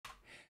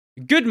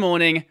Good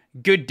morning,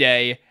 good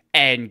day,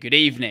 and good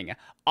evening.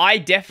 I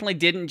definitely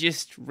didn't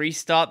just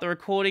restart the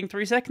recording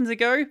 3 seconds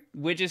ago.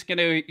 We're just going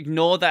to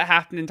ignore that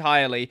happened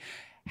entirely.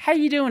 How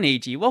you doing,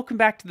 Egee? Welcome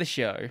back to the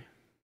show.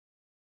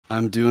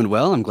 I'm doing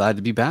well. I'm glad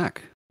to be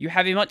back. You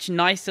have a much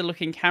nicer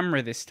looking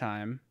camera this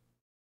time.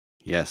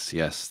 Yes,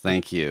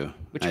 thank you.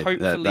 Which That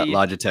hopefully...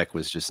 Logitech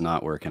was just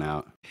not working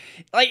out.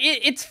 Like,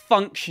 it's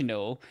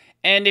functional.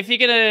 And if you're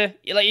gonna...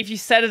 Like, if you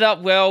set it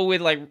up well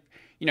with, like,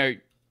 you know,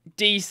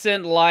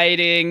 decent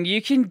lighting,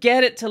 you can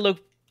get it to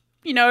look,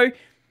 you know,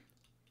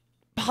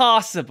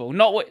 passable.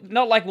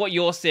 Not like what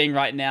you're seeing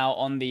right now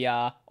on the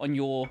on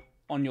your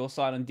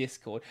side on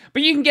Discord,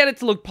 but you can get it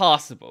to look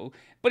passable.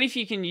 But if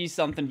you can use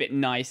something a bit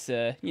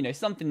nicer, you know,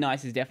 something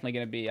nice is definitely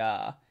gonna be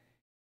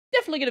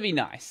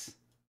nice.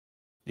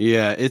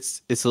 Yeah,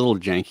 it's a little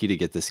janky to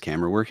get this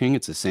camera working.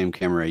 It's the same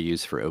camera I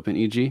use for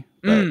OpenEG,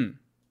 but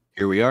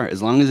here we are.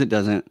 As long as it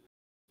doesn't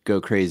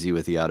go crazy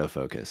with the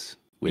autofocus,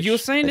 which You're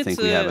saying I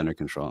think we have under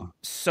control.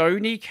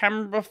 Sony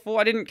camera before?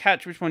 I didn't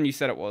catch which one you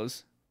said it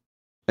was.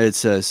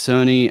 It's a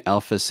Sony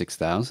Alpha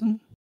 6000.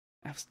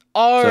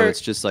 Oh, so it's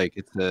just like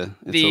it's a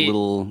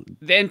little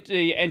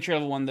the entry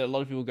level one that a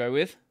lot of people go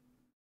with.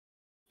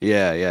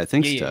 Yeah, I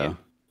think so.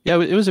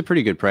 Yeah, it was a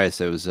pretty good price.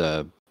 It was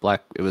It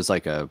was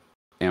like a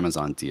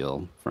Amazon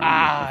deal from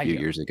a few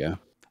years ago.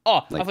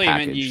 Oh, like I thought you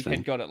meant you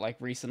had got it like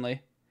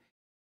recently.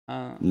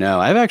 No,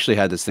 I've actually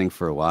had this thing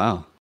for a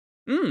while.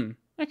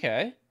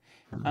 Okay.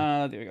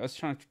 There we go. I was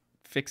trying to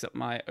fix up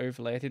my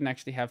overlay. I didn't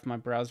actually have my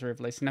browser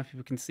overlay, so now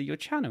people can see your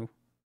channel.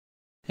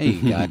 Hey,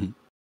 God.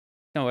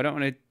 No, I don't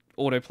want to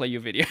autoplay your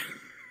video.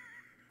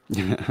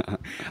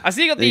 I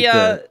see you got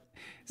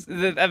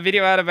the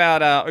video out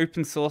about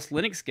open source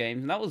Linux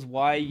games, and that was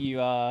why you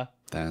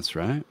That's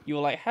right. You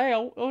were like, hey,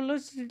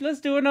 let's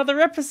do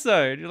another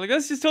episode. You're like,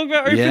 let's just talk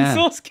about open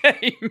source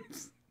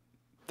games.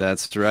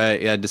 That's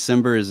right. Yeah,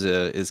 December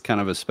is kind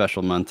of a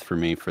special month for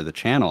me for the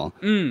channel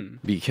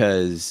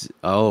because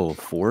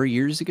 4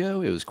 years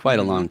ago, it was quite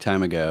a long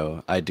time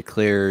ago, I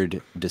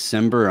declared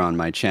December on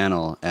my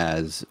channel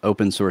as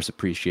Open Source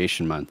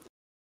Appreciation Month.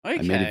 Okay.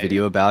 I made a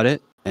video about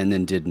it and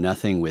then did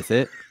nothing with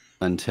it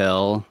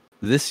until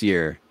this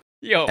year.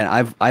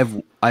 And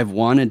I've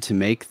wanted to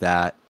make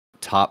that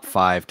top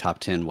 5, top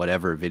 10,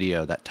 whatever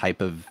video, that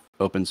type of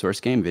open source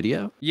game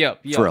video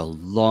for a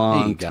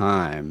long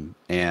time,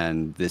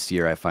 and this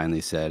year I finally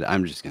said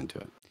I'm just gonna do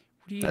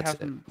it. That's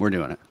it. We're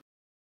doing it.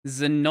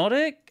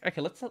 Xonotic.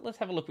 Okay, let's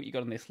have a look what you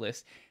got on this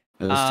list.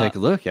 Let's take a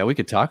look. Yeah, we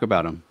could talk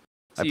about them.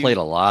 I played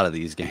a lot of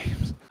these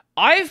games.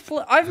 I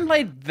haven't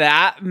played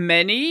that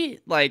many.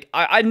 Like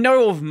I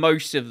know of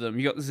most of them.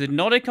 You got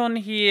Xonotic on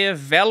here,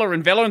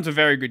 Valorant. Valorant's a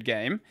very good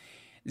game.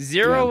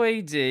 Zero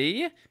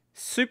AD,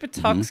 Super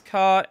Tux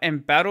Kart,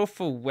 and Battle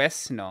for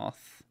Westnorth.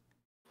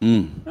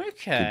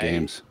 Okay. Good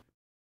games.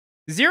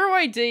 Zero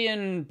AD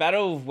and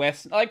Battle of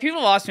West. Like,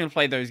 people have asked me to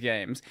play those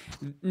games.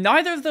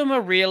 Neither of them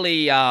are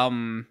really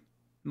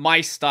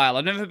my style.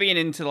 I've never been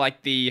into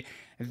like the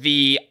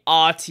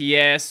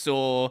RTS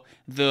or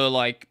the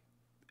like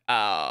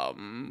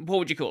what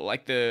would you call it?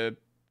 Like the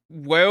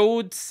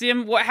world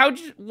sim? What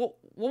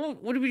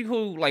do we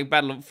call like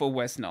Battle for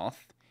Westnorth?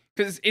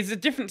 Because it's a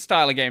different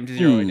style of game to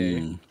Zero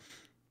AD.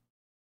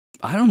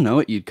 I don't know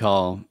what you'd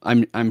call.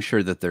 I'm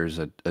sure that there's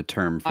a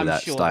term for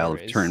that style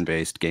of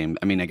turn-based game.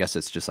 I mean, I guess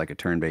it's just like a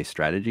turn-based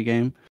strategy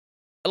game.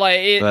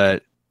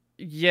 But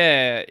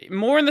yeah,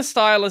 more in the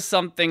style of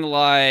something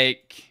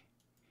like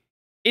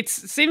it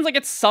seems like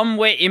it's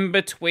somewhere in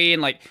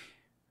between like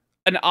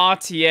an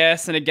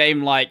RTS and a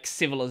game like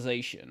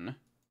Civilization.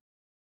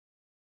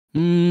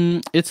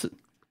 It's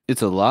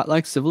a lot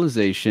like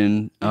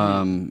Civilization.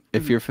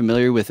 If you're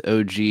familiar with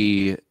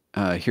OG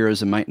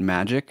Heroes of Might and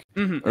Magic,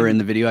 or in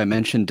the video I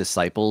mentioned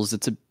Disciples,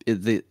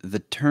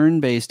 the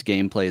turn-based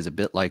gameplay is a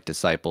bit like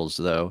Disciples,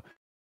 though.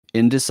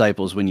 In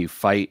Disciples, when you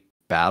fight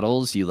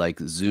battles, you like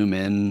zoom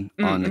in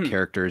on the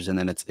characters, and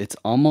then it's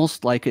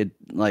almost like a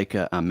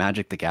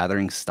Magic the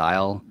Gathering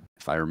style,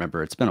 if I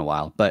remember. It's been a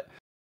while, but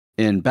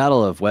in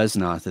Battle of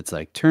Westnorth, it's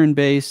like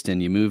turn-based,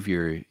 and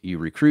you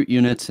recruit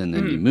units, and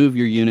then you move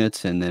your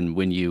units, and then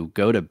when you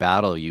go to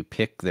battle, you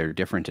pick their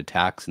different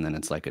attacks, and then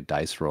it's like a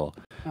dice roll.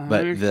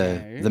 But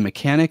the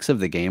mechanics of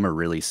the game are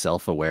really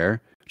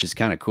self-aware, which is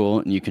kind of cool,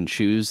 and you can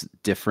choose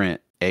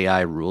different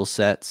AI rule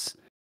sets,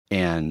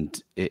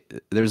 and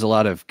there's a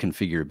lot of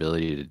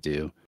configurability to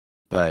do.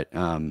 But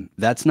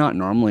that's not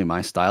normally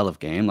my style of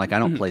game. Like, I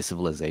don't play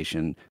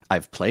Civilization.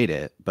 I've played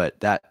it, but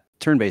that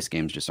turn-based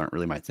games just aren't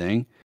really my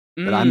thing.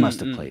 But I must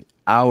have played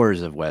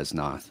hours of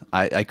Westnorth.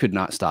 I could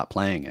not stop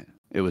playing it.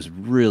 It was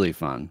really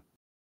fun.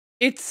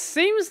 It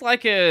seems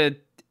like a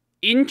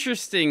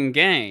interesting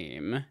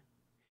game,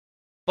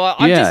 but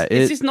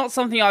it's just not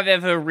something I've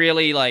ever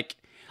really like.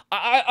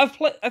 I've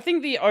played. I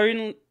think the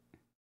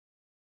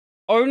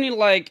only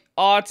like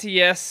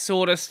RTS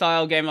sort of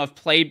style game I've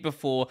played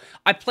before.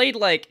 I played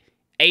like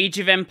Age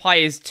of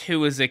Empires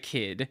 2 as a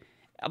kid.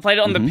 I played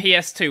it on the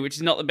PS2, which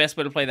is not the best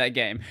way to play that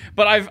game.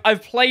 But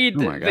I've played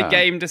the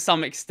game to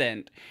some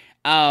extent.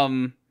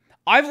 I've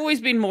always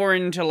been more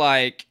into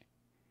like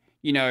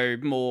you know,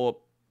 more.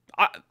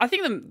 I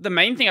think the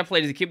main thing I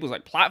played as a kid was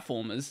like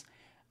platformers.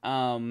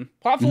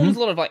 Platformers, a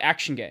lot of like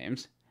action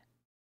games.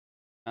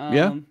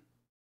 Yeah.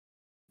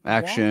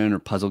 Action or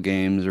puzzle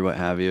games or what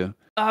have you.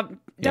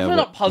 Definitely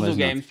not puzzle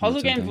games.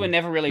 Puzzle games something. were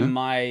never really Huh?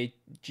 my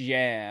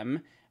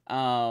jam.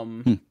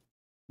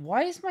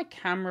 Why is my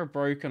camera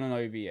broken on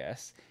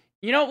OBS?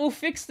 You know what? We'll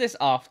fix this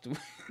after.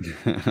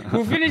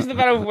 We'll finish the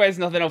Battle for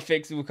Wesnoth, then I'll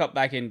fix it. We'll cut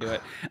back into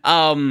it.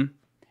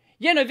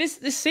 Yeah, no, this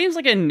seems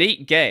like a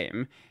neat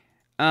game.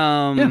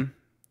 Yeah.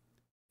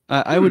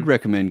 I would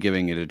recommend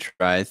giving it a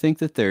try. I think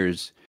that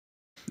there's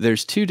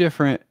two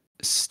different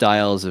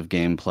styles of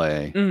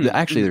gameplay.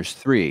 Actually, there's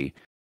three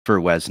for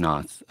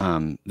Wesnoth.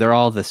 They're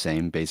all the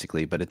same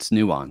basically, but it's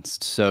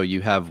nuanced. So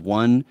you have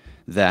one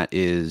that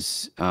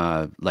is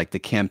like the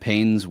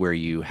campaigns where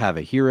you have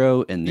a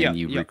hero and then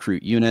you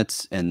recruit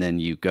units and then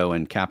you go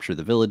and capture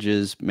the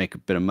villages, make a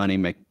bit of money,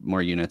 make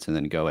more units, and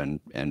then go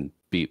and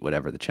beat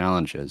whatever the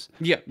challenge is.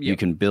 You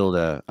can build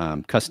a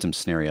custom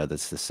scenario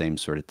that's the same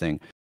sort of thing.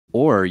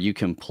 Or you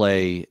can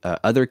play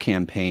other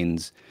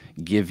campaigns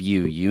give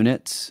you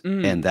units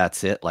and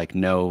that's it, like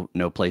no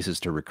places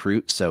to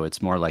recruit. So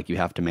it's more like you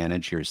have to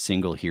manage your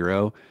single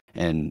hero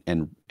and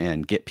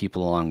get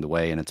people along the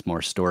way, and it's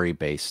more story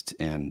based,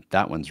 and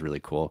that one's really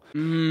cool.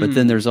 But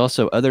then there's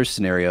also other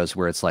scenarios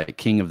where it's like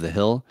King of the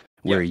Hill,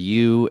 where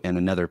you and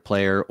another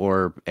player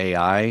or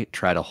AI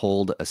try to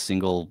hold a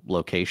single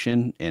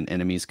location and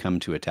enemies come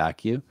to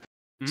attack you.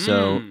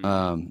 So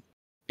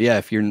yeah,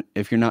 if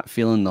you're not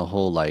feeling the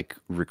whole like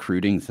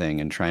recruiting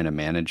thing and trying to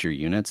manage your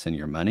units and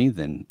your money,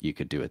 then you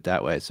could do it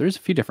that way. So there's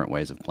a few different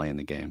ways of playing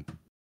the game.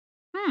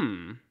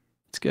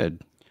 It's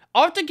good.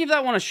 I'll have to give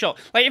that one a shot.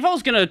 Like, if I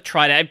was gonna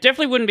try that, it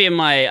definitely wouldn't be in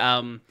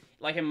my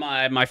like in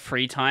my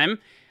free time.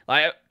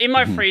 Like in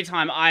my free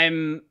time,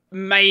 I'm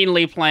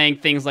mainly playing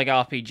things like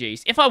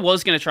RPGs. If I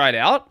was gonna try it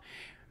out,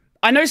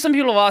 I know some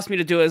people have asked me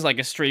to do it as like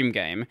a stream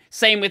game.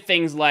 Same with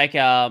things like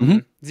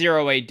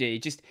Zero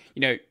AD. Just,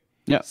 you know,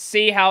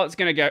 see how it's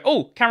gonna go.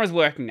 Oh, camera's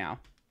working now.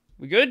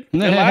 We good?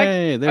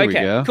 Hey, there we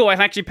go. Cool. I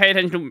can actually pay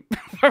attention.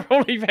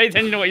 Probably pay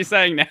attention to what you're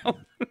saying now.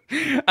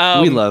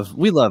 We love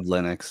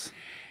Linux.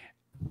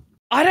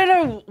 I don't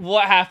know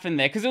what happened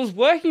there, because it was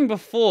working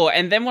before,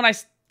 and then when I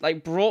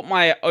like brought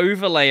my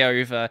overlay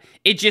over,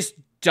 it just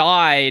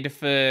died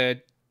for.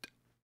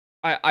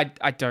 I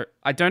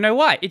don't know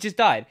why. It just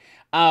died.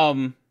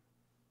 Because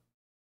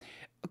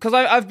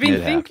I've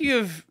been thinking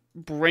of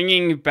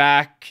bringing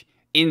back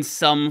in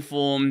some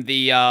form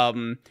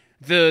the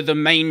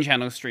main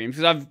channel streams,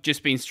 because I've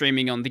just been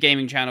streaming on the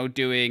gaming channel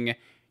doing,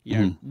 you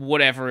know,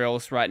 whatever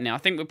else right now. I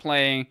think we're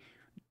playing.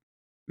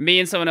 Me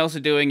and someone else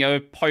are doing a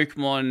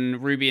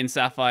Pokemon Ruby and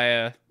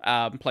Sapphire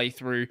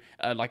playthrough,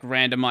 like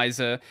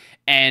randomizer,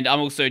 and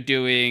I'm also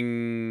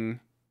doing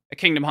a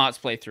Kingdom Hearts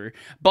playthrough.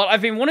 But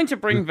I've been wanting to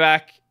bring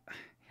back.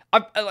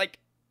 I like,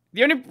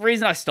 the only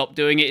reason I stopped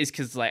doing it is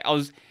because like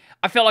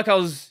I felt like I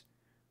was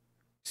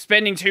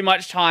spending too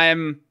much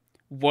time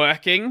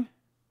working,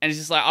 and it's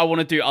just like I want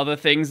to do other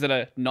things that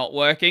are not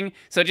working.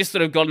 So I just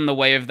sort of got in the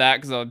way of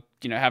that, because I,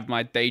 you know, have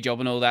my day job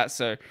and all that.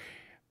 So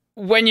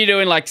when you're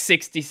doing like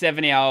 60,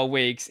 70-hour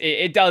weeks,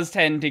 it does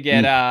tend to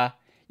get,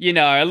 you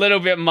know, a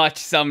little bit much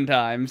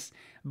sometimes.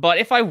 But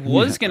if I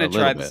was going to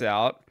try this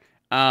out,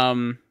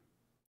 yeah,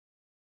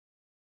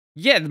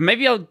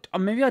 maybe I'll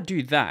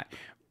do that.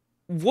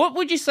 What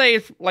would you say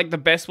is like the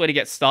best way to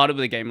get started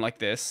with a game like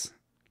this?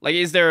 Like,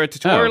 is there a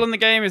tutorial in the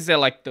game? Is there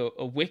like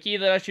a wiki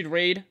that I should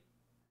read?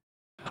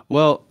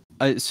 Well,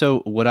 so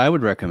what I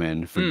would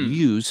recommend for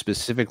you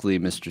specifically,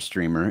 Mr.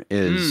 Streamer,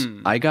 is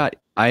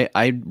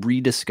I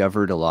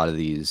rediscovered a lot of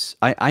these.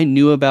 I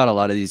knew about a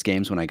lot of these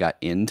games when I got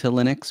into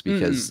Linux,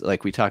 because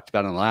like we talked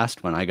about in the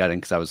last one, I got in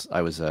because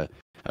I was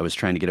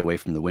trying to get away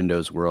from the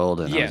Windows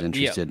world, and I was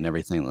interested in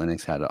everything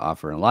Linux had to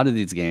offer. And a lot of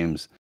these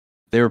games,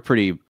 they were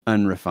pretty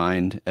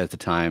unrefined at the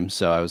time.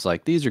 So I was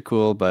like, these are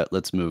cool, but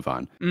let's move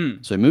on.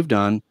 So I moved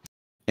on,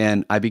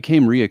 and I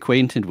became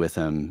reacquainted with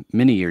them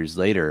many years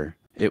later.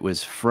 It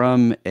was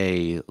from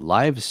a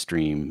live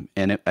stream,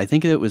 and I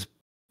think it was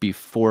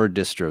before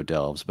Distro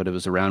Delves, but it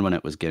was around when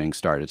it was getting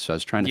started. So I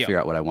was trying to figure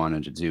out what I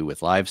wanted to do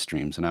with live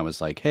streams, and I was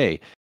like,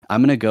 hey,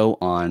 I'm going to go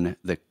on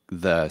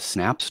the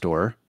Snap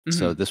Store.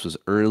 So this was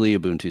early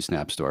Ubuntu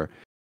Snap Store,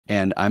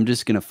 and I'm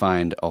just going to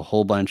find a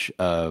whole bunch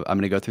of, I'm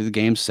going to go through the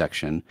games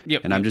section,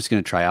 and I'm just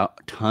going to try out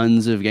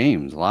tons of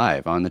games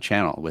live on the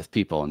channel with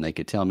people, and they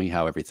could tell me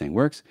how everything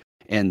works.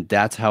 And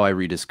that's how I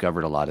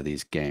rediscovered a lot of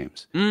these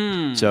games.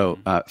 So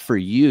for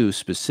you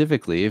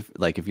specifically, if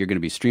you're going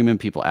to be streaming,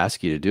 people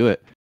ask you to do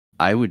it,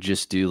 I would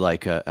just do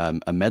like a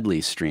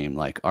medley stream.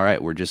 Like, all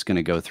right, we're just going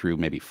to go through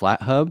maybe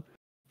FlatHub,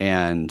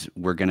 and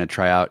we're going to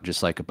try out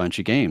just like a bunch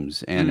of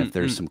games. And if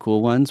there's some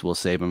cool ones, we'll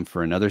save them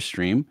for another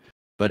stream.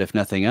 But if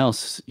nothing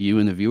else, you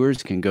and the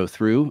viewers can go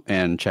through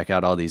and check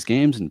out all these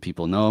games, and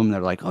people know them.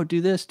 They're like, oh,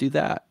 do this, do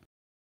that.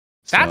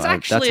 So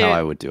that's how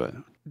I would do it.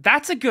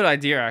 That's a good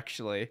idea,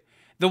 actually.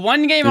 The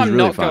one game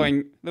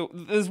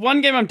there's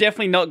one game I'm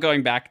definitely not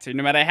going back to,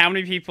 no matter how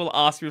many people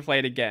ask me to play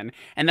it again,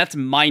 and that's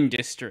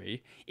Mindustry.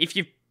 If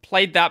you've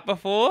played that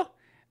before.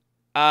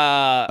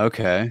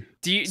 Okay.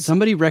 Do you?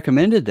 Somebody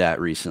recommended that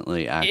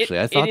recently, actually.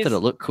 I thought that it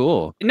looked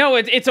cool. No,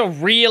 it's a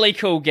really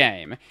cool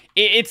game.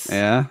 It's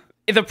Yeah.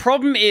 The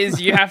problem is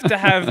you have to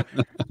have.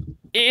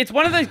 It's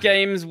one of those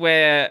games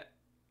where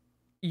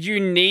you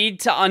need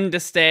to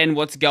understand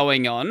what's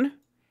going on.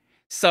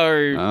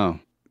 So,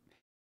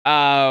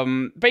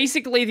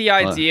 basically the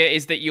idea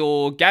is that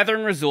you're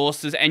gathering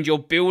resources and you're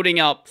building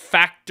up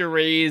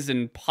factories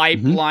and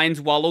pipelines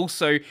while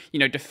also,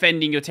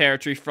 defending your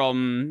territory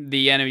from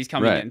the enemies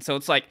coming in. So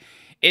it's like,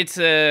 it's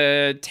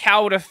a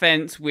tower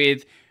defense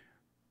with,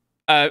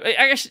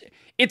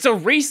 it's a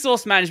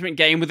resource management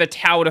game with a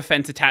tower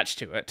defense attached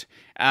to it.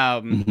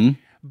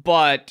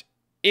 But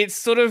it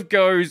sort of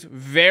goes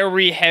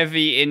very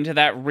heavy into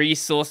that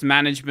resource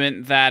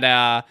management,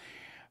 that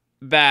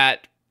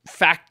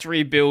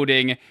factory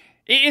building.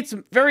 It's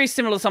very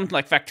similar to something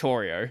like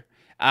Factorio.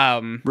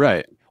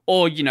 Right.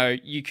 Or,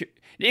 you could,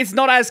 it's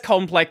not as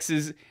complex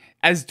as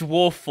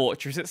Dwarf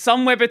Fortress. It's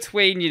somewhere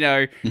between,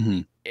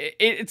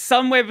 it's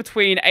somewhere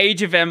between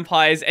Age of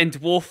Empires and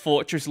Dwarf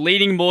Fortress,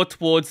 leaning more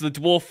towards the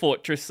Dwarf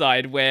Fortress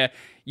side, where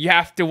you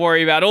have to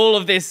worry about all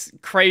of this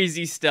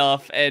crazy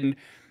stuff, and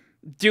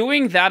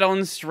doing that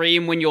on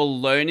stream when you're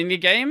learning the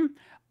game,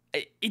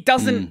 it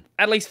doesn't,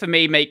 at least for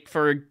me, make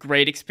for a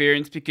great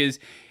experience, because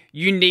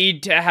you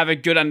need to have a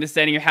good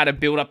understanding of how to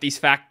build up these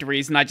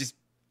factories, and I just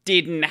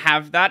didn't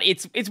have that.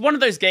 It's one of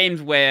those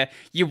games where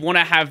you want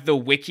to have the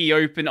wiki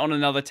open on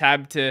another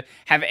tab to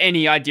have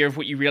any idea of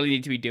what you really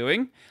need to be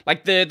doing.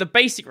 Like the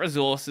basic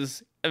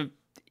resources,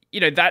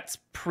 that's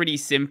pretty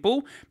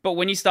simple, but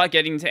when you start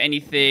getting to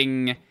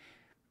anything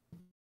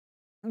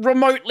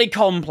remotely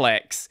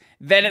complex,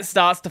 then it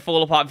starts to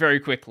fall apart very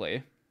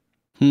quickly.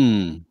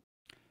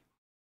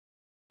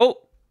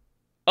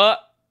 Oh,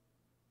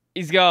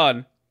 he's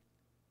gone.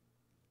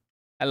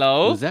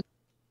 Hello?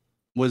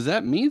 Was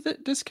that me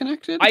that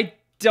disconnected? I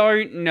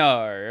don't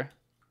know.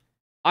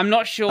 I'm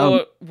not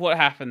sure what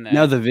happened there.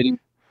 Now the video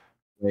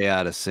way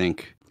out of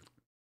sync.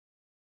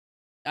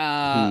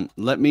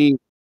 Let me.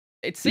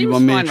 It seems you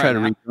want me fine to try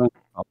right to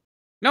now.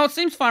 No, it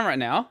seems fine right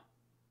now.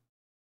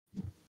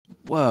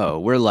 Whoa,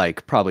 we're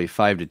like probably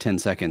 5 to 10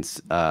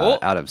 seconds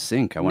out of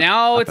sync.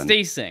 Now it's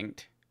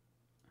desynced.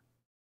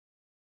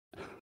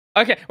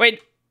 Okay,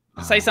 wait.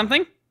 Say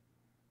something.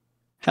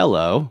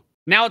 Hello.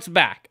 Now it's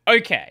back.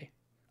 Okay.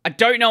 I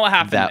don't know what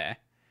happened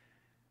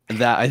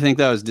there. I think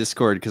that was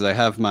Discord, because I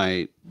have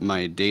my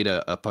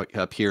data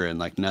up here and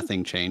like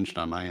nothing changed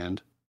on my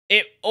end.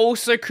 It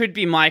also could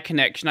be my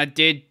connection. I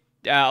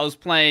was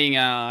playing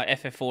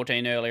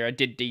FF14 earlier. I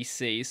did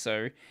DC,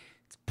 so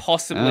it's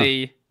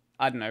possibly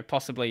I don't know,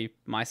 possibly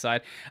my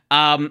side.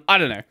 I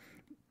don't know.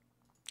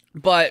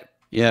 But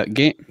yeah,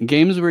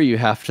 games where you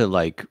have to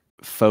like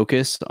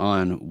focus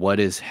on what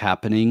is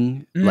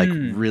happening, like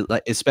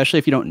especially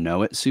if you don't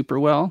know it super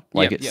well,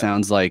 like it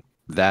sounds like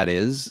that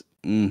is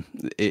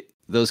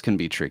those can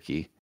be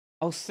tricky.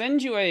 I'll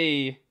send you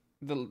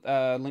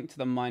the link to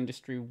the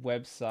Mindustry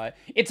website.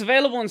 It's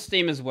available on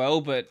Steam as well,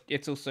 but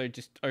it's also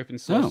just open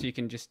source, so you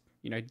can just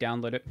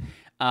download it.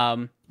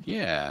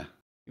 Yeah,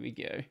 here we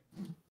go.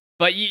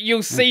 But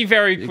you'll see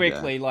very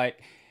quickly,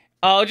 like,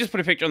 I'll just put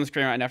a picture on the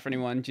screen right now for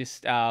anyone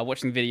just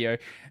watching the video.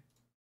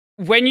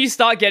 When you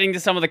start getting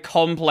to some of the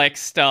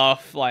complex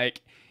stuff,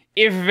 like,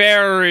 if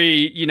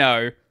very,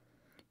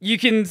 you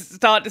can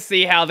start to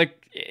see how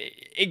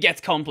it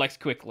gets complex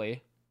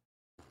quickly.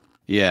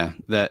 Yeah,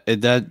 that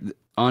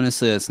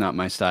honestly, that's not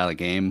my style of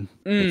game.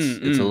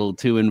 It's a little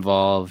too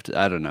involved.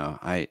 I don't know.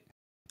 I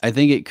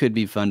think it could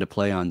be fun to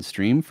play on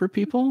stream for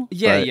people.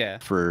 Yeah.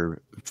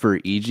 For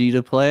Egee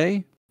to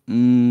play,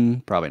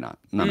 probably not.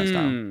 Not my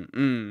style.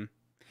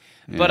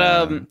 But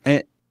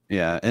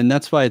and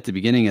that's why at the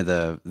beginning of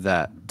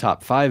that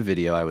top 5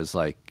 video, I was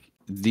like,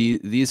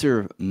 these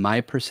are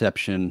my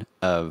perception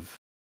of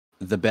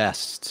the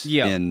best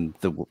in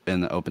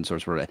the open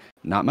source world.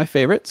 Not my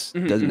favorites.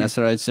 Doesn't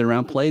necessarily sit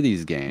around play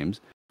these games,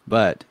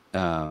 but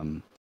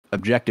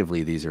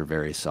objectively, these are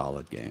very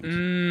solid games.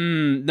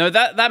 No,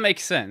 that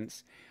makes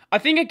sense. I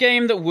think a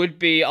game that would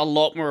be a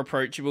lot more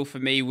approachable for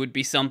me would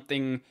be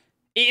something.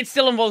 It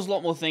still involves a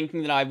lot more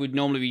thinking than I would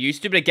normally be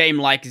used to, but a game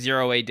like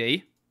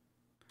 0AD.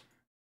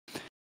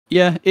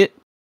 Yeah,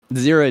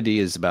 0AD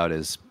is about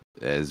as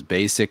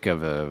basic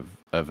of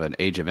an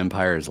Age of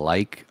Empires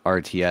like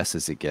RTS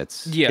as it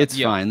gets.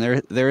 It's fine.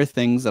 There are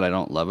things that I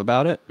don't love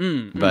about it,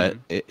 but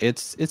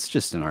it's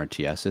just an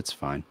RTS. It's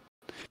fine.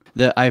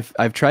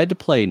 I've tried to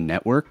play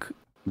network,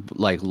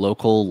 like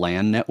local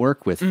LAN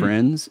network with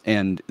friends,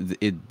 and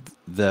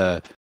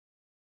the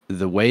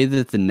way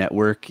that the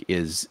network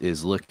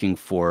is looking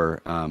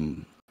for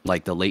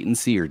like the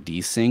latency or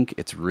desync,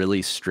 it's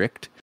really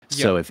strict.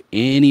 So if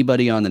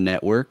anybody on the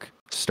network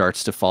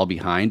starts to fall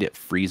behind, it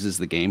freezes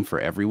the game for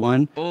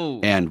everyone.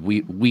 And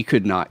we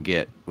could not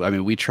get. I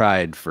mean, we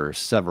tried for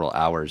several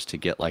hours to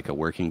get like a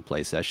working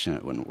play session.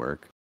 It wouldn't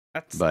work.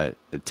 But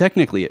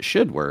technically, it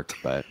should work.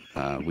 But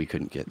we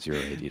couldn't get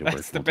 0AD to work.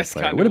 That's the best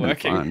kind it would of have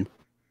working. been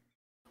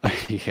fun.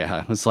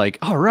 Yeah, it was like,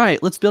 all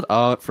right, let's build.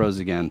 Oh, it froze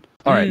again.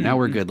 All right, now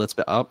we're good. Let's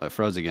be. Oh, it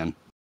froze again.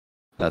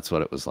 That's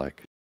what it was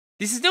like.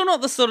 This is still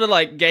not the sort of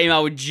like game I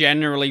would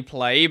generally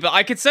play, but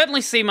I could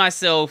certainly see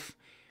myself,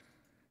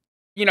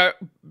 you know,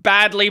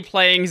 badly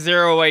playing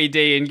Zero AD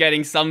and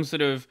getting some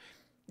sort of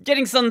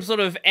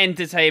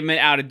entertainment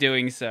out of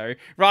doing so,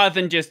 rather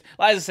than just,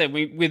 like I said,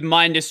 with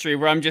my industry,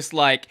 where I'm just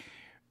like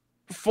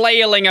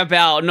flailing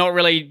about, not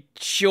really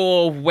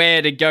sure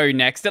where to go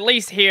next. At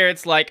least here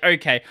it's like,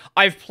 okay,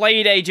 I've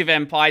played Age of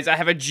Empires, I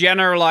have a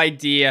general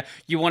idea.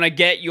 You want to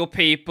get your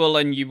people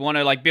and you want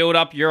to like build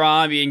up your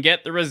army and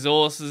get the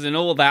resources and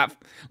all that.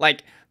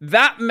 Like,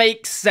 that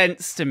makes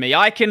sense to me.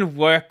 I can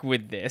work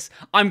with this.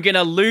 I'm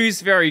gonna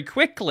lose very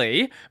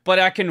quickly, but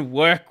I can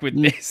work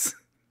with this.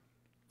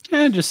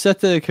 Yeah, just set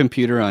the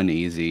computer on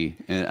easy.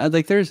 And I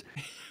like there's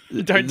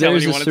Don't tell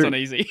anyone it's on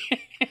easy.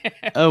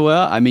 Oh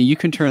well, I mean, you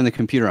can turn the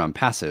computer on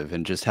passive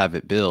and just have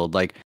it build.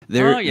 Like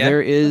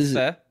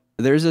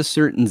there's a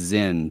certain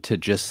zen to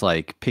just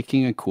like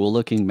picking a cool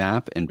looking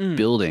map and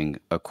building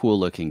a cool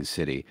looking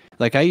city.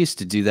 Like I used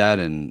to do that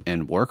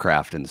in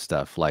Warcraft and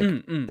stuff. Like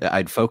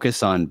I'd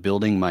focus on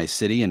building my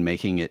city and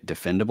making it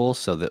defendable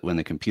so that when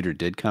the computer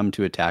did come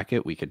to attack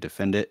it, we could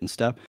defend it and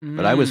stuff.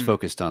 But I was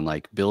focused on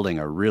like building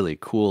a really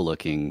cool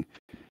looking,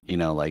 you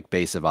know, like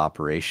base of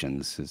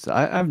operations.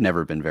 I've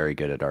never been very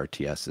good at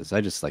RTSs.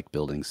 I just like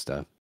building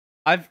stuff.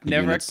 I've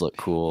never units look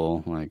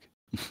cool. Like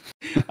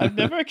I've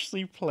never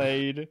actually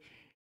played.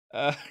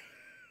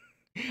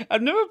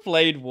 I've never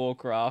played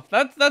Warcraft.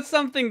 That's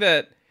something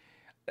that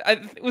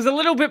it was a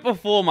little bit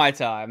before my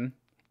time,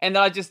 and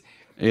I just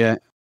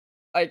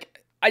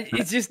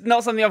it's just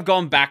not something I've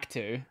gone back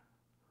to.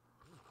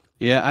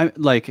 Yeah,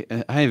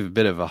 I have a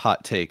bit of a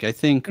hot take. I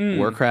think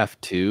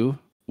Warcraft 2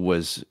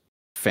 was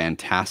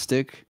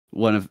fantastic.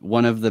 One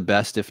of the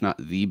best, if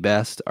not the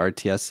best,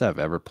 RTS I've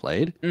ever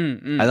played.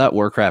 I thought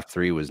Warcraft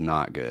 3 was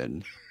not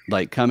good.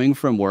 Like coming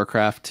from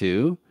Warcraft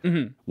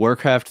 2,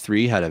 Warcraft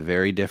 3 had a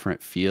very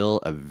different feel,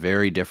 a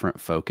very different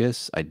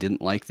focus. I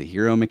didn't like the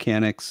hero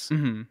mechanics.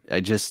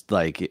 I just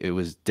like it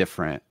was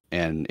different,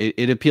 and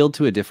it appealed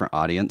to a different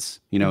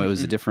audience. You know, it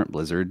was a different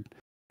Blizzard.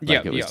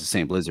 Like it was the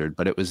same Blizzard,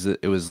 but it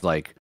was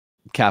like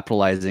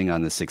capitalizing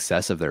on the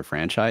success of their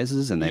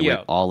franchises, and they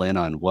went all in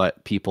on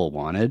what people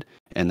wanted,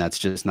 and that's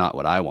just not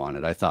what I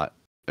wanted. I thought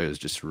it was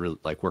just really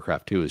like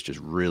Warcraft 2 was just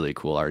really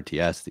cool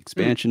RTS. The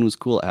expansion was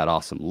cool. It had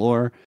awesome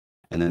lore.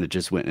 And then it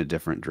just went in a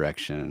different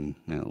direction,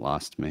 and it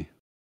lost me.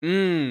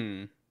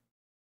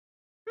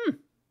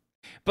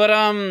 But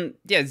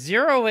yeah,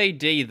 Zero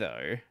AD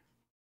though.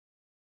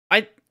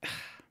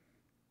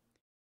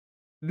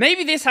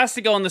 Maybe this has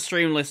to go on the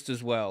stream list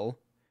as well.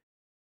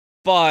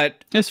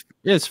 But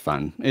it's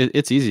fun.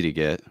 It's easy to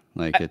get.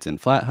 Like it's in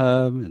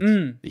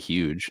FlatHub. It's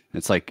huge.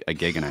 It's like 1.5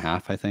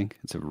 gigs, I think.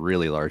 It's a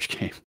really large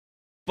game.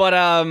 But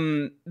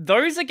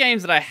those are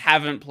games that I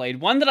haven't played.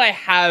 One that I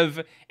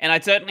have, and I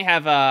certainly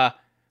have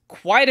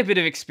quite a bit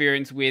of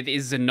experience with,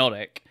 is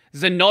Xonotic.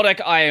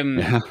 Xonotic,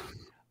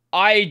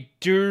 I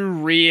do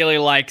really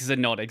like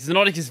Xonotic.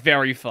 Xonotic is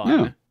very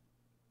fun.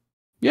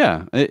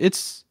 Yeah,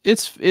 it's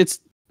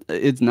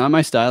not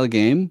my style of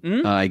game.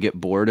 I get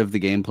bored of the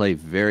gameplay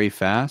very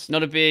fast.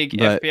 Not a big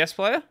FPS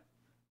player?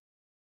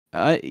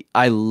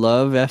 I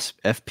love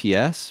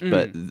FPS,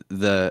 but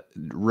the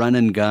run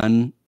and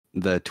gun,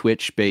 the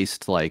Twitch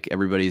based, like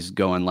everybody's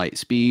going light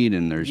speed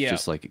and there's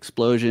just like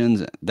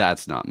explosions,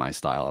 that's not my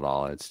style at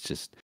all. It's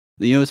just,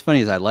 you know, what's funny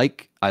is I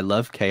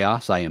love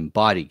chaos. I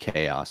embody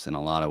chaos in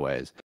a lot of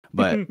ways,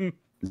 but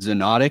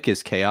Xonotic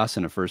is chaos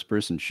in a first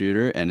person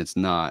shooter, and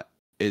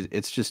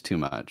it's just too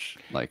much.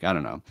 Like, I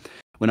don't know.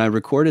 When I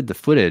recorded the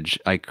footage,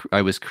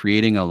 I was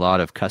creating a lot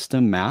of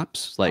custom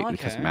maps, like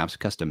custom maps,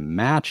 custom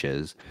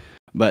matches,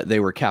 but they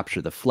were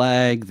capture the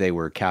flag. They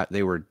were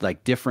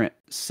like different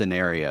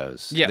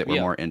scenarios that were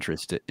more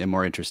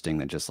interesting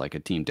than just like a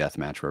team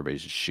deathmatch where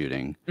everybody's just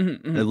shooting.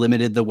 They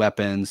limited the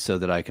weapons so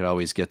that I could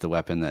always get the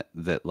weapon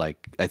that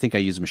like, I think I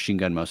use machine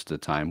gun most of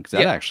the time because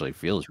that actually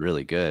feels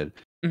really good.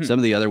 Some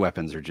of the other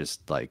weapons are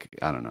just like,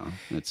 I don't know.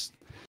 It's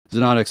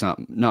Xonotic's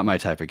not my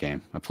type of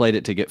game. I played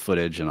it to get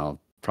footage, and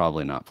I'll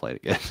probably not play it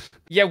again.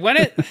 Yeah, when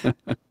it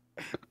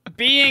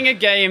being a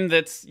game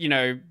that's, you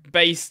know,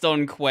 based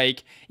on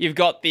Quake, you've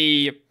got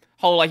the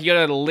whole like you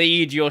gotta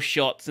lead your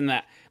shots and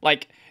that.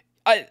 Like,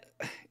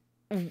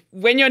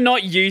 when you're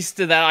not used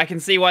to that, I can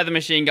see why the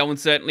machine gun would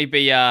certainly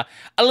be a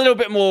little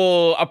bit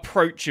more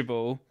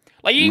approachable.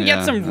 Like you can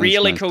get some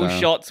really cool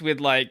shots with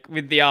the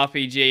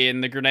RPG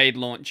and the grenade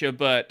launcher,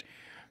 but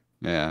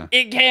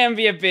it can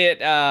be a bit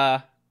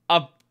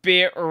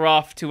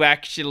rough to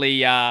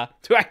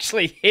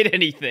actually hit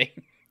anything.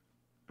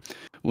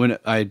 One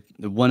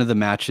of the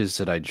matches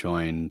that I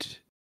joined,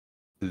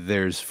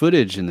 there's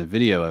footage in the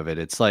video of it.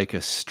 It's like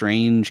a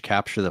strange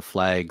capture the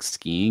flag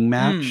skiing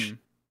match,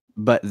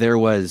 but there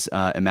was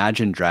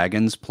Imagine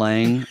Dragons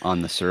playing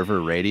on the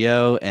server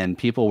radio, and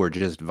people were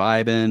just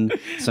vibing.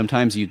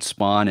 Sometimes you'd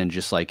spawn and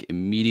just like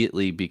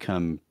immediately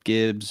become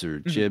Gibbs or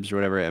Jibs or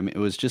whatever. I mean, it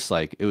was just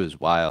like, it was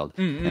wild.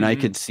 And I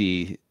could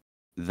see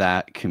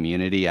that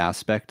community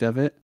aspect of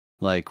it.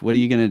 Like, what are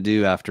you gonna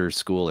do after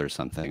school or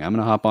something? I'm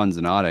gonna hop on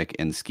Xonotic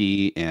and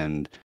ski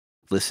and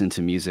listen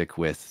to music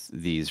with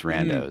these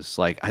randos.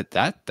 Like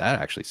that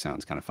actually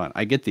sounds kind of fun.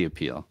 I get the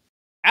appeal.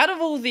 Out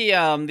of all the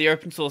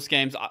open source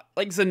games,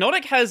 like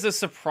Xonotic has a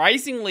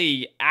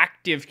surprisingly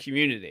active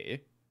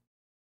community.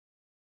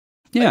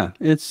 Yeah,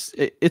 it's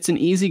an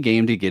easy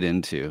game to get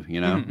into, you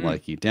know?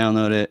 Like you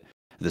download it,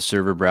 the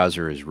server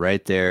browser is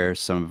right there.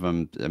 Some of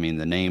them, I mean,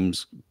 the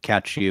names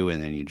catch you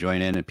and then you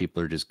join in and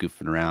people are just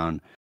goofing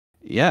around.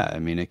 Yeah, I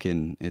mean,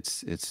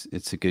 it's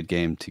a good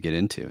game to get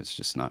into. It's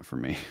just not for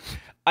me.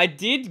 I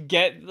did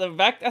get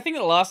I think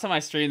the last time I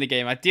streamed the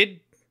game,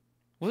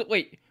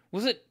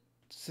 was it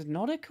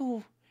Xonotic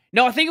or?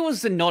 No, I think it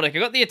was Xonotic. I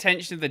got the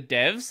attention of the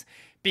devs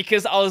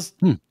because I was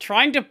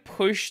trying to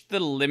push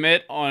the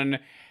limit on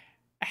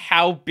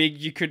how big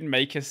you could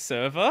make a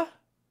server.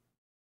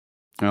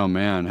 Oh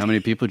man, how many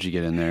people did you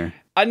get in there?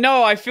 I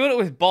know, I filled it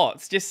with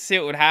bots just to see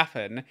what would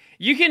happen.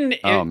 You can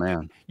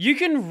you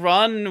can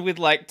run with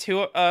like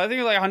I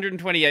think like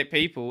 128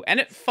 people and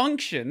it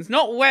functions.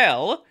 Not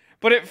well,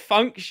 but it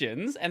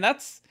functions, and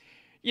that's,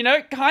 you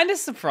know, kind of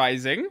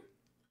surprising.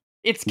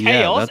 It's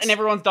chaos and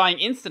everyone's dying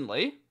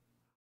instantly.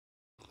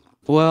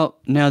 Well,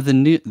 now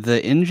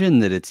the engine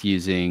that it's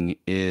using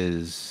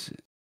is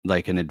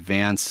like an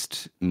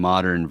advanced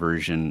modern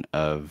version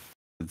of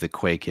the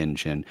Quake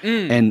engine.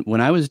 And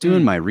when I was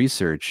doing my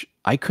research,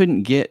 I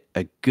couldn't get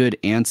a good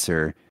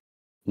answer.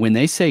 When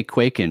they say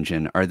Quake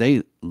engine, are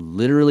they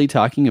literally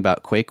talking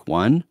about Quake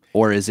 1,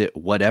 or is it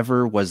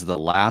whatever was the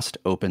last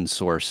open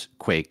source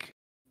Quake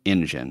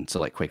engine? So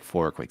like Quake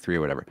 4, Quake 3,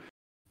 or whatever.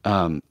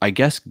 I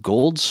guess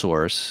Gold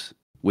Source,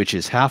 which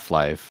is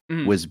Half-Life,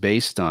 was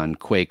based on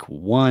Quake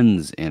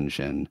 1's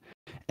engine.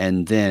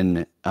 And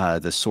then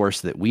the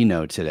source that we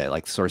know today,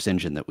 like the source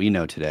engine that we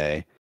know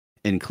today,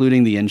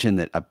 including the engine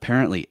that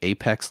apparently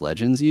Apex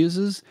Legends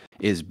uses,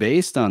 is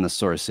based on the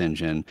source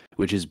engine,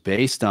 which is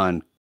based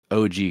on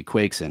OG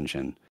Quake's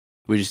engine,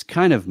 which is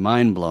kind of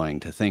mind-blowing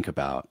to think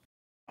about.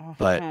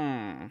 But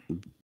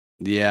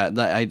yeah,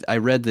 I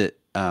read that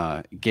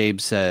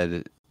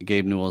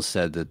Gabe Newell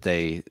said that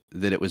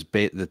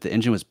that the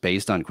engine was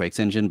based on Quake's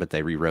engine, but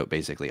they rewrote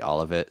basically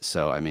all of it.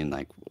 So I mean,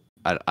 like,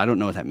 I don't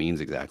know what that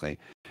means exactly,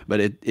 but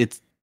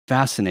it's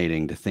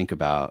fascinating to think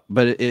about.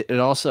 But it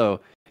also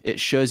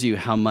shows you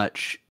how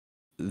much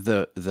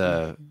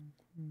the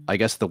I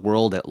guess the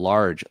world at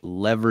large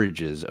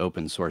leverages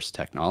open source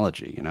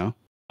technology. You know,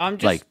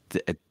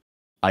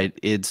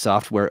 id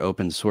Software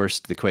open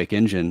sourced the Quake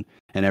engine,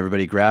 and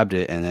everybody grabbed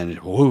it, and then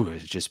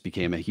it just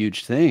became a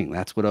huge thing.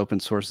 That's what open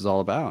source is all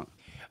about.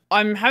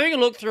 I'm having a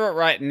look through it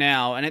right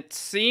now, and it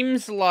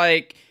seems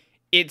like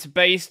it's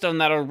based on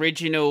that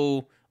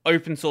original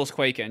open source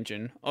Quake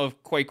engine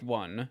of Quake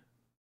 1.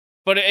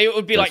 But it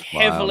would be like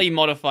heavily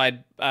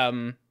modified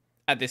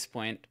at this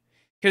point.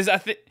 Because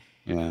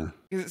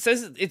it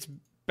says it's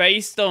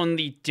based on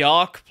the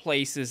Dark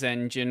Places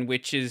engine,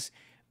 which is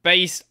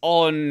based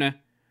on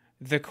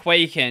the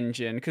Quake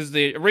engine. Because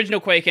the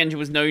original Quake engine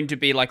was known to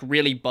be like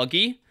really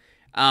buggy.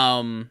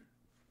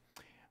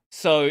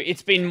 So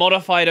it's been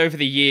modified over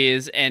the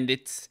years, and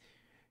it's,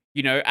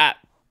 you know, at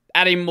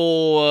a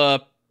more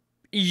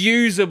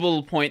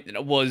usable point than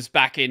it was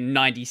back in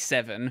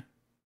 97.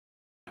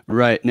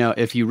 Right. Now,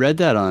 if you read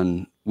that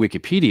on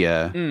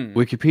Wikipedia,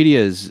 Wikipedia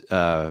is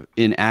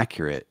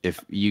inaccurate. If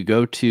you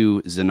go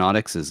to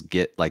Xonotic's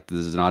the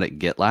Xonotic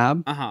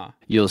GitLab,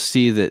 you'll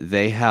see that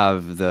they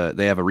have a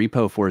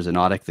repo for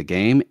Xonotic the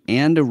game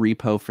and a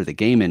repo for the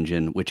game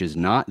engine, which is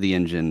not the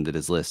engine that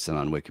is listed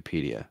on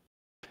Wikipedia.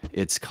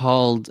 It's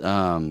called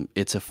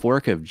it's a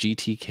fork of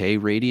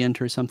GTK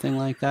Radiant or something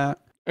like that.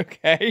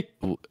 Okay.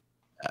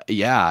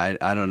 Yeah,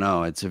 I don't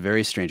know. It's a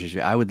very strange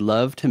issue. I would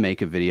love to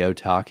make a video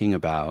talking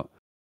about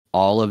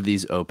all of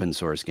these open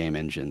source game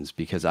engines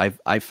because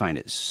I find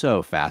it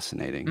so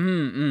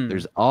fascinating.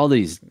 There's all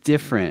these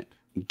different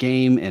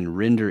game and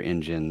render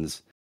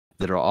engines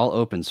that are all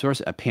open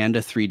source. A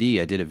Panda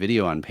 3D. I did a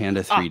video on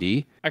Panda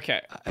 3D.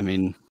 Okay. I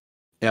mean,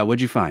 yeah,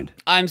 what'd you find?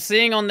 I'm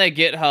seeing on their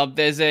GitHub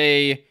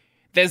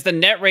there's the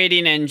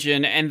NetRadiant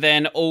engine and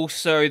then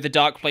also the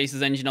Dark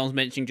Places engine I was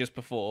mentioning just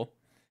before.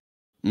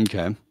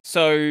 Okay.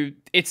 So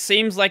it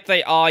seems like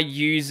they are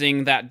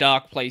using that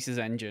Dark Places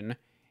engine.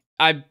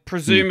 I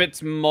presume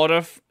it's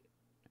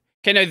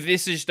Okay, no,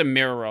 this is just a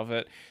mirror of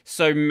it.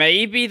 So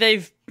maybe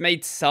they've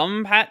made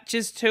some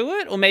patches to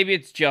it, or maybe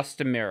it's just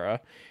a mirror.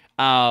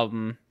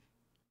 But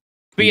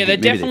yeah, they're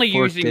definitely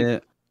using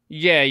it.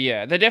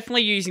 Yeah, they're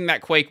definitely using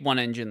that Quake 1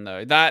 engine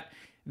though. That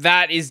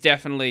is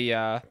definitely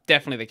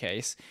the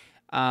case.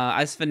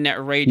 As for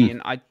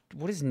NetRadiant,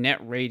 what is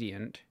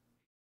NetRadiant?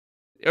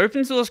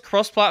 Open source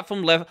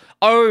cross-platform level.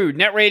 Oh,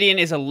 NetRadiant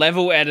is a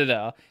level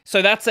editor.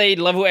 So that's a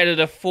level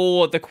editor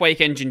for the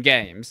Quake engine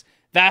games.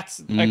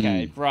 That's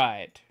okay.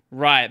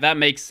 Right. That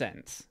makes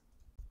sense.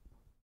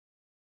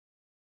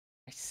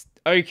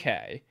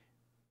 Okay.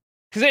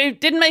 Because it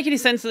didn't make any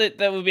sense that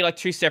there would be like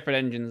two separate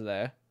engines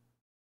there.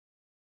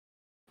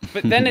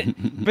 But then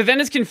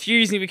it's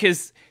confusing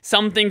because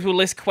some things will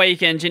list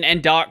Quake engine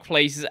and Dark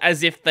Places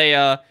as if they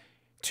are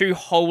two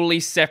wholly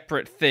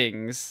separate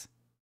things.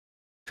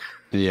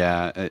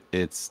 Yeah,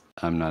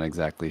 I'm not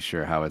exactly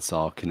sure how it's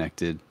all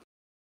connected,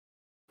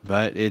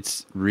 but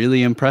it's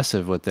really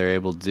impressive what they're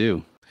able to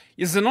do.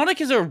 Yeah,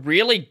 Xonotic is a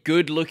really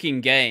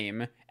good-looking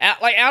game.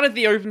 Out of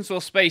the open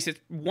source space, it's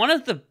one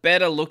of the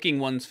better-looking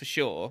ones for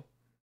sure.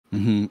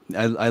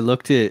 I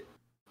looked at.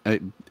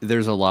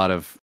 There's a lot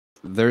of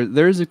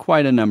there's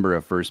quite a number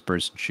of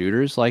first-person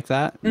shooters like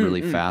that,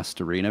 really fast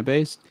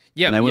arena-based.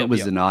 Yeah, and I went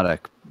with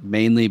Xonotic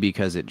mainly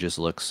because it just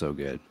looks so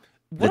good.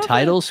 The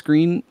title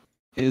screen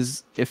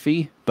is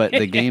iffy, but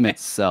the game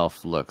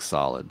itself looks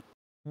solid.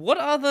 What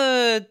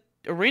other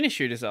arena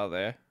shooters are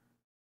there?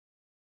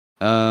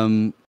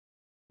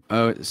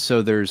 Oh,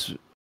 so there's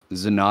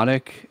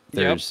Xonotic.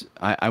 There's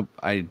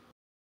I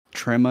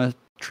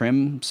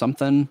trim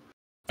something.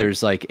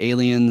 There's like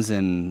aliens,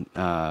 and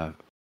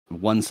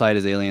one side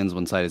is aliens,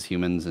 one side is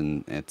humans,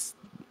 and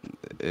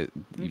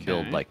you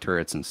build like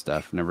turrets and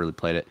stuff. Never really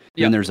played it.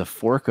 Then there's a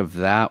fork of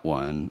that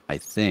one, I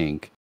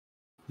think.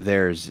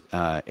 There's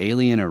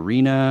Alien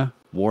Arena,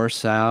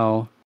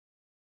 Warsaw.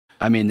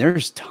 I mean,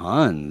 there's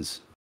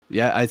tons.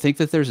 Yeah, I think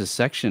that there's a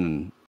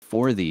section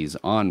for these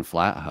on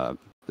FlatHub.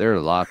 There are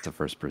lots of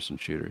first-person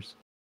shooters.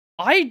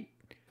 I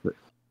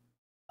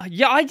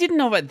didn't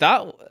know about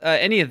that.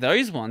 Any of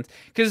those ones,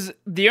 because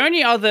the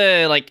only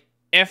other like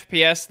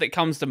FPS that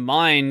comes to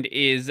mind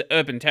is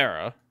Urban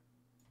Terror.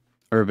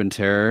 Urban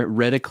Terror,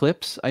 Red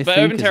Eclipse. I think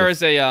Urban Terror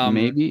is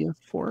maybe a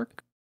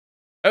fork.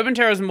 Urban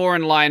Terror is more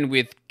in line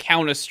with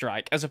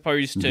Counter-Strike as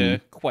opposed to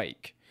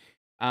Quake.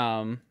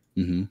 But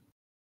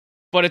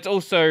it's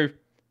also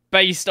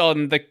based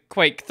on the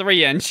Quake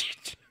 3 engine.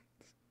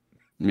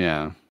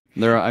 Yeah.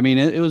 I mean,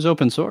 it was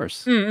open source.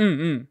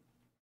 So,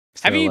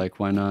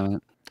 why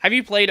not? Have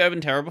you played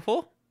Urban Terror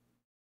before?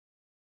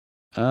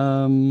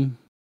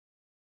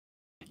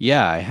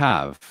 Yeah, I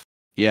have.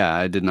 Yeah,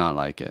 I did not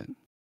like it.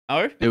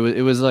 Oh?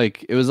 It was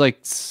like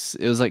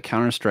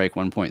Counter-Strike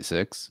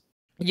 1.6.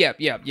 Yep.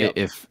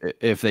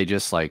 If they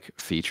just like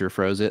feature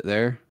froze it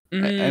there.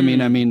 I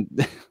mean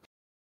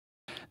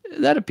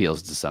that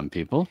appeals to some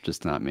people,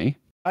 just not me.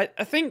 I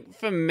think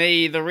for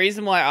me, the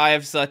reason why I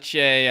have such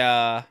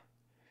a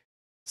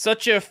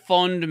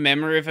fond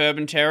memory of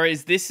Urban Terror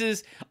is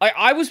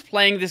I was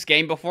playing this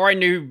game before I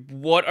knew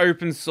what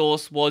open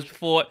source was,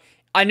 before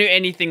I knew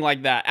anything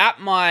like that. At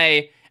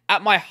my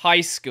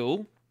high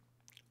school,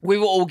 we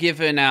were all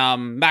given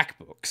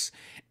MacBooks,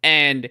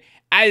 and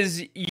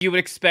as you would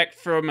expect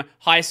from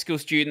high school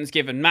students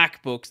given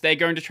MacBooks, they're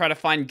going to try to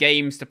find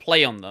games to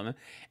play on them.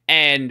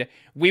 And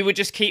we would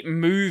just keep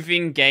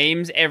moving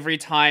games every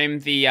time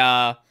the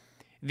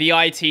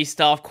IT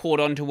staff caught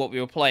on to what we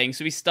were playing.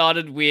 So we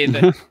started with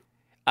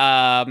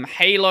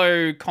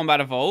Halo Combat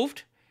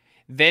Evolved.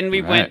 Then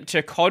we went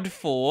to COD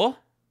 4.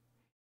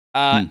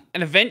 And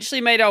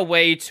eventually made our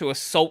way to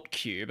Assault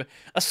Cube.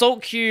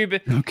 Assault Cube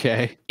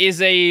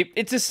is a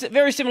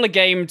very similar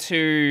game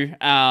to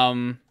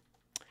Urban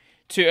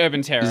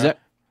Terror. Is that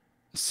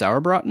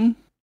Sauerbraten?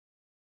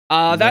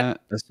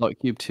 That Assault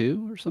Cube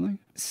 2 or something?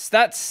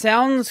 That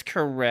sounds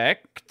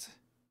correct.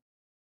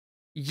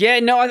 Yeah,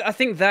 no, I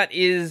think that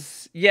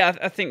is... Yeah,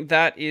 I think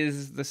that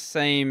is the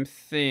same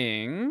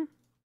thing.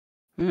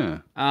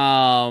 Yeah.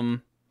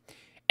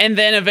 And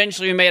then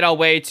eventually we made our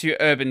way to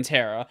Urban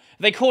Terror.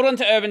 They caught on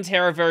to Urban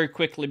Terror very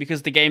quickly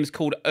because the game's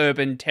called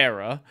Urban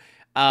Terror.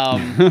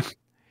 But...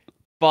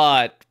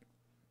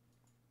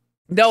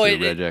 No,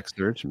 regex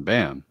search and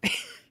bam.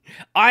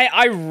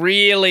 I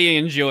really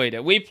enjoyed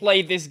it. We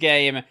played this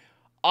game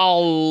a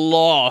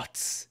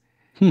lot.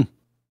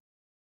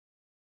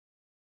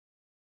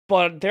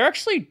 But they're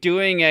actually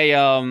doing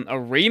a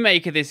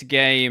remake of this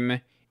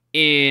game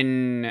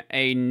in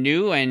a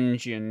new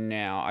engine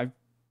now. I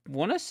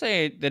want to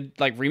say they're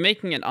like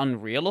remaking it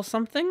Unreal or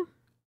something.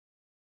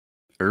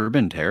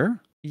 Urban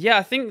Terror? Yeah,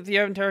 I think the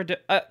Urban Terror...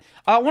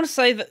 I want to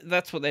say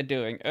that's what they're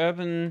doing.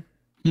 Urban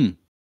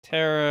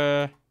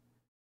Terror...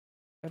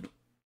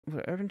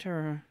 Urban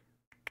Terror...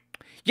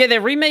 Yeah, they're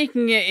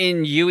remaking it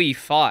in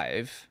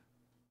UE5.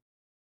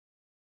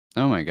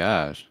 Oh my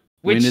gosh.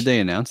 When did they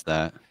announce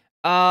that?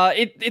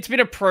 It's been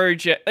a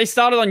project. They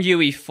started on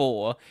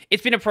UE4.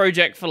 It's been a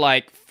project for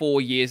like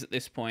 4 years at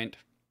this point.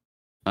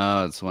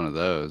 Oh, it's one of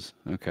those.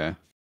 Okay.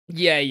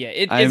 Yeah.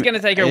 It's going to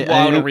take a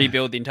while to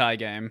rebuild the entire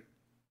game.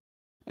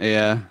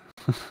 Yeah.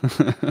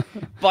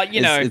 But,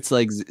 you know... It's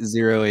like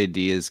Zero AD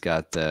has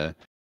got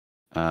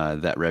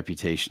that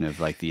reputation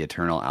of like the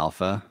eternal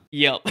alpha.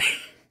 Yep.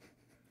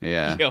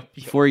 Yeah. Yep.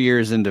 4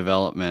 years in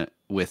development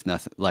with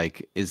nothing.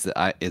 Like, is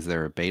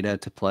there a beta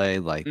to play?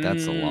 Like,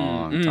 that's a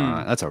long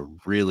time. That's a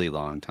really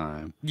long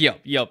time.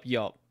 Yep.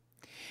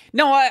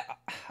 No,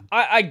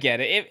 I get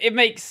it. It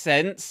makes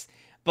sense,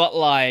 but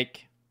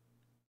like,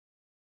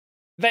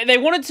 they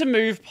wanted to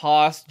move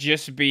past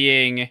just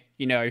being,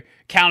 you know,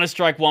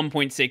 Counter-Strike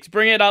 1.6,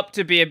 bring it up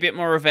to be a bit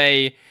more of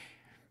a,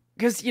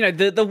 because, you know,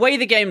 the way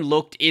the game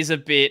looked is a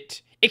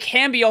bit, it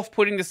can be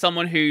off-putting to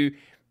someone who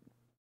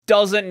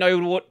doesn't know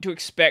what to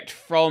expect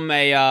from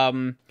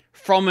an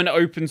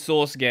open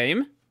source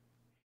game.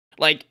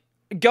 Like,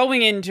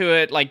 going into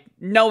it, like,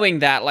 knowing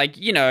that, like,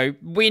 you know,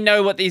 we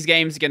know what these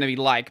games are going to be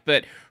like,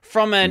 but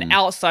from an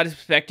outsider's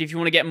perspective, if you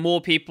want to get more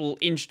people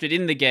interested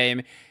in the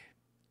game,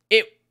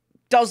 it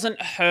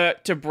doesn't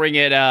hurt to bring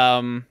it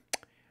a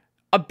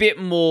bit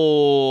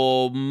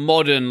more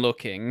modern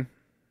looking.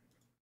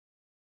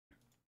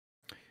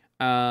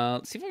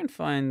 Let's see if I can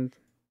find...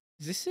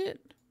 Is this it?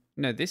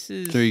 No, this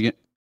is... So yeah.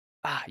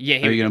 Are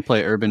you gonna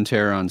play Urban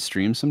Terror on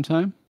stream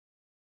sometime?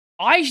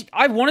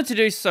 I wanted to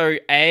do so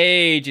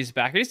ages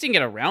back. I just didn't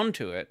get around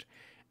to it.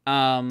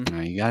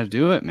 You gotta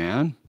do it,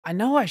 man. I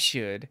know I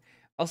should.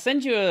 I'll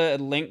send you a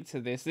link to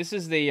this. This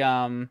is the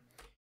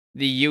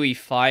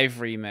UE5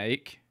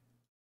 remake.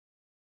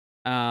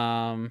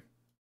 Here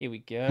we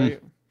go.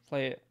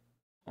 Play it.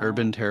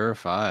 Urban Terror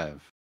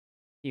 5.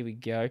 Here we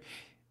go.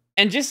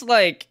 And just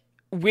like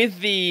with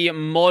the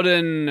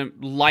modern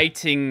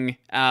lighting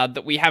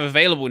that we have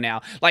available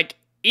now, like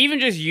even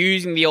just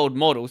using the old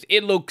models,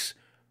 it looks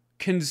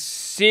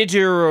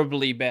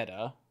considerably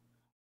better.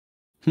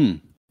 You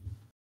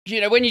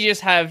know, when you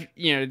just have,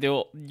 you know,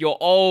 the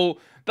old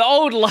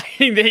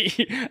lighting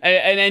that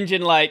an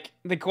engine like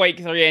the Quake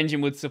 3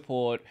 engine would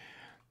support,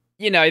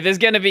 you know, there's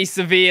going to be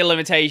severe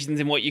limitations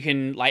in what you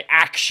can like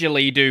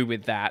actually do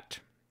with that.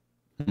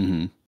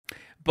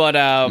 But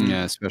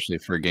yeah, especially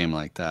for a game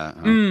like that.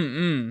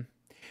 Huh?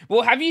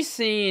 Well, have you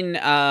seen?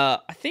 I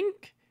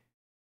think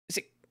is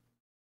it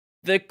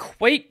the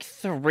Quake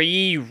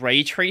 3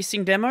 ray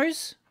tracing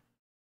demos?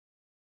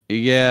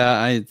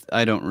 Yeah,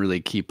 I don't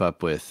really keep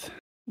up with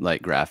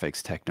like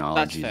graphics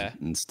technology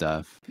and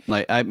stuff.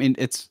 Like, I mean,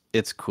 it's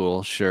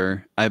cool,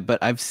 sure. But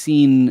I've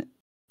seen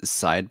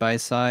side by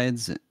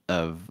sides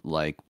of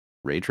like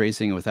ray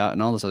tracing without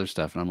and all this other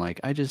stuff, and I'm like,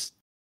 I just,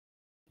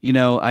 you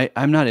know,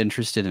 I'm not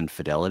interested in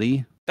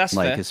fidelity. That's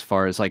like fair. As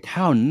far as like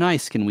how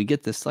nice can we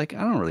get this? Like,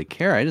 I don't really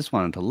care. I just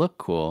want it to look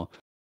cool.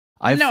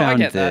 I've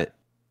found that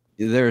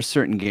there are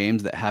certain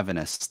games that have an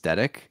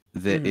aesthetic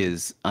that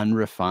is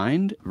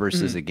unrefined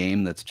versus a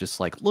game that's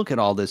just like, look at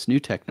all this new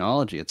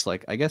technology. It's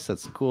like, I guess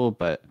that's cool,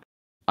 but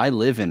I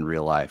live in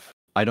real life.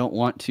 I don't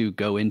want to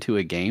go into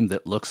a game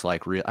that looks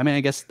like real. I mean,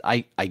 I guess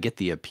I get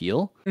the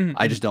appeal.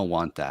 I just don't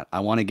want that. I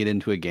want to get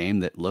into a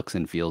game that looks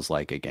and feels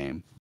like a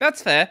game.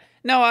 That's fair.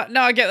 No,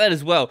 I get that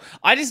as well.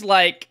 I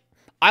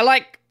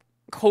like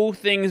cool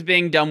things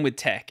being done with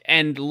tech,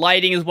 and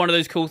lighting is one of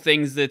those cool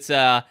things that's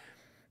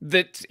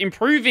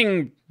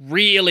improving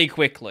really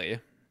quickly.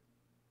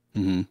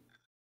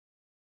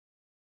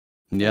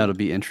 Yeah, it'll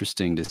be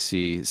interesting to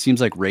see. It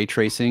seems like ray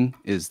tracing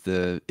is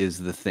the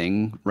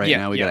thing right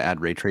now. We got to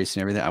add ray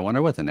tracing and everything. I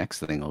wonder what the next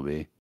thing will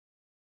be.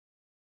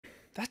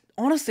 That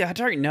honestly, I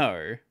don't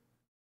know.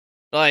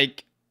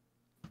 Like,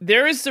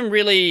 there is some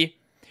really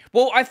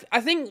well.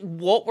 I think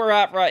what we're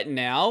at right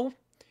now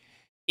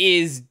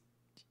is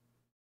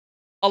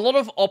a lot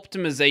of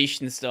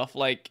optimization stuff.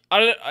 Like,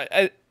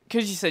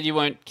 because you said you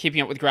weren't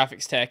keeping up with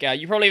graphics tech.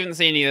 You probably haven't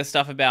seen any of the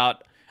stuff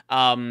about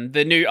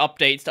the new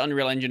updates to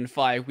Unreal Engine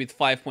 5 with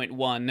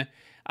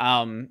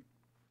 5.1.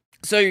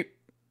 So,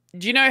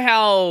 do you know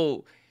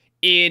how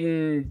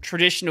in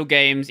traditional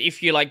games,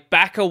 if you like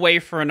back away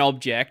from an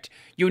object,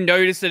 you'll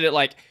notice that it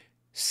like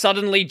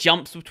suddenly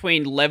jumps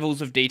between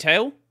levels of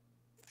detail?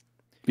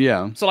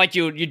 Yeah. So like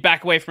you'd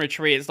back away from a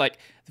tree, it's like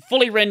the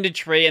fully rendered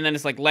tree, and then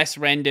it's like less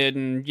rendered,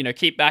 and you know,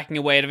 keep backing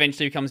away, it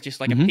eventually becomes just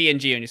like a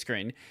PNG on your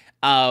screen.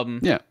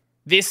 Yeah.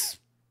 This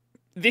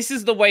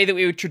is the way that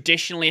we would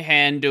traditionally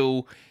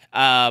handle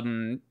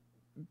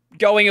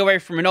going away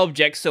from an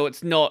object, so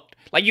it's not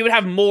like you would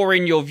have more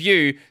in your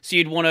view, so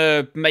you'd want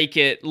to make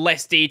it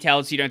less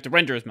detailed so you don't have to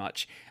render as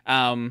much.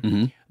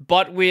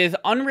 But with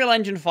Unreal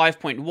Engine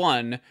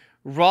 5.1,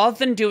 rather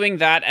than doing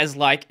that as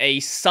like a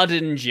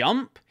sudden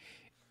jump,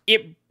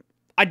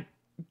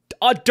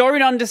 I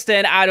don't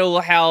understand at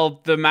all how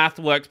the math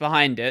works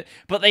behind it,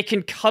 but they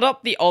can cut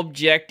up the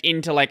object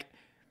into like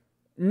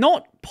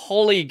not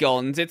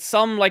polygons, it's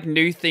some like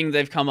new thing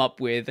they've come up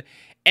with,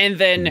 and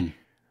then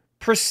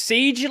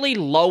procedurally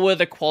lower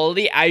the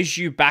quality as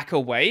you back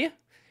away.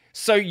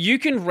 So you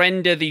can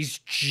render these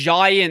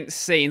giant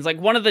scenes. Like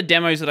one of the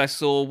demos that I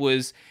saw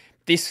was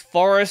this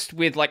forest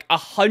with like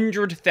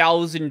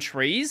 100,000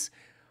 trees,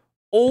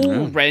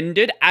 all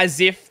rendered as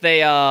if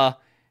they are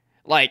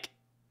like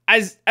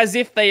as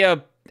if they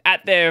are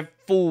at their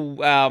full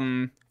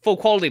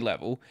quality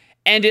level,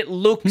 and it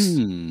looks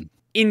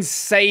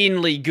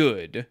insanely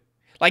good.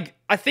 Like,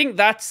 I think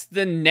that's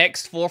the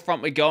next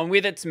forefront we're going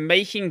with. It's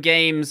making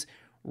games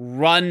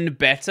run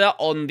better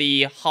on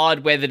the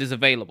hardware that is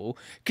available.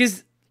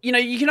 Because, you know,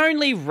 you can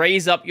only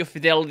raise up your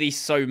fidelity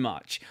so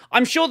much.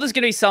 I'm sure there's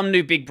going to be some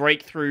new big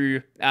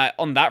breakthrough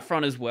on that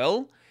front as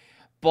well.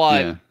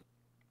 But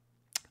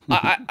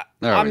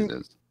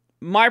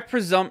my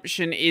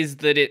presumption is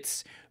that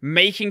it's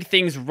making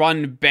things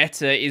run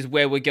better is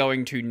where we're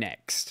going to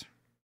next.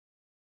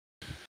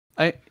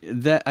 I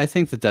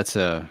think that's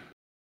a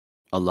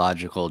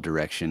logical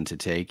direction to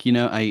take. You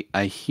know,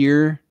 I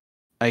hear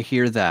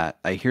that.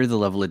 I hear the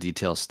level of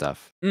detail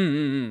stuff.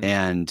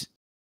 And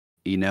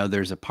you know,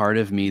 there's a part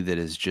of me that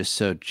is just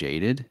so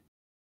jaded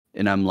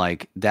And I'm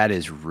like, that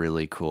is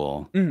really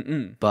cool.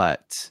 Mm-mm.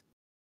 But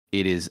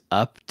it is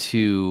up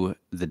to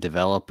the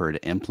developer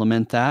to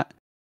implement that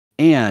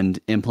and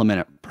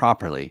implement it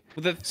properly.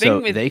 Well, the So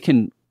thing with they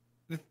can.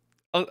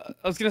 I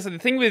was gonna say the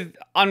thing with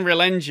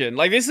Unreal Engine,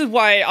 like this is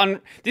why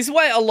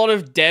a lot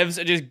of devs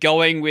are just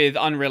going with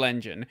Unreal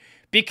Engine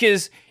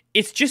because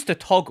it's just a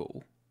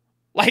toggle,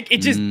 like it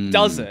just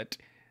does it.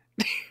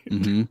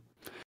 Mm-hmm.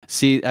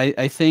 See,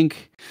 I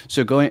think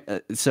so.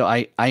 So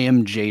I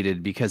am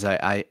jaded because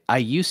I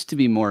used to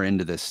be more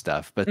into this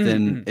stuff, but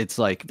then it's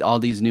like all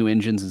these new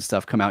engines and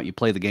stuff come out. You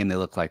play the game, they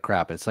look like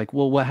crap. It's like,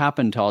 well, what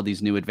happened to all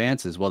these new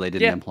advances? Well, they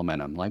didn't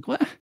implement them. Like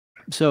what?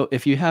 So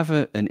if you have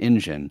an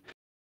engine,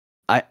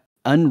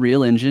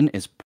 Unreal Engine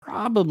is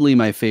probably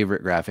my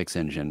favorite graphics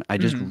engine. I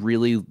just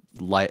really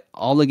like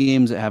all the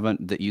games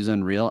that use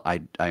Unreal.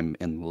 I'm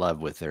in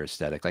love with their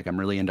aesthetic. Like I'm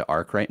really into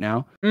Arc right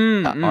now.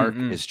 Arc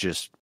is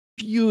just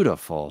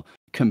beautiful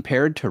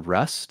compared to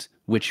Rust,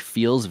 which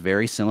feels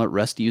very similar.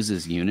 Rust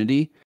uses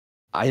Unity.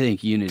 I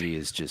think Unity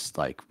is just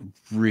like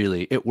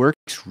really, it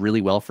works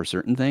really well for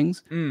certain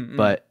things,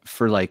 but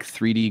for like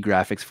 3D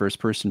graphics, first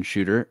person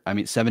shooter, I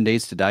mean, 7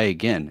 Days to Die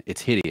again,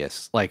 it's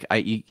hideous. Like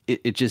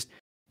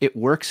it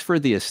works for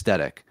the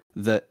aesthetic.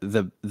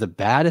 The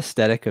bad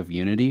aesthetic of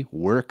Unity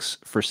works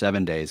for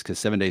 7 Days because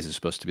 7 Days is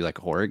supposed to be like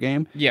a horror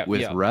game.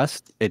 With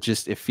Rust,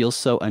 it feels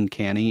so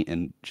uncanny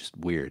and just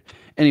weird.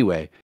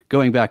 Anyway,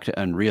 going back to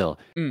Unreal,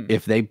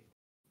 if they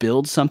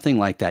build something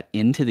like that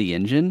into the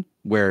engine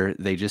where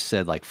they just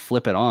said like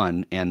flip it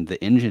on and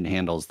the engine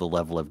handles the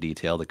level of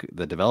detail,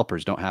 the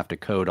developers don't have to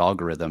code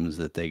algorithms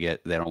that they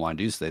don't want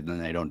to do, so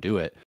then they don't do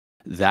it.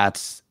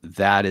 That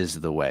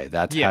is the way.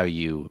 That's how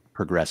you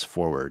progress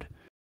forward.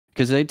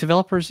 Because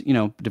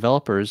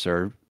developers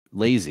are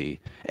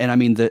lazy, and I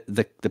mean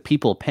the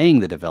people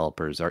paying the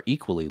developers are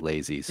equally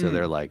lazy. So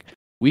they're like,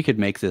 we could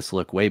make this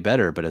look way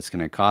better, but it's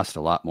going to cost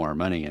a lot more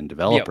money and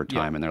developer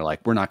time. And they're like,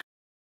 we're not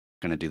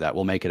going to do that.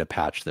 We'll make it a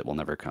patch that will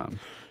never come.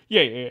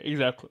 Yeah,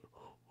 exactly.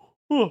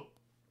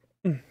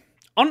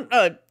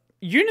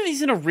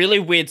 Unity's in a really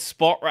weird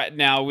spot right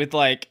now with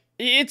like,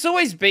 it's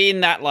always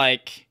been that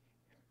like,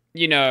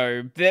 you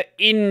know, the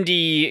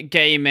indie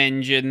game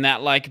engine,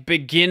 that like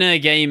beginner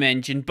game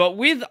engine, but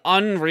with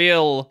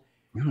Unreal,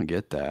 I don't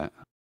get that.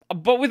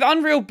 But with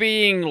Unreal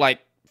being like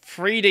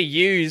free to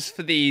use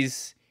for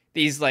these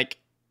like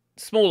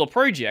smaller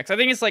projects, I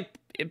think it's like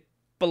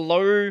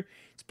below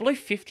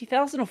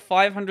 50,000 or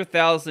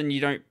 500,000. You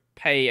don't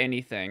pay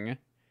anything.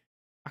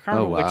 I can't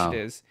remember which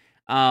it is.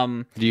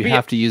 Do you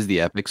have to use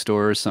the Epic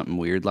Store or something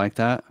weird like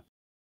that?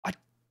 I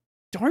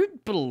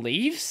don't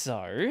believe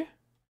so.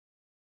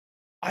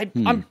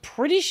 I'm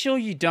pretty sure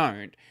you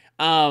don't.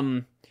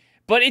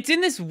 But it's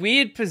in this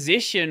weird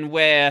position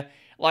where,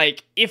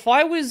 like, if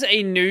I was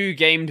a new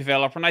game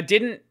developer and I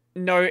didn't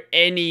know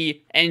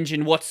any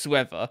engine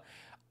whatsoever,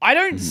 I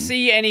don't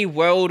see any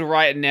world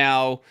right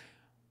now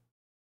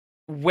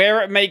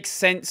where it makes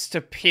sense to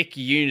pick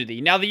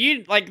Unity. Now, the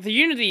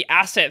Unity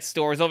asset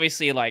store is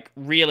obviously, like,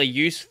 really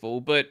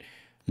useful, but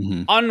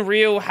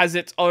Unreal has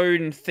its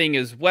own thing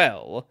as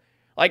well.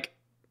 Like,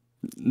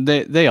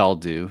 They all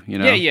do, you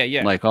know.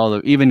 Yeah. Like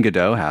even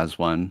Godot has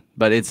one,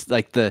 but it's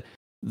like the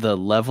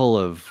level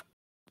of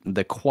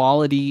the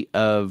quality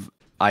of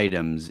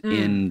items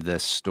in the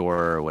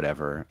store or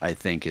whatever. I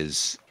think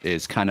is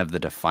kind of the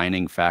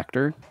defining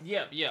factor.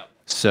 Yeah.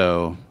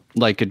 So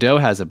like Godot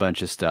has a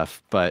bunch of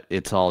stuff, but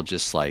it's all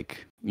just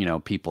like, you know,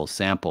 people's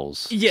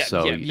samples.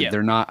 So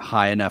they're not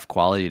high enough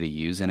quality to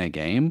use in a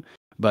game.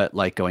 But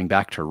like going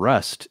back to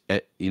Rust,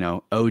 you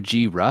know,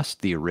 OG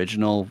Rust, the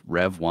original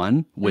Rev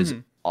 1 was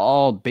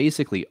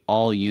basically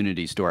all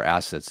Unity store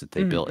assets that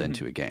they built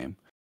into a game.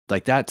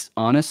 Like that's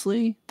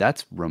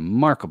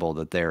remarkable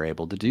that they're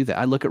able to do that.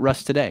 I look at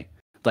Rust today.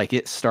 Like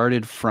it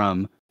started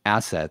from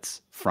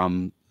assets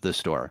from the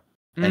store.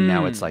 And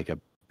now it's like a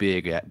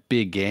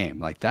big game.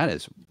 Like that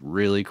is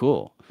really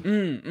cool.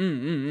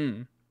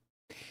 Yeah,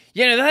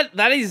 no,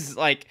 that is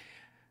like,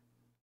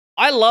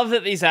 I love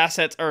that these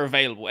assets are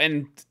available,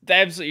 and they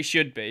absolutely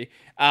should be.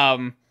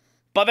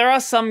 But there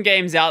are some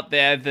games out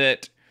there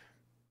that,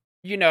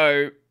 you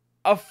know,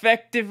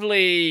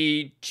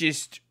 effectively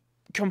just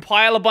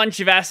compile a bunch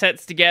of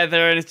assets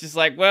together, and it's just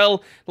like,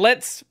 well,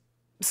 let's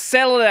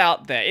sell it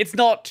out there. It's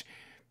not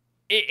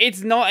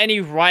any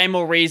rhyme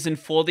or reason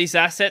for these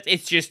assets.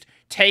 It's just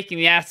taking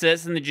the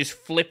assets and then just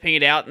flipping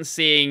it out and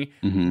seeing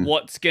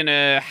what's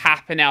gonna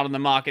happen out in the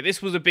market.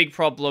 This was a big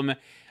problem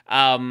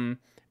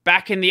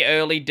back in the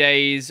early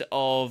days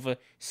of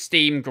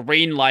Steam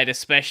Greenlight,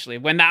 especially,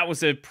 when that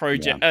was a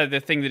project, the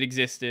thing that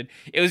existed.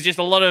 It was just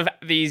a lot of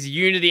these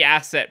Unity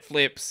asset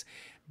flips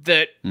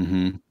that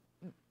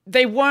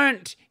they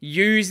weren't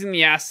using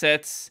the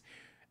assets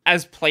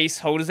as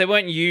placeholders. They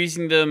weren't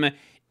using them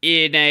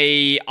in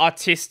a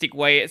artistic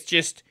way. It's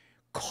just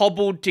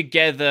cobbled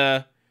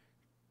together.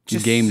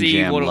 Game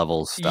Jam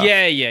level stuff.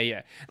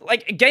 Yeah.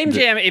 Like Game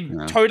Jam,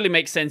 it totally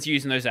makes sense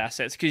using those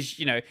assets because,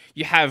 you know,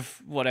 you have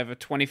whatever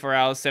 24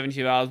 hours,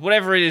 72 hours,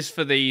 whatever it is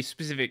for the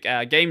specific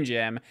Game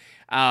Jam.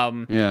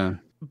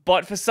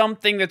 but for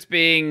something that's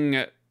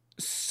being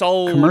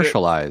sold,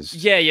 Commercialized.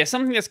 yeah,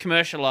 something that's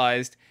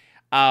commercialized,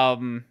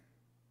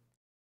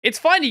 it's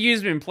fine to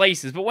use them in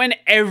places, but when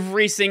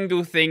every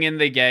single thing in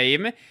the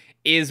game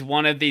is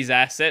one of these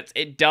assets,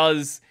 it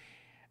does,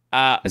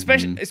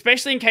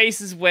 especially in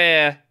cases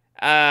where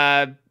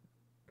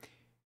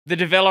the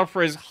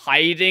developer is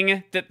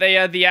hiding that they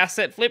are the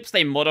asset flips.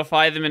 They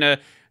modify them in a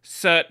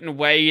certain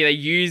way. They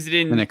use it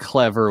in a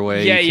clever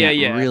way. You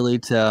can't really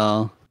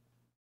tell.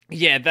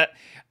 Yeah,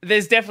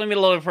 there's definitely been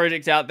a lot of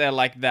projects out there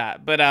like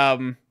that, but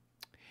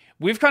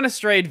we've kind of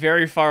strayed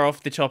very far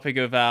off the topic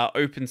of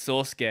open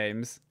source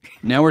games.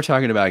 Now we're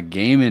talking about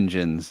game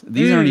engines.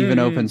 These aren't even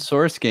open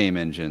source game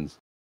engines.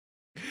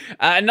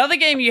 Another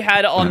game you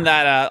had on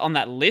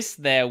that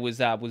list there was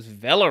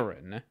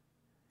Valorant.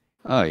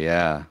 Oh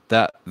yeah,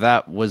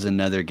 that was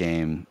another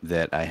game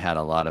that I had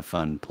a lot of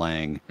fun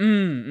playing.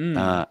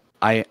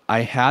 I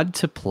had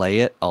to play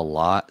it a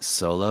lot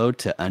solo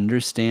to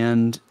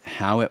understand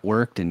how it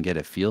worked and get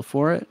a feel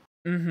for it.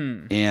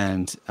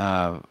 And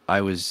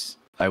I was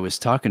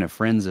talking to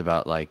friends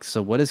about like,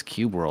 so what is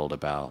Cube World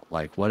about?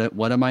 Like,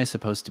 what am I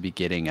supposed to be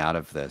getting out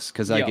of this?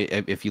 Because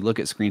if you look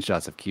at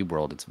screenshots of Cube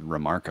World, it's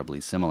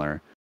remarkably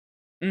similar.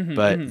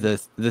 But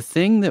the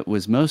thing that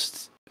was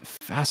most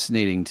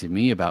fascinating to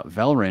me about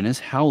Valorant is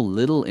how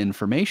little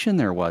information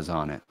there was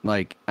on it.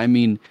 Like, I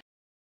mean,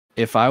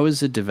 if I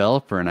was a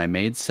developer and I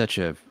made such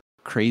a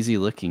crazy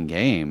looking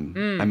game,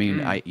 I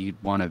mean,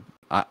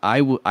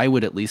 I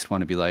would at least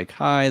want to be like,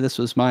 hi, this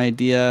was my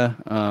idea.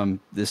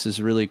 This is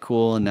really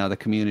cool. And now the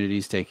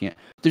community's taking it.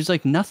 There's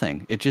like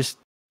nothing. It just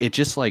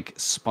like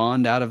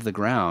spawned out of the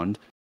ground.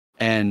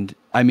 And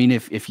I mean,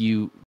 if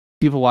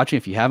people watching,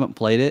 if you haven't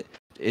played it,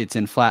 it's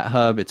in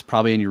FlatHub. It's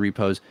probably in your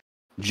repos.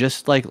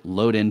 Just like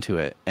load into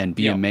it and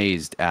be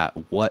amazed at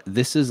what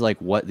this is like,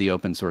 what the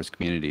open source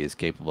community is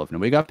capable of.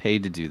 Nobody got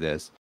paid to do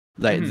this.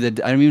 Like, I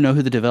don't even know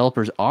who the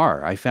developers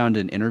are. I found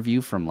an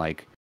interview from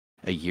like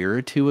a year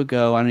or two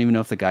ago. I don't even know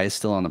if the guy is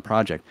still on the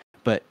project,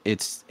 but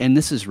and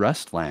this is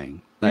Rust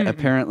Lang. Like,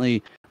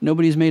 apparently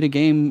nobody's made a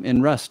game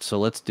in Rust, so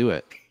let's do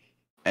it.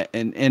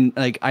 And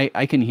like,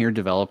 I can hear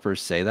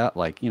developers say that,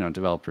 like, you know,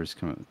 developers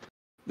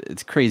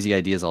it's crazy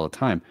ideas all the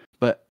time,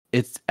 but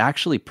it's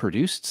actually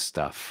produced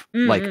stuff,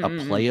 like a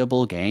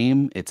playable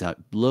game.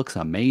 Looks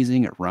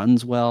amazing. It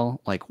runs well.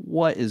 Like,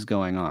 what is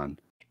going on?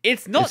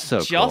 It's not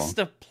just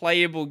a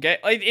playable game.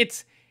 Like,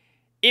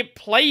 it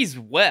plays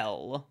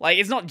well. Like,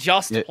 it's not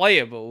just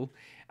playable.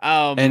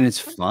 And it's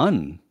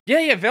fun.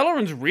 Yeah,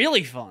 Valorant's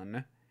really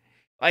fun.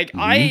 Like,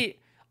 I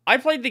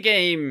played the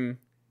game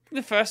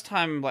the first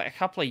time like a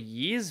couple of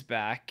years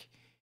back,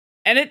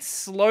 and it's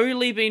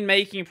slowly been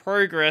making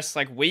progress,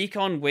 like week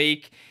on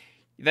week.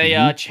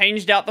 They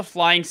changed out the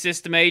flying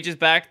system ages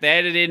back. They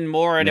added in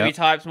more enemy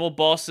types, more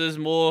bosses,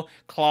 more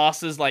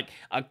classes, like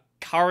a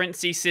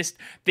currency system.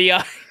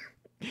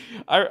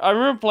 I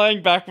remember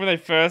playing back when they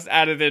first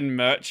added in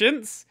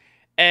merchants,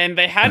 and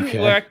they hadn't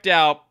worked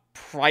out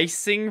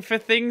pricing for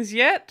things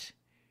yet.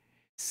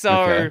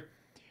 So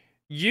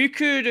you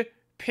could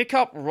pick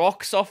up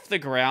rocks off the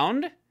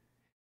ground,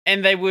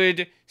 and they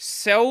would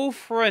sell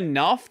for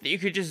enough that you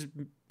could just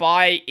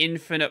buy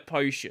infinite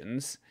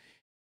potions.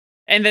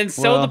 And then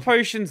sell the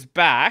potions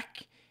back,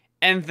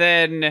 and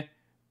then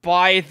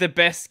buy the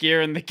best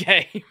gear in the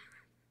game.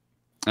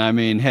 I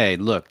mean, hey,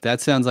 look,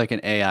 that sounds like an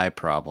AI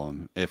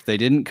problem. If they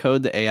didn't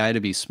code the AI to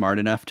be smart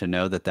enough to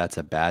know that that's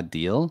a bad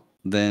deal,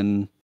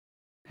 then,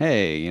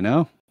 hey, you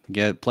know,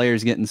 get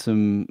players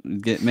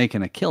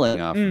making a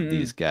killing off of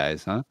these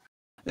guys, huh?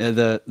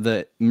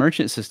 The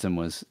merchant system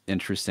was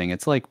interesting.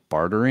 It's like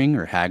bartering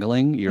or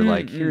haggling. You're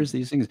like, here's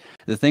these things.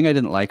 The thing I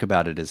didn't like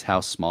about it is how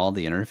small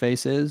the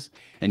interface is,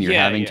 and you're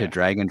having to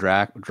drag and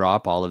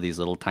drop all of these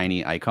little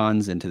tiny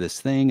icons into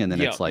this thing, and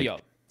then it's like,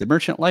 the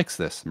merchant likes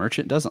this,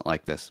 merchant doesn't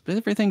like this, but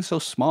everything's so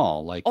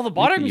small. Like, the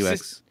bartering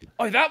system.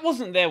 Oh, that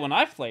wasn't there when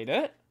I played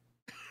it.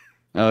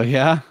 Oh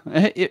yeah,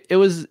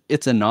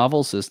 it's a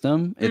novel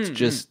system. It's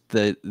just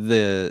the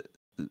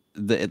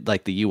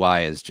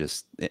UI is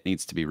just, it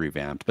needs to be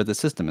revamped, but the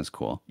system is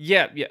cool.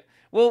 Yeah.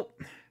 Well,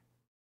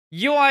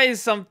 UI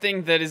is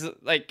something that is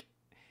like,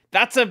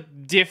 that's a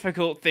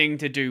difficult thing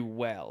to do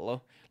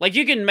well. Like,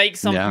 you can make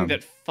something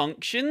that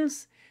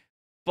functions,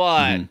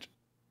 but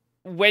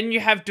when you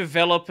have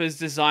developers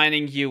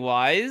designing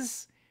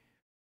UIs,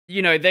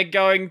 you know, they're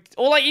going,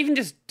 or like even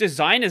just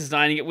designers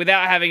designing it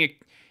without having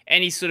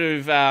any sort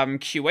of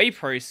QA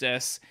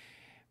process,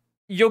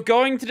 you're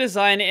going to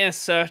design it in a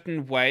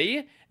certain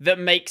way that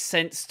makes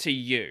sense to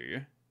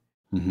you.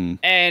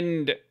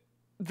 And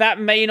that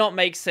may not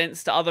make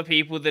sense to other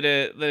people that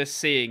are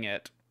seeing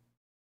it.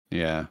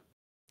 Yeah.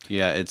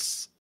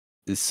 It's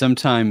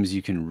sometimes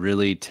you can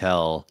really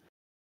tell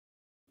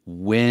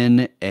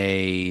when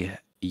a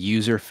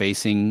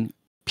user-facing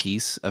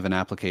piece of an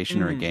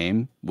application or a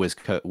game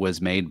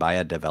was made by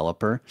a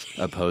developer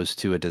opposed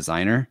to a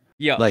designer.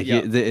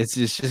 It's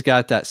just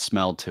got that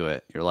smell to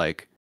it. You're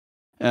like,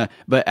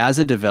 but as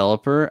a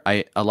developer,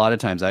 a lot of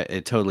times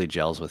it totally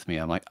gels with me.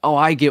 I'm like, oh,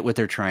 I get what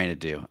they're trying to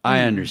do. I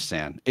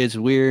understand. It's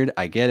weird.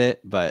 I get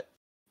it, but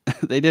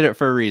they did it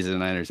for a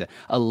reason. I understand.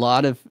 A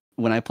lot of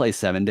when I play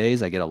 7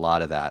 days, I get a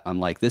lot of that. I'm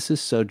like, this is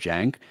so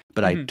jank,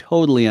 but I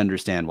totally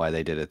understand why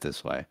they did it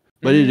this way.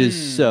 But it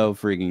is so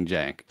freaking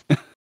jank.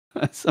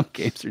 Some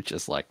games are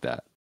just like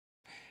that.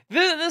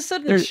 There's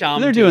certain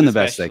charm. They're to doing it, the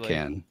best they especially.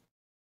 can.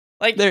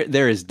 Like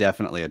there is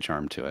definitely a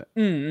charm to it.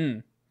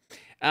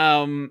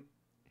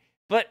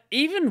 But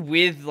even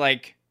with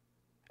like,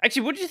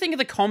 actually, what did you think of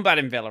the combat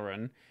in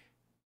Valorant?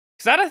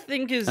 Because that I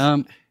think is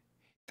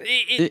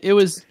it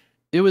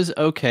was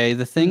okay.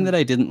 The thing that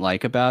I didn't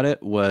like about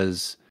it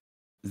was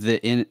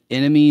the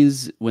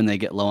enemies when they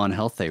get low on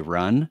health, they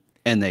run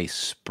and they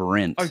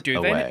sprint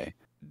away.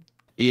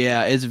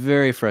 Yeah, it's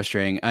very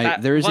frustrating.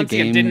 There is a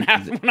game again, didn't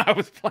happen when I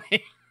was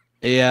playing.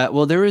 Yeah,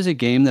 well, there was a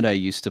game that I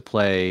used to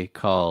play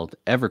called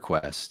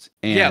EverQuest,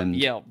 and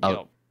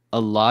a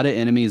lot of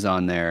enemies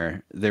on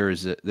there.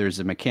 There's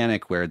a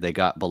mechanic where they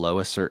got below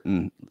a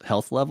certain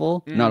health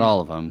level. Not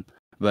all of them,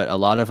 but a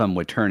lot of them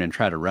would turn and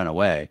try to run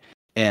away.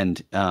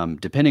 And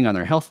depending on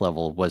their health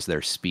level was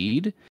their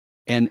speed.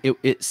 And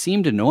it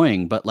seemed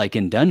annoying, but like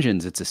in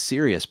dungeons, it's a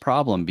serious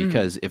problem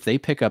because if they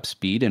pick up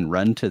speed and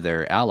run to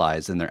their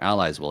allies, then their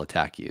allies will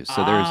attack you.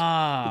 So there's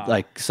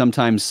like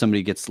sometimes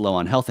somebody gets low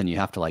on health and you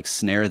have to like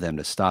snare them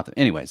to stop them.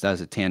 Anyways, that was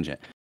a tangent.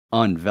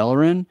 On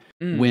Valorant,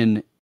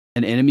 when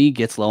an enemy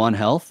gets low on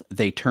health,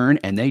 they turn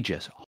and they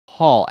just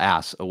haul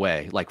ass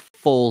away, like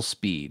full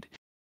speed.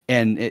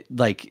 And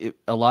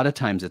a lot of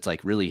times it's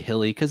like really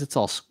hilly because it's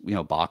all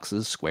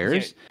boxes,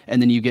 squares,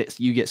 and then you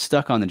get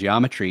stuck on the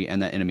geometry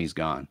and that enemy's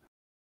gone.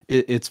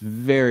 It's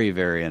very,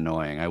 very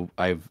annoying.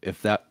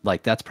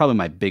 That's probably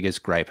my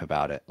biggest gripe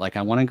about it. Like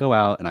I want to go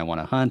out and I want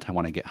to hunt, I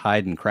want to get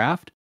hide and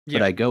craft,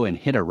 but I go and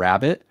hit a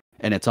rabbit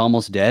and it's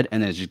almost dead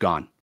and it's just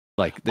gone.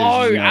 Like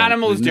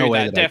animals do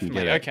way that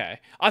definitely. Okay,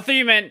 I thought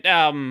you meant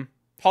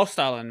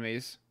hostile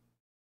enemies.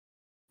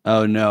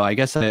 Oh no, I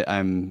guess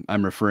I'm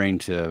referring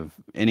to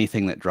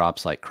anything that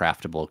drops like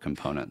craftable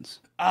components.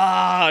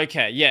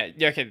 Okay, yeah,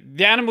 okay.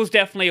 The animals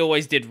definitely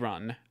always did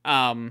run.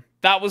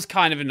 That was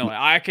kind of annoying.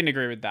 I can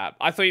agree with that.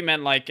 I thought you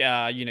meant like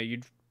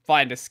you'd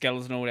find a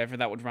skeleton or whatever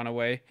that would run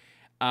away.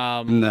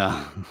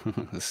 No,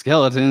 the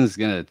skeleton is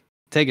gonna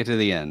take it to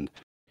the end.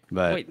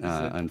 But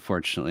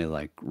unfortunately,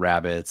 like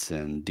rabbits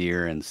and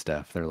deer and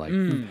stuff, they're like,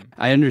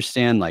 I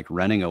understand like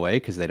running away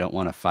because they don't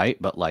want to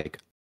fight, but like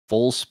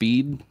full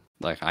speed.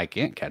 Like I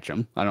can't catch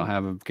them. I don't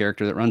have a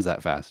character that runs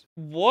that fast.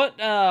 What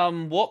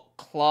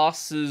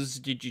classes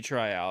did you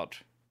try out?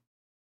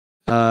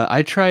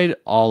 I tried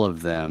all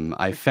of them.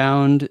 I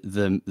found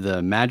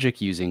the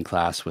magic using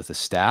class with a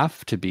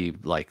staff to be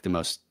like the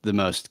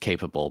most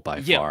capable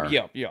by far.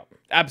 Yeah,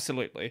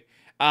 absolutely.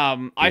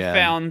 I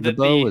found that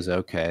the bow was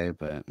okay,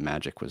 but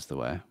magic was the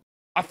way.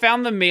 I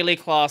found the melee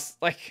class,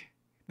 like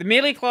the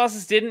melee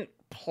classes didn't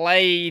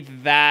play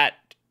that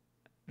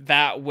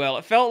well.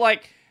 It felt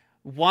like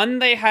one,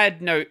 they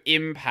had no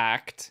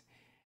impact,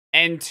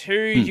 and two,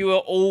 you were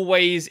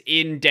always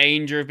in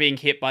danger of being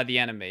hit by the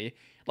enemy.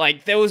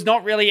 Like, there was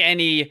not really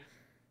any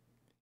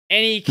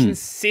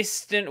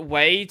consistent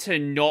way to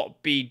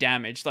not be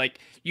damaged. Like,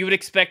 you would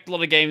expect a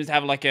lot of games to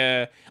have, like,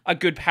 a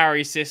good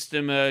parry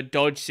system, a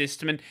dodge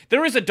system, and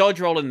there is a dodge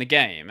roll in the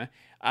game.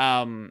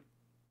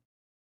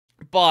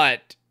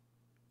 But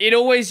it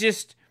always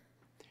just...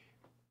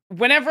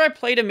 Whenever I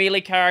played a melee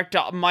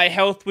character, my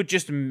health would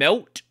just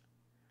melt.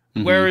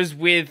 Whereas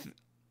with,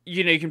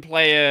 you can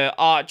play a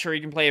archer,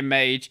 you can play a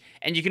mage,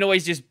 and you can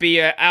always just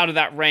be out of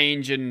that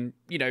range and,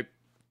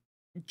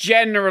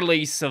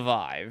 generally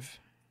survive.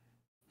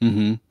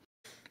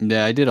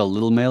 Yeah, I did a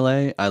little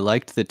melee. I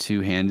liked the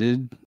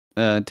two-handed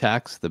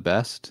attacks the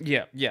best.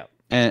 Yeah.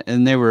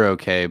 And they were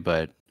okay,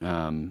 but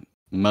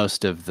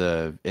most of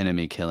the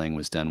enemy killing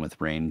was done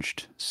with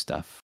ranged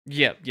stuff.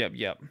 Yep.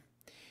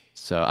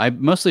 So I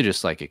mostly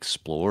just like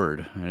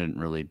explored. I didn't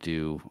really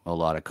do a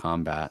lot of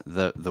combat.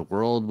 The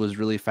world was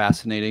really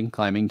fascinating,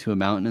 climbing to a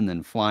mountain and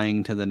then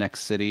flying to the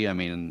next city. I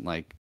mean,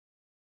 like,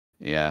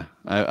 yeah,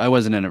 I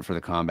wasn't in it for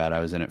the combat. I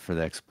was in it for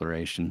the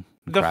exploration.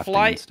 The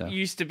flight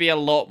used to be a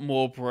lot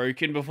more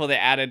broken before they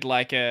added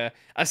like a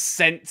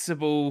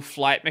sensible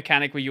flight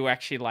mechanic where you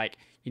actually like,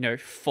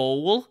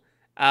 fall.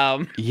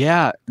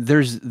 Yeah,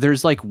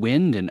 there's like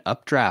wind and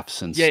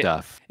updrafts and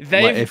stuff.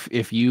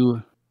 If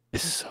you...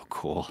 This is so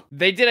cool.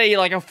 They did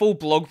a full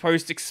blog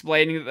post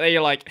explaining that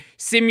they're like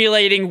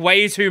simulating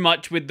way too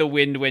much with the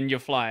wind when you're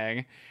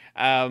flying.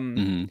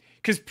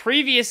 Because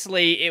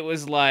previously it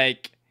was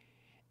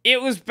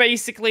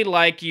basically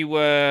like you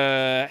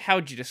were, how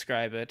would you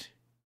describe it?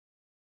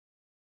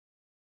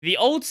 The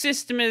old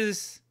system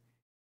is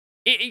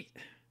you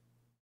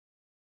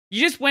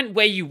just went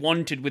where you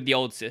wanted with the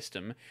old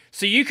system.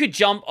 So you could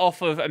jump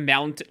off of a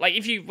mountain. Like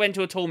if you went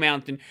to a tall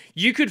mountain,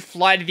 you could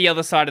fly to the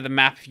other side of the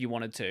map if you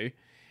wanted to.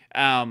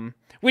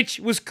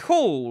 Which was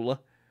cool,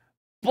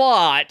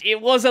 but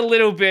it was a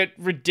little bit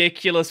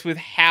ridiculous with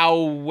how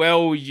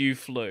well you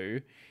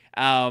flew.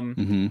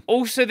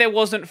 Also, there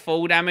wasn't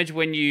fall damage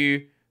when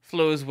you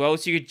flew as well,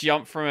 so you could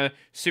jump from a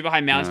super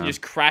high mountain and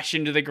just crash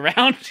into the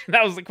ground.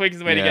 That was the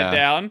quickest way to get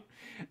down.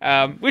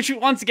 which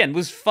once again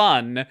was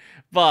fun,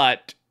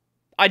 but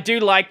I do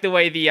like the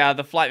way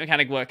the flight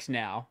mechanic works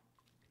now.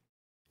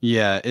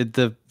 Yeah,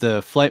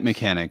 the flight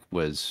mechanic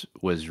was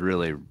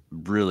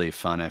really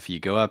fun. If you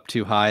go up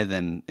too high,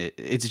 then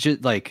it's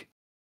just like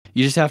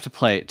you just have to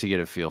play it to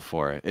get a feel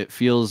for it. It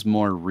feels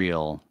more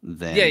real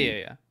than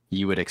Yeah.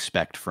 you would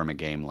expect from a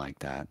game like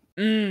that.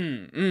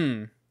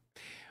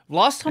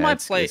 Last time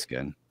It's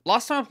good.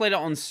 Last time I played it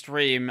on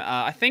stream,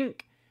 I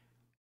think,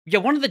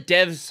 one of the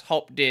devs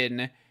hopped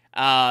in.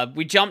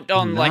 We jumped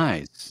on like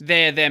Nice.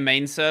 their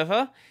main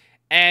server,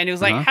 and he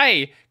was like, Uh-huh.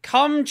 "Hey,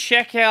 come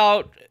check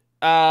out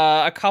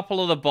a couple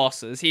of the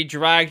bosses." He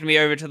dragged me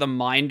over to the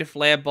Mind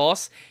Flare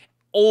boss.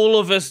 All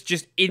of us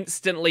just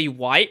instantly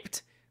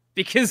wiped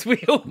because we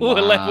all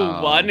were level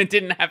Wow. 1 and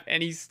didn't have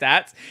any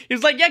stats. He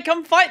was like, "Yeah,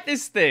 come fight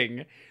this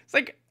thing." It's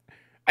like,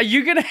 "Are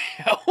you gonna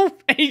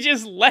help?" And he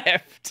just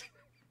left.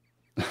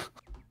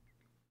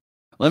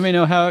 Let me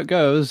know how it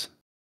goes.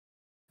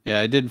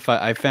 Yeah,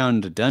 I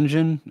found a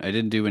dungeon. I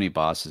didn't do any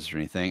bosses or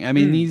anything. I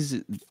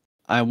mean,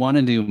 I want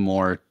to do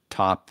more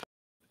top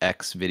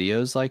X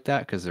videos like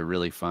that because they're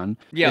really fun.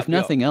 Yeah, if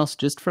nothing else,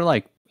 just for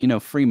like,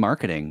 free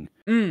marmarketing.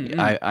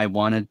 I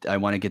want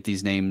to get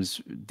these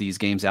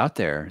games out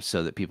there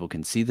so that people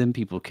can see them,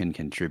 people can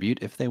contribute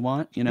if they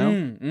want,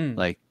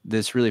 like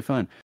this really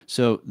fun.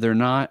 So they're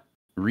not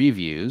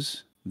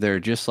reviews, they're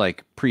just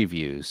like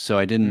previews. So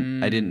I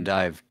didn't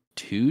dive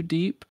too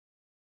deep.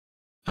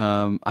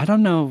 I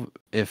don't know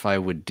if I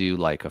would do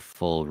like a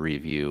full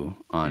review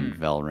on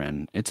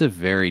Valorant. It's a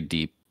very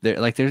deep.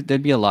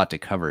 There'd be a lot to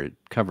cover.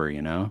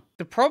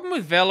 The problem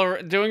with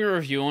doing a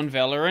review on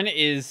Valorant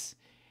is,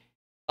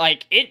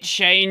 like, it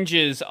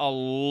changes a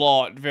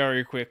lot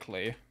very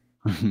quickly.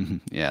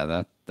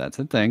 Yeah, that's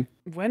a thing.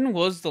 When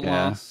was the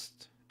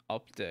last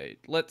update?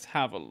 Let's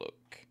have a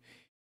look.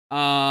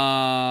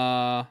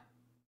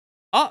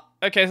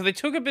 Okay, so they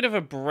took a bit of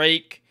a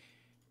break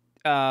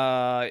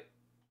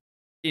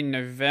in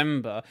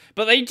November,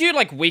 but they do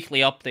like weekly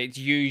updates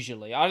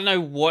usually. I don't know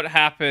what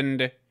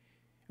happened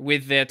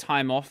with their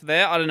time off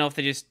there. I don't know if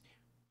they just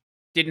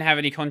didn't have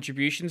any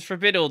contributions for a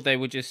bit, or they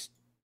were just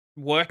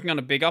working on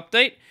a big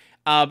update.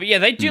 But yeah,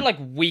 they do like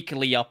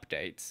weekly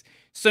updates.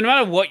 So no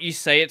matter what you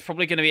say, it's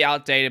probably going to be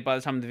outdated by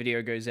the time the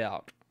video goes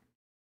out.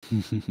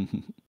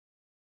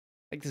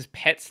 Like, there's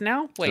pets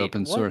now? Wait, it's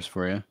open what? source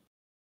for you.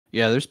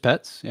 Yeah, there's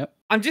pets. Yep.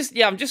 I'm just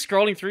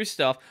scrolling through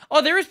stuff.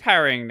 Oh, there is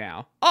parrying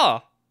now.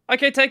 Oh,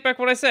 okay, take back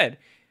what I said.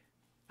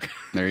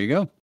 There you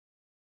go.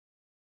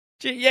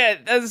 Yeah,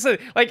 that's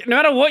like, no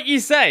matter what you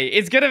say,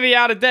 it's gonna be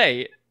out of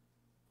date.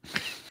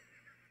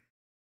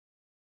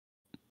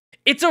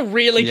 It's a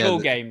really cool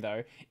game,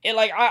 though.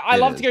 I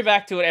love to go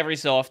back to it every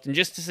so often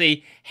just to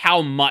see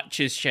how much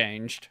has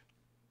changed.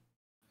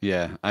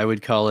 Yeah, I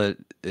would call it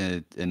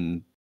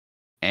an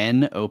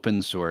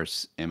open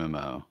source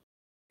MMO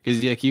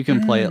because you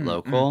can play it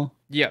local.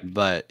 Yeah,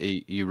 but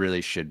you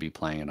really should be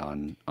playing it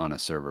on a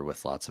server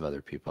with lots of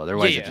other people.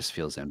 Otherwise, it just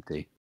feels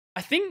empty.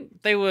 I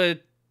think they were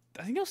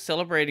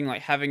celebrating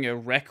like having a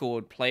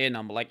record player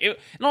number,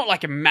 not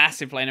like a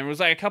massive player number. It was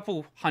like a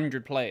couple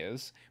hundred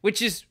players,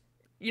 which is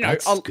a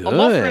lot for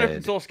an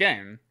open source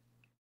game.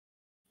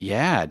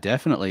 Yeah,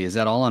 definitely. Is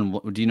that all on?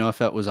 Do you know if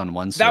that was on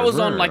one server? That was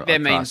on like their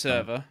main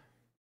server.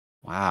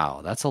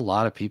 Wow, that's a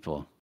lot of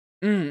people.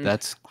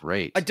 That's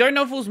great. I don't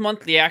know if it was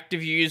monthly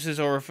active users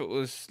or if it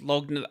was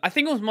logged in. I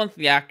think it was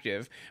monthly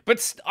active,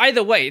 but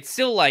either way, it's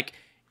still like,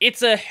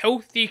 it's a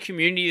healthy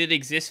community that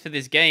exists for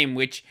this game,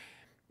 which,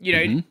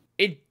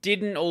 it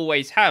didn't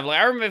always have.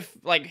 Like, I remember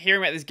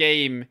hearing about this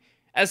game,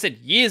 as I said,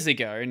 years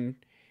ago, and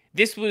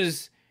this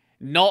was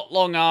not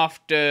long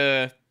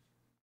after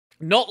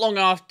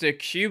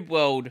Cube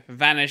World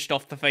vanished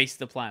off the face of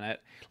the planet.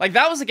 Like,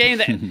 that was a game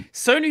that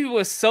so many people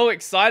were so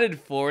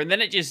excited for, and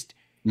then it just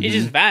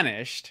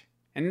vanished.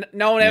 And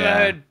no one ever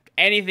heard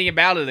anything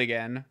about it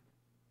again.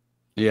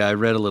 Yeah, I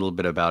read a little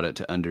bit about it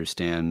to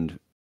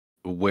understand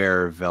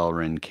where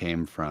Valorant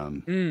came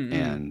from.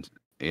 And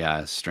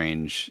yeah,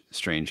 strange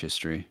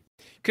history.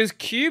 Because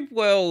Cube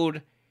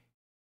World,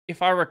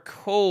 if I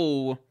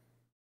recall,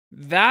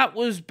 that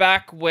was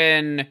back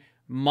when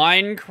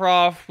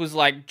Minecraft was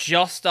like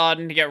just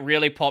starting to get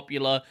really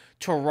popular.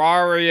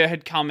 Terraria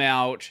had come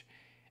out,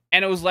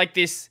 and it was like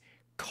this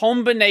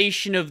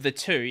combination of the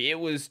two. It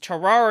was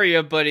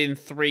Terraria but in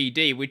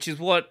 3D, which is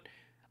what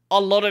a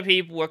lot of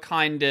people were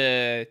kind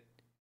of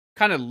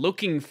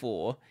looking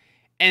for.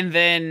 And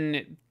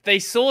then they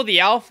saw the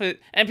alpha,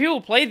 and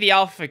people played the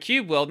alpha for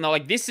Cube World, and they're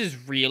like, this is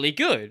really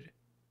good.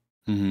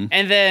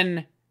 And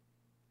then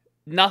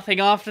nothing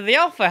after the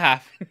alpha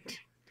happened.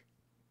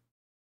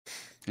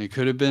 It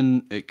could have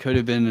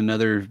been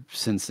another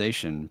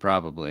sensation,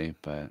 probably,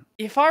 but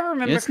if I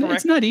remember correctly,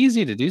 it's not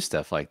easy to do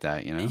stuff like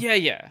that,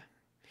 Yeah.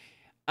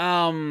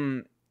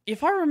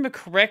 If I remember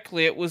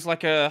correctly, it was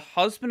like a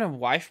husband and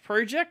wife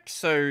project,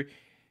 so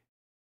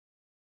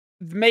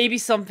maybe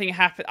something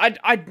happened.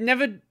 I'd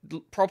never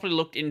properly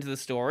looked into the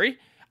story.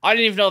 I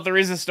didn't even know if there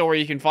is a story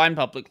you can find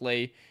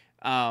publicly.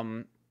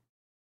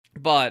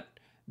 But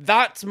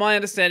that's my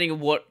understanding of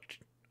what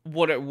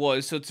what it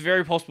was. So it's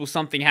very possible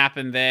something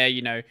happened there,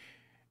 you know.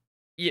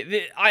 Yeah,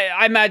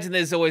 I imagine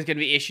there's always going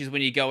to be issues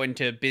when you go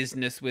into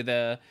business with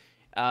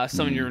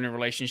someone you're in a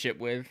relationship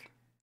with.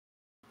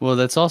 Well,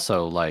 that's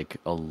also like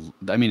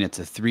I mean, it's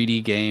a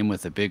 3D game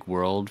with a big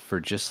world for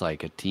just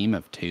like a team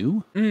of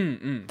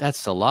 2.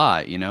 That's a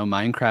lot, you know.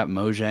 Minecraft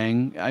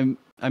Mojang.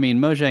 I mean,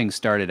 Mojang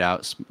started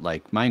out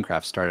like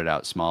Minecraft started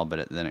out small,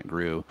 but then it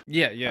grew.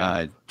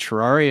 Yeah.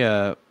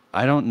 Terraria.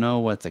 I don't know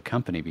what the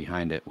company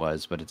behind it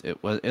was, but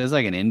it was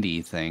like an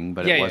indie thing,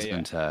 but it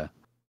wasn't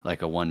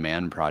like a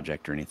one-man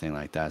project or anything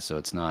like that. So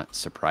it's not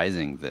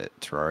surprising that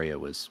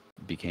Terraria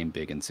became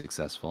big and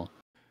successful.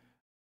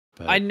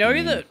 But, I know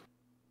that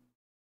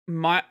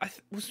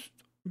was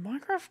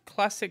Minecraft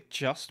Classic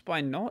just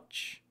by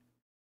Notch?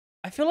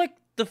 I feel like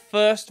the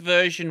first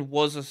version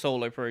was a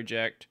solo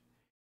project,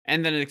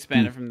 and then it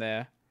expanded from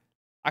there.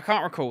 I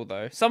can't recall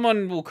though.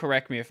 Someone will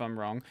correct me if I'm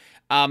wrong.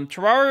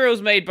 Terraria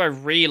was made by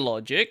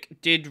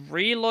Relogic. Did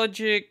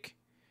Relogic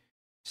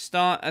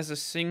start as a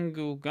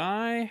single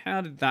guy? How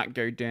did that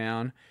go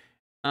down?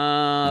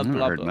 I haven't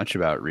heard much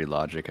about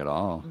Relogic at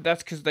all.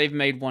 That's because they've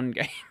made one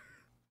game.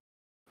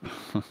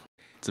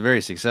 It's a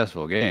very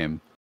successful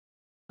game.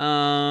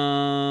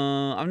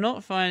 I'm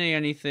not finding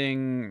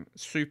anything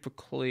super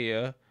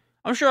clear.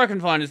 I'm sure I can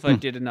find it if I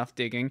did enough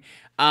digging.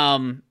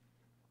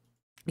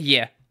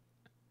 Yeah.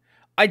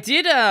 I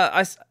did,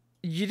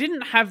 you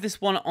didn't have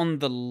this one on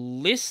the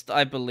list,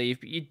 I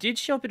believe, but you did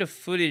show a bit of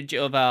footage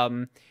of,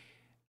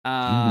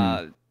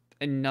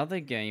 another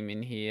game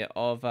in here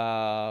of,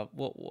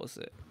 what was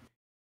it?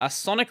 A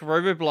Sonic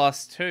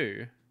Roboblast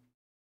 2.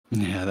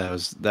 Yeah,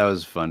 that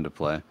was fun to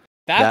play.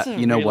 That's a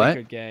really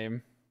good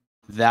game.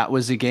 That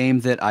was a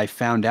game that I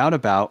found out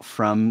about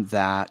from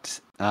that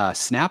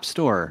Snap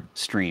Store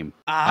stream.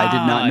 I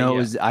did not know it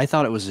was. I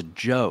thought it was a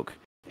joke,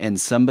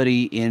 and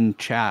somebody in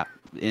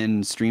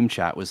stream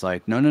chat was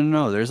like,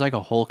 "No. There's like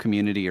a whole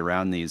community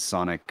around these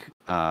Sonic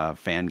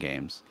fan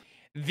games."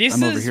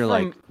 I'm over here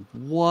like,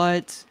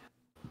 what?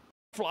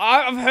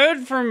 I've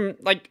heard from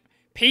like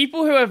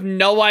people who have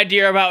no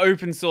idea about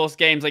open source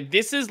games. Like,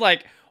 this is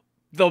like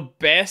the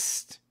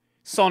best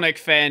Sonic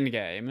fan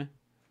game.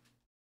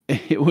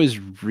 It was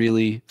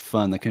really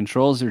fun. The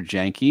controls are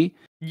janky,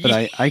 but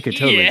I could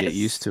totally get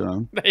used to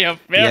them. They are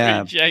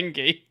very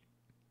janky.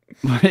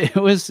 But it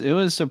was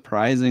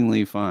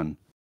surprisingly fun.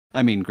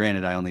 I mean,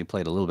 granted, I only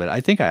played a little bit. I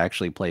think I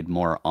actually played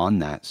more on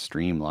that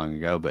stream long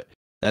ago, but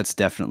that's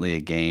definitely a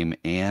game,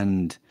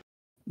 and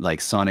like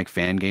Sonic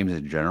fan games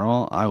in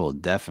general, I will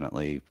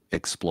definitely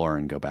explore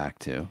and go back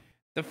to.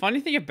 The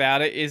funny thing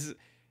about it is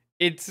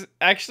it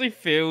actually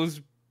feels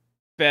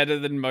better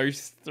than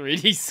most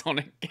 3D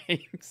Sonic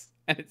games.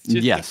 And it's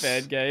just a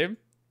fan game.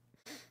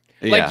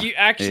 Like, you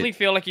actually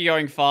feel like you're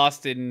going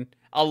fast in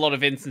a lot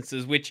of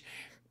instances, which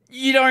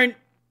you don't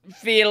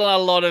feel a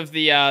lot of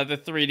the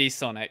 3D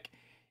Sonic.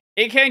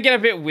 It can get a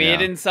bit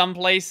weird in some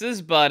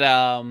places, but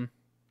I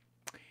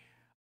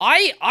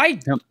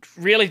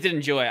really did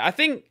enjoy it. I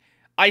think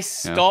I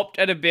stopped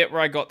at a bit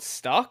where I got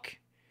stuck.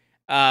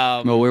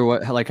 Well,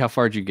 how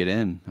far did you get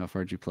in? How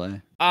far did you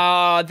play?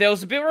 There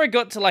was a bit where I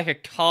got to like a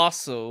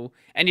castle,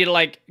 and you'd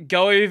like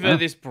go over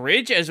this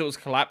bridge as it was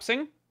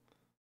collapsing.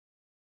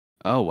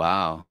 Oh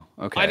wow!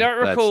 Okay, I don't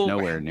recall that's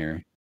nowhere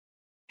near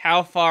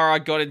how far I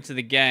got into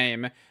the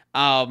game.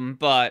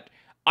 But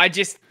I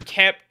just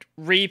kept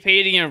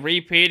repeating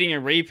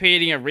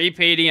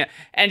it,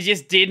 and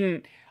just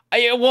didn't.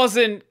 It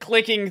wasn't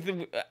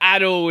clicking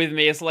at all with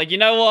me. It's like, you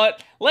know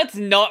what? Let's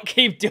not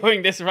keep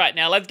doing this right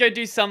now. Let's go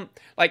do some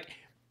like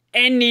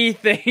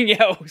anything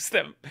else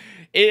that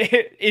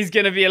it is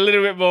going to be a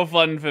little bit more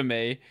fun for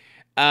me.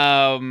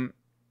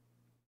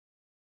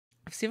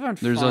 See if I can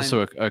There's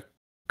also a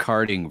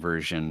karting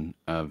version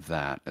of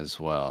that as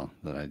well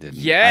that I didn't.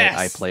 Yes,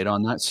 I played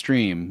on that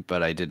stream,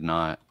 but I did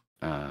not.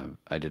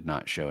 I did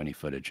not show any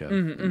footage of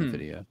in the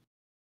video.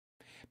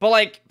 But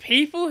like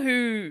people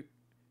who,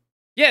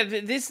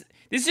 this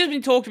has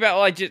been talked about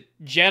like just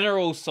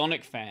general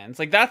Sonic fans.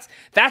 Like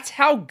that's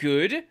how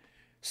good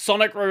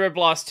Sonic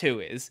Roboblast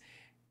 2 is.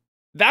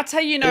 That's how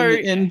you know.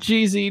 And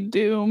GZ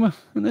Doom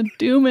and the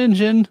Doom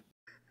engine.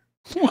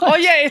 What? Oh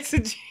yeah, it's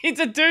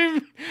a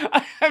Doom.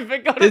 I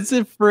forgot. It's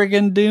a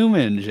friggin' Doom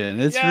engine.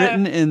 It's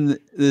written in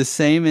the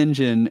same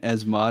engine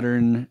as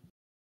modern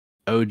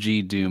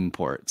OG Doom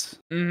ports.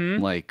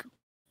 Like,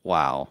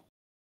 wow.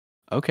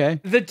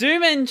 Okay. The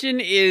Doom engine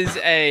is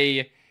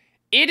an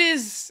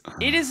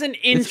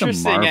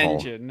interesting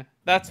engine.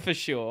 That's for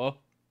sure.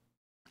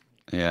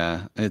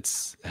 Yeah,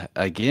 it's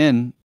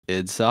again.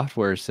 id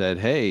Software said,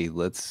 "Hey,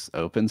 let's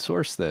open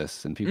source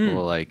this," and people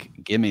were like,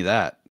 "Give me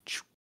that."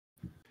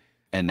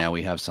 And now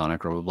we have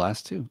Sonic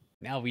Roboblast 2.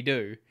 Now we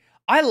do.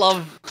 I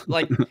love,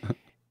 like,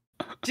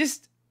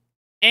 just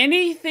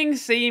anything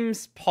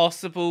seems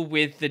possible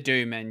with the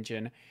Doom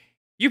engine.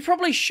 You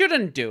probably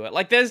shouldn't do it.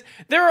 Like,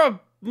 there are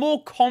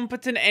more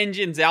competent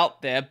engines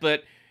out there,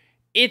 but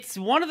it's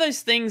one of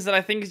those things that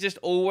I think is just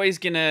always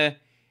gonna...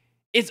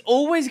 It's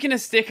always gonna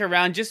stick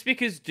around just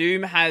because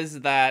Doom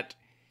has that...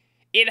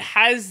 It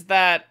has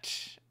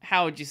that...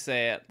 how would you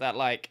say it? That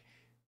like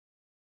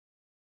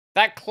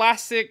that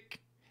classic.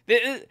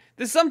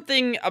 There's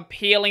something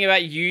appealing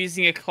about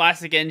using a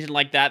classic engine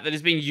like that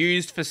has been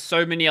used for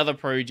so many other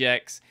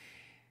projects.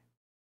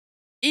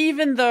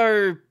 Even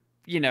though,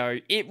 you know,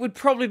 it would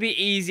probably be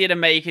easier to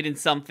make it in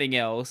something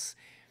else,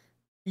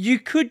 you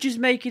could just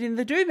make it in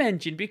the Doom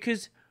engine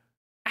because,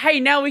 hey,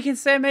 now we can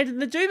say I made it in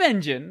the Doom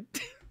engine.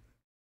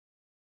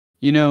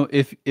 You know,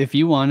 if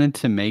you wanted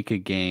to make a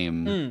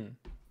game,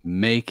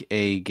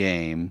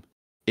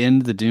 in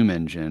the Doom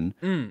engine,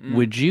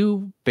 would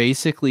you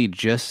basically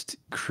just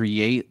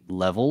create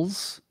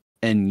levels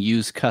and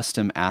use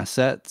custom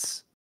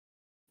assets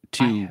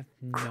to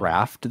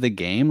craft the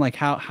game? Like,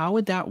 how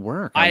would that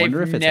work? I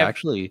wonder if it's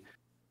actually...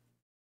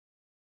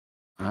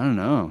 I don't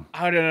know.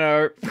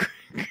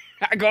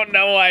 I got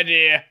no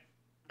idea.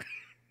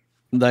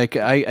 Like,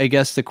 I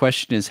guess the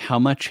question is, how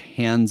much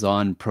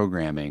hands-on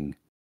programming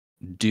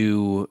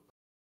do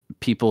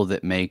people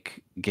that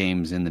make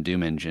games in the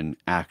Doom engine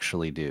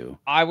actually do?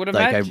 I would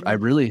imagine. Like,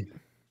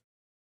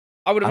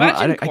 I would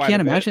imagine. I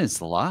can't imagine it's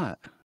a lot.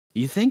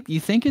 You think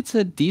it's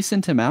a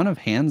decent amount of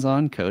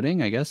hands-on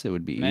coding? I guess it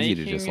would be easy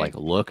to just like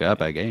look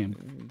up a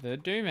game. The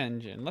Doom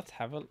engine.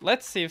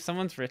 Let's see if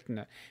someone's written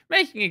it.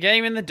 Making a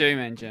game in the Doom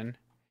engine.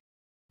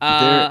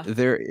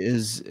 There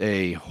is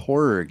a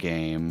horror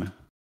game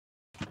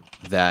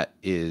that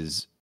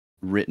is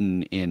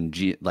written in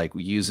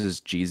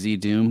uses GZ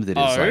Doom that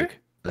is like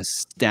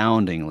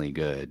astoundingly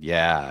good.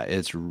 Yeah,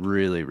 it's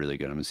really, really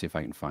good. I'm gonna see if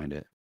I can find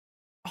it.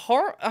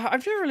 Horror.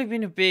 I've never really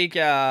been a big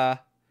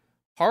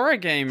horror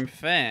game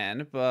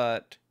fan,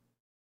 but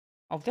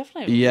I'll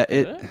definitely have a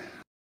look at it.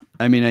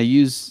 I mean, I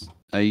use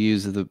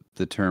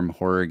the term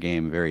horror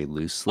game very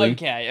loosely.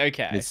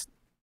 Okay.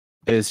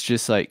 It's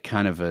just like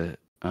kind of a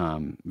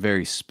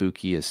very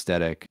spooky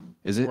aesthetic.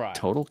 Is it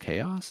Total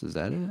Chaos? Is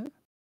that it?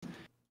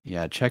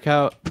 Yeah, check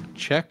out the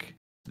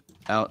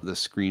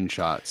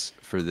screenshots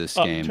for this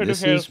game.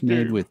 This is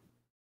made with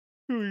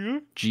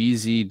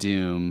GZ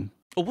Doom.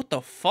 Oh, what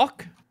the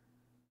fuck?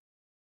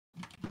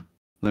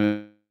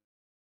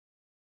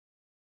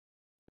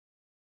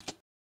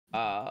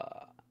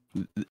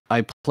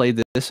 I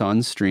played this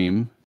on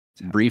stream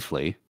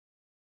briefly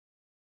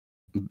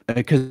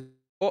because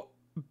I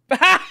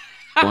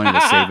wanted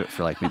to save it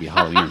for like maybe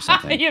Halloween or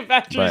something. Your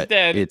battery's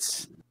dead.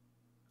 It's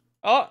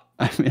I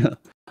mean,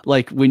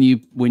 like when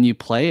you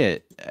play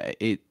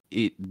it,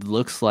 it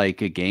looks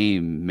like a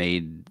game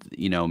made,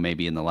 you know,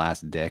 maybe in the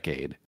last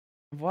decade.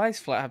 Why is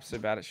FlatHub so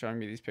bad at showing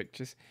me these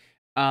pictures?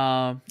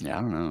 Yeah, I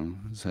don't know.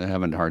 It's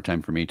having a hard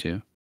time for me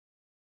too.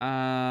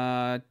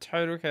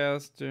 Total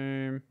Chaos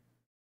Doom.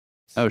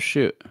 Oh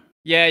shoot.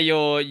 Yeah,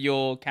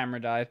 your camera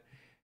died.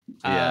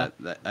 Yeah,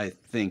 I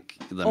think.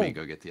 Let me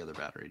go get the other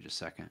battery.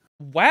 Just a second.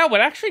 Wow, it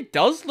actually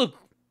does look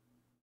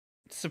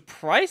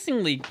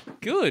surprisingly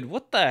good.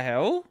 What the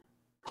hell?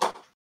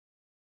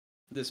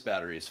 This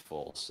battery is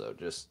full, so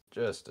just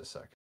a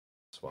second.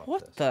 Swap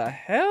what this. The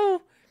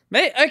hell?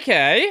 Mate,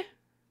 okay.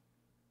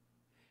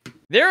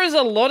 There is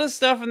a lot of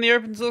stuff in the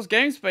open source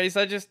game space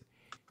I just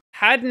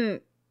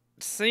hadn't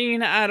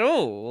seen at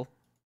all.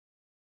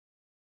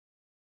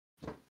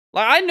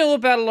 Like, I know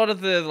about a lot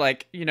of the,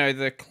 like, you know,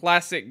 the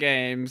classic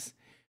games,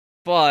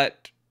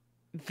 but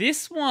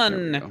this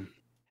one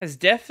has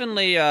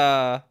definitely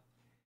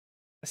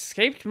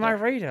escaped my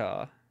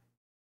radar.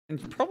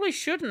 And probably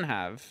shouldn't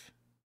have.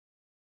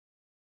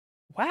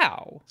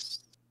 Wow.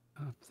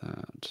 Stop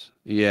that.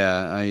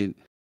 Yeah,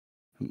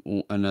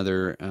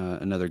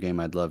 another game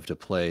I'd love to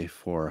play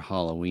for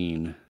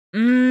Halloween.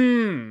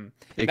 That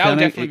would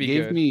definitely be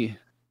good.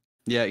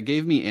 It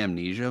gave me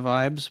Amnesia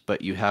vibes,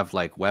 but you have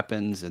like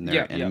weapons and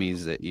there are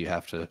enemies that you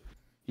have to,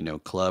 you know,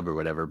 club or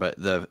whatever. But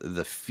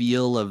the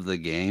feel of the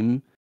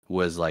game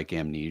was like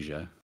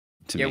Amnesia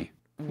to me.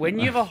 When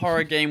you have a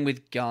horror game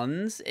with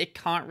guns, it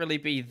can't really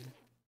be.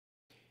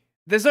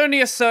 There's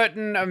only a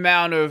certain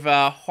amount of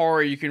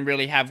horror you can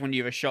really have when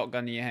you have a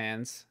shotgun in your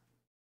hands.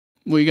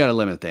 Well, you got to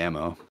limit the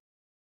ammo.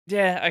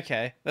 Yeah,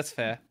 okay, that's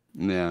fair.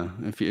 Yeah,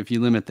 if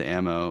you limit the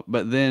ammo,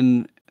 but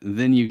then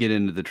you get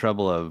into the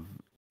trouble of,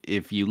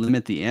 if you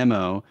limit the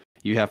ammo,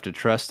 you have to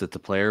trust that the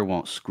player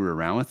won't screw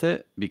around with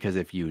it, because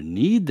if you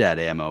need that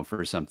ammo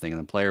for something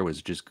and the player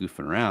was just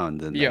goofing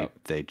around, then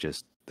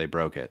they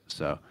broke it.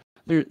 So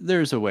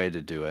there's a way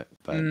to do it,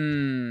 but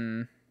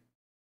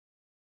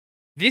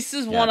this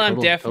is one I'm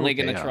definitely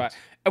going to try.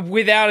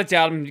 Without a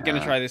doubt, I'm going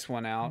to try this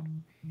one out.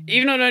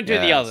 Even though I don't do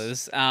the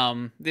others,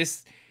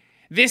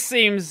 this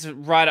seems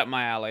right up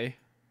my alley.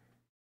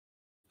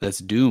 That's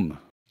Doom.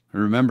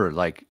 Remember,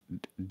 like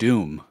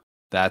Doom.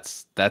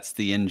 That's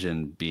the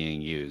engine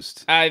being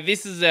used.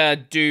 This is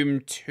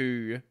Doom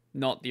 2,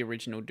 not the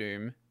original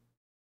Doom.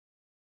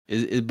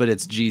 But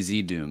it's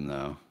GZ Doom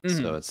though,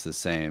 so it's the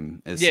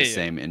same. It's the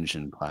same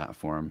engine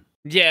platform.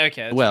 Yeah.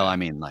 Okay. Well, I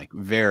mean, like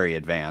very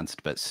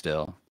advanced, but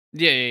still.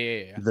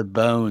 Yeah. The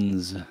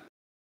bones.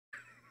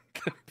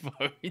 The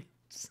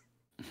bones.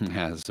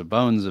 Yeah, the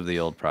bones of the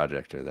old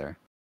project are there.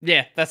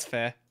 Yeah, that's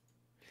fair.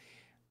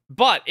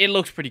 But it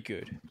looks pretty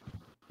good.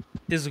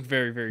 This looks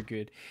very, very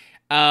good.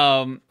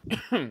 Um,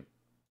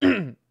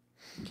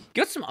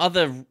 got some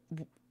other.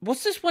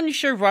 What's this one you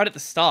show right at the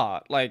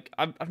start? Like,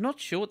 I'm not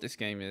sure what this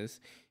game is.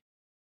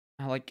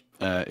 Like,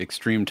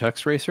 Extreme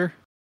Tux Racer,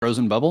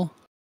 Frozen Bubble.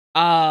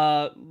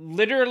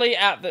 Literally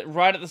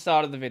right at the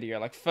start of the video,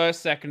 like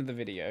first second of the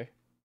video.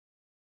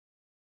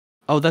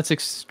 Oh, that's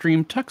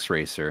Extreme Tux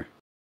Racer.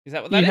 Is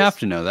that what that is? You have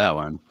to know that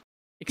one.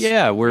 Extreme?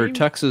 Yeah, where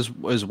Tux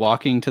is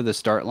walking to the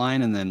start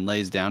line and then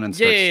lays down and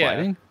starts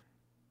sliding. Yeah.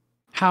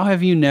 How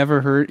have you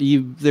never heard?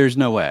 There's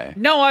no way.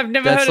 No, I've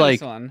never heard of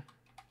this one.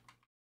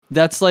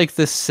 That's like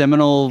the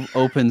seminal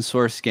open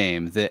source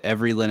game that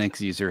every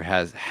Linux user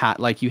has had.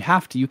 Like, you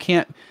can't be.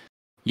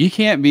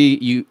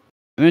 I'm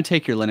gonna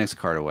take your Linux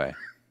card away.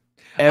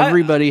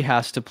 Everybody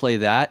has to play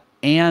that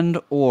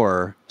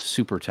or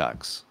Super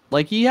Tux.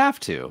 Like, you have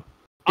to.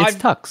 It's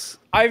Tux.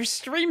 I've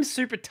streamed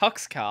Super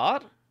Tux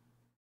Kart.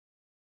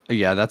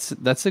 Yeah,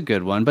 that's a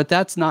good one, but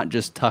that's not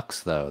just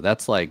Tux though.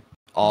 That's like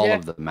all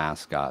of the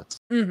mascots.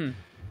 Mm-hmm.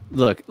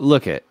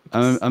 Look it.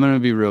 I'm gonna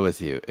be real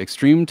with you.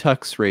 Extreme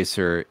Tux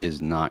Racer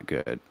is not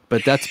good,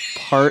 but that's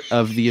part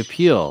of the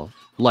appeal.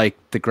 Like,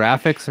 the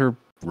graphics are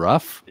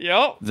rough.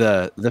 Yep.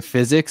 The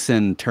physics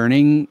and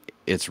turning,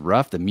 it's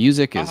rough. The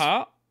music is,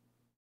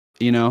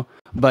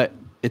 but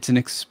it's an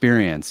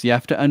experience. You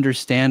have to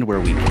understand where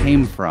we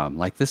came from.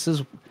 Like, this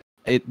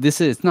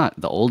is not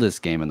the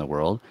oldest game in the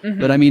world,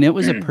 but I mean, it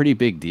was a pretty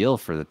big deal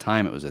for the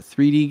time. It was a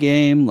 3D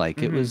game.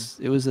 Like, it was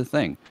a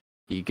thing.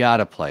 You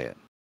gotta play it.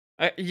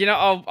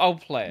 I'll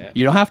play it.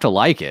 You don't have to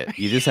like it.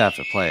 You just have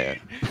to play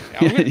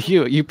it.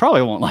 You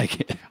probably won't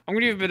like it. I'm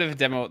gonna do a bit of a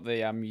demo of what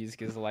the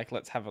music is like.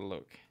 Let's have a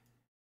look.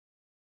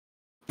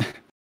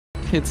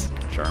 It's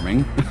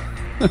charming.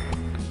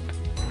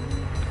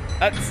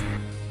 That's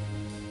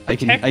I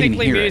can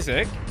technically hear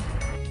music.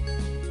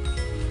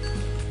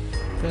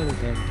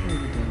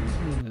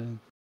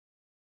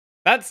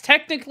 That's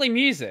technically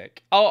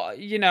music. Oh,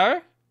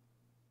 yeah.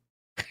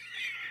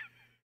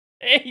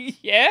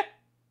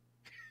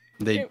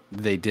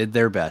 They did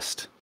their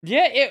best.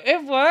 Yeah,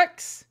 it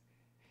works.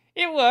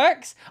 It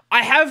works.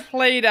 I have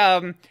played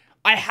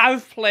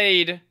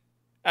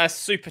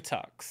Super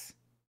Tux.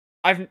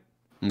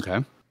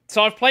 Okay.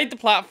 So I've played the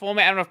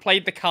platformer and I've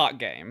played the kart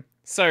game.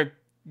 So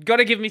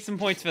gotta give me some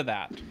points for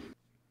that.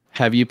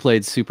 Have you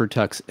played Super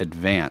Tux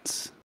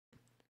Advance?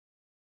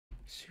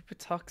 Super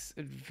Tux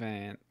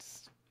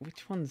Advance.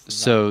 Which one's that?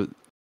 So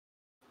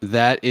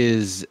that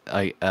is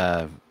a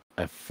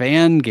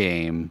fan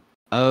game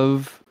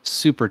of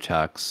Super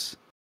Tux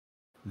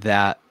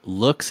that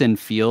looks and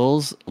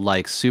feels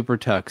like Super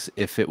Tux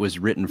if it was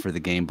written for the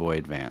Game Boy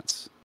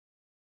Advance.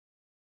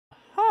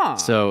 Huh.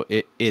 So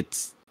it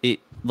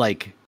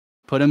like,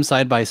 put them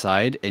side by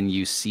side and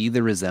you see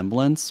the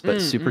resemblance,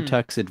 but Super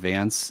Tux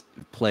Advance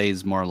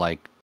plays more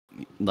like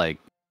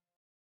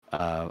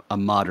a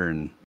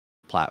modern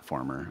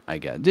platformer, I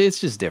guess. It's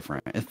just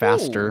different. It's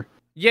faster. Ooh.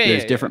 Yeah,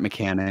 There's different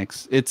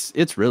mechanics.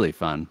 It's really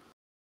fun.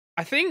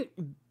 I think,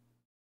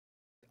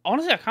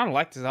 honestly, I kind of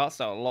like this art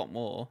style a lot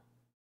more.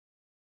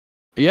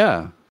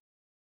 Yeah.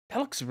 That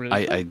looks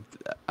really cool.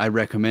 I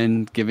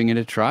recommend giving it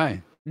a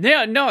try.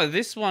 Yeah, no,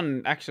 this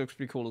one actually looks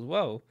pretty cool as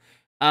well.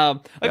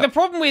 The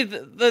problem with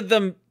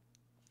the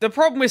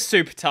problem with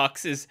Super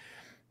Tux is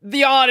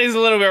the art is a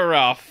little bit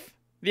rough.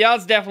 The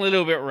art's definitely a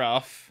little bit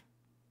rough.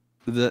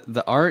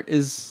 The art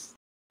is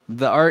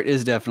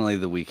definitely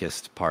the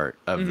weakest part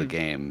of the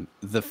game.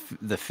 The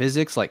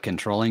physics, like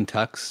controlling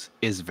Tux,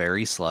 is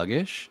very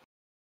sluggish.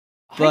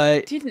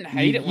 But I didn't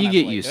hate it when you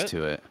get used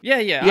to it. Yeah.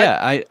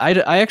 Yeah,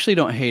 I actually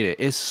don't hate it.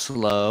 It's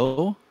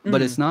slow,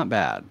 but it's not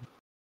bad.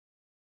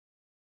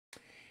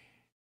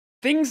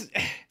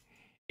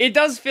 It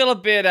does feel a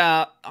bit,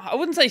 I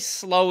wouldn't say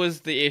slow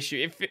is the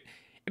issue.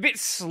 A bit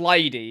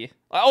slidey.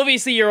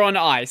 Obviously, you're on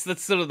ice.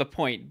 That's sort of the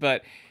point.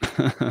 But,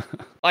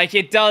 like,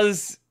 it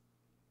does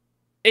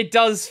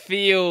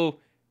feel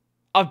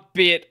a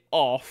bit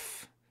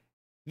off.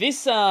 This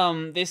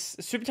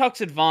Super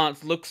Tux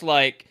Advance looks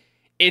like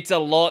it's a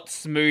lot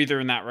smoother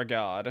in that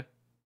regard.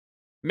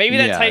 Maybe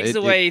that takes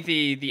away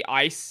the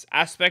ice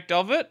aspect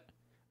of it.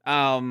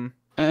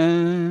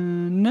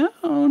 No,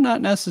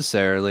 not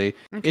necessarily.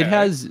 Okay.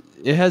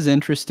 It has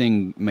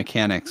interesting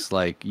mechanics,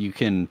 like you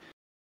can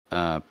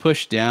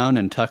push down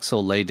and Tux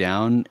will lay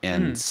down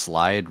and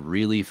slide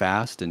really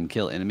fast and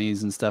kill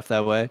enemies and stuff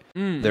that way.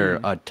 There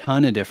are a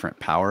ton of different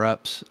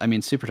power-ups. I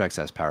mean, Super Tux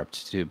has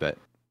power-ups too, but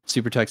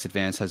Super Tux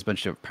Advance has a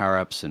bunch of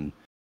power-ups, and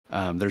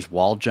there's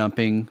wall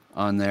jumping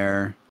on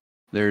there.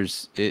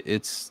 There's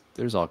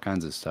all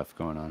kinds of stuff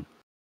going on.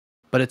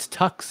 But it's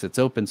Tux, it's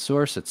open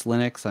source, it's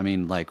Linux. I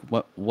mean, like,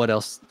 what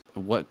else?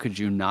 What could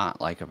you not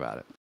like about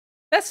it?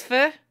 That's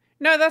fair.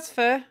 No, that's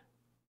fair.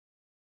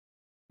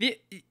 And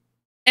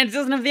it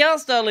doesn't have the art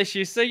style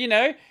issue, so,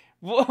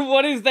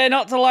 what is there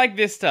not to like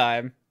this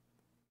time?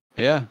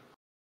 Yeah.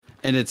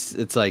 And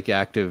it's like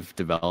active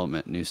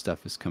development. New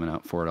stuff is coming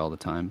out for it all the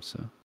time,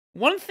 so.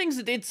 One of the things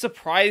that did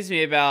surprise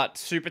me about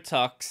Super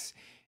Tux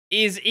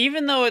is,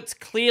 even though it's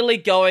clearly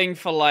going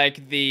for,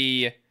 like,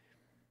 the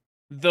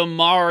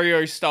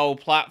Mario-style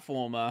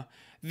platformer,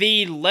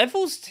 the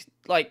levels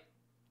like,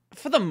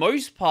 for the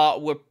most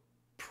part, were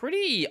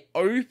pretty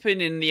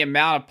open in the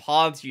amount of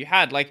paths you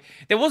had. Like,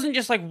 there wasn't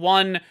just, like,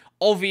 one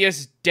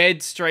obvious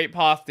dead straight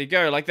path to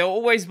go. Like, there were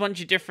always a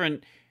bunch of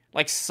different,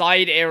 like,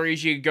 side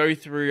areas you could go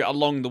through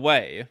along the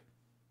way.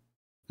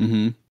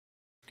 Mm-hmm.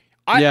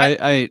 I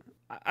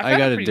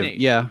got it.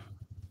 Yeah.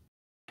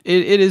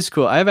 It is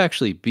cool. I've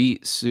actually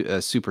beat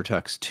Super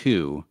Tux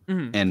 2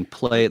 and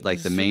played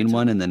like the main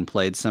one and then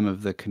played some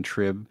of the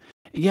contrib.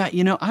 Yeah,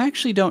 I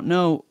actually don't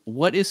know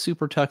what is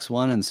Super Tux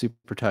 1 and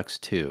Super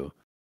Tux 2.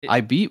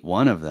 I beat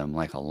one of them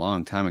like a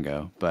long time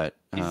ago, but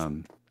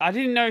I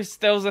didn't know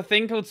there was a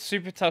thing called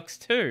Super Tux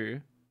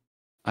 2.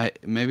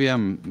 Maybe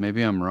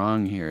I'm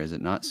wrong here. Is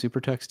it not Super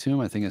Tux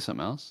 2? I think it's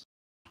something else.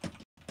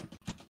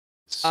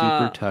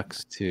 Super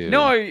Tux 2.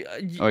 No,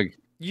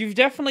 you've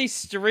definitely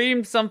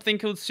streamed something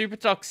called Super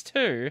Tux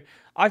 2.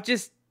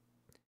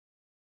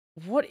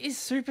 What is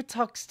Super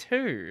Tux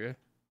 2?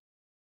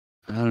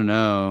 I don't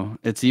know.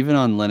 It's even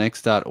on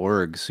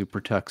linux.org,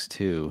 Super Tux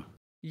 2.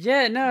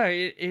 Yeah, no,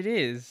 it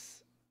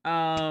is.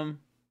 Not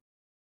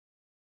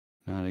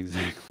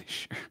exactly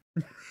sure.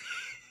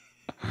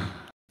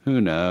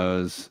 Who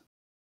knows?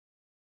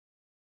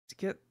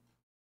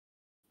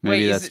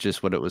 Maybe that's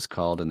just what it was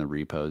called in the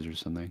repos or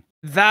something.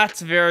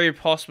 That's very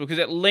possible, because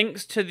it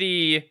links to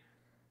the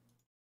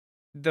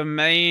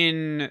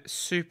main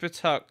Super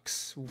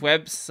Tux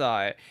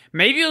website.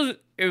 Maybe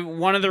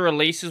one of the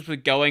releases was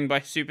going by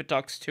Super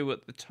Tux 2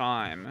 at the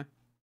time.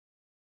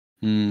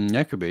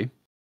 That could be.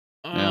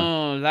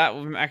 Oh, that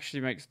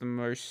actually makes the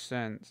most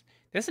sense.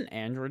 There's an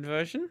Android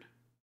version?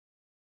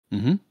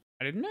 Mm-hmm.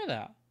 I didn't know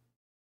that.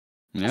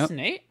 Yep. That's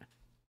neat.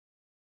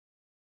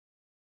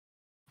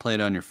 Play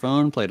it on your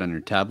phone, play it on your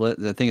tablet.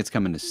 I think it's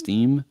coming to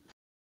Steam.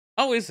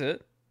 Oh, is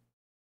it?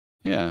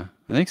 Yeah,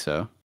 I think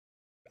so.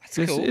 That's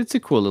cool. It's a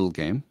cool little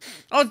game.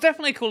 Oh, it's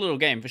definitely a cool little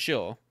game, for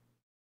sure.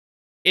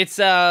 It's,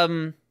 as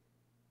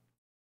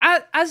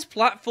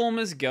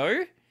platformers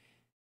go,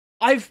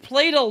 I've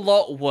played a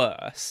lot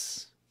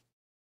worse.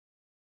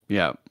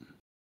 Yeah.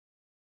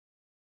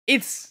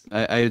 It's...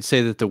 I would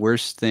say that the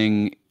worst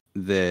thing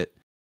it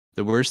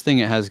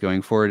has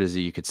going for it is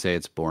that you could say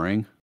it's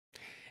boring.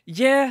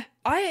 Yeah,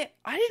 I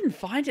didn't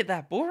find it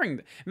that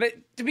boring. But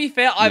to be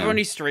fair, I've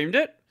only streamed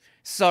it,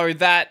 so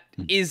that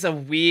is a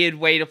weird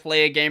way to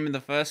play a game in the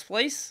first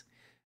place.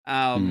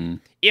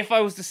 If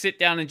I was to sit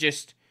down and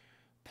just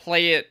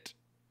play it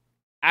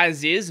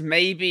as is,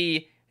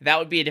 maybe that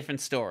would be a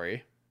different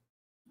story.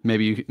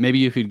 Maybe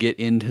you could get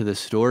into the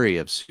story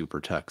of Super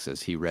Tux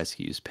as he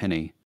rescues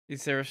Penny.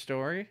 Is there a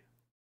story?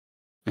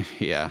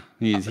 Yeah,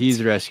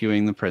 he's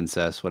rescuing the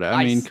princess. Whatever.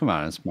 I mean, come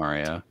on, it's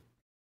Mario.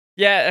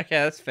 Yeah,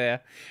 okay, that's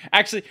fair.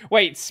 Actually,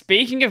 wait,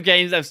 speaking of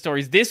games that have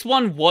stories, this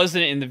one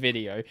wasn't in the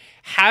video.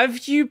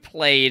 Have you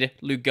played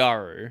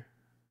Lugaru?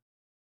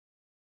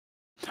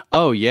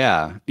 Oh,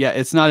 yeah. Yeah,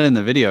 it's not in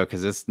the video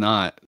because it's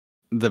not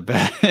the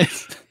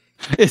best.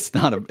 It's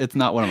not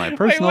one of my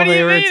personal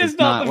favorites. It's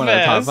not one of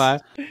the top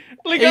 5.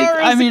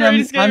 Lugaru is the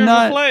greatest game I've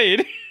ever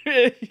played.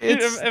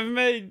 Ever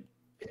made.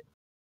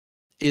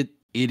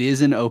 It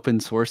is an open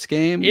source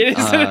game. It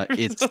is an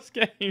open source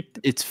game.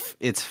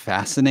 It's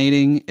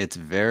fascinating. It's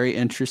very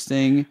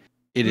interesting.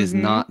 It is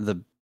not the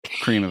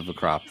cream of the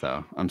crop,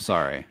 though. I'm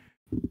sorry.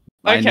 Okay.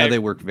 I know they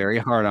worked very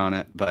hard on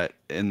it, but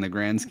in the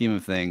grand scheme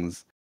of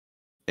things,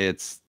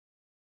 it's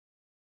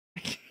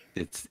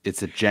a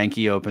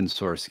janky open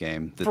source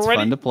game that's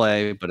fun to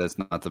play, but it's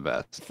not the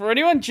best. For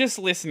anyone just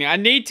listening, I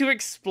need to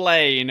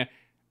explain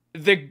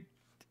the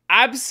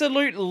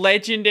absolute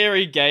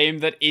legendary game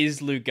that is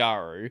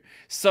Lugaru.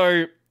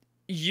 So,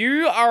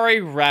 you are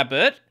a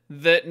rabbit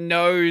that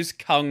knows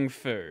Kung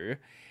Fu,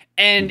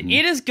 and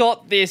it has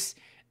got this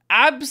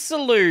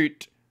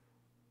absolute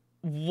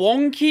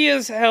wonky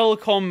as hell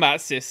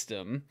combat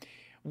system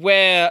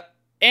where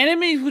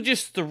enemies will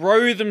just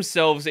throw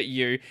themselves at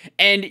you,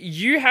 and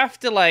you have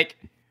to, like,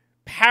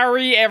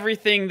 parry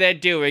everything they're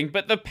doing,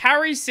 but the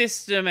parry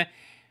system...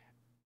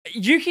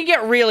 You can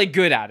get really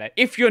good at it.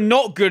 If you're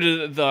not good at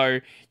it, though,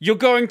 you're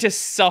going to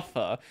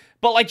suffer.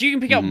 But, like, you can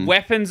pick up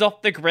weapons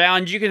off the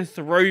ground, you can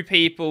throw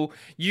people,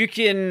 you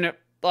can,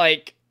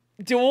 like,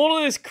 do all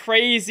of this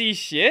crazy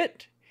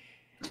shit.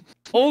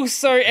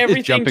 Also,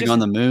 everything jumping on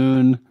the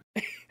moon.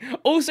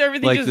 Also,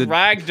 everything like just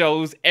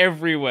ragdolls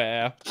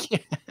everywhere.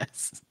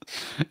 Yes.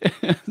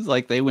 It's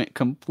like they went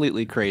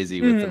completely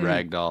crazy with the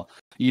ragdoll.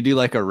 You do,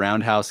 like, a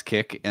roundhouse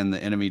kick, and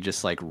the enemy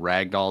just, like,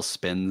 ragdoll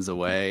spins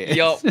away.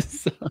 Yup.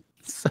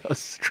 So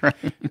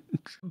strange.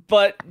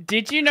 But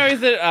did you know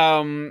that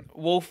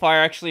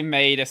Wolfire actually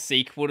made a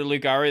sequel to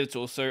Lugaru that's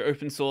also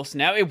open source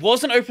now? It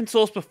wasn't open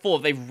source before.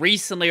 They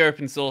recently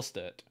open sourced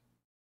it.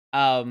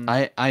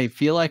 I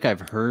feel like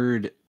I've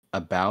heard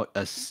about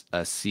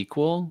a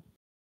sequel,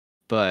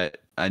 but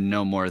I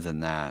know more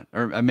than that.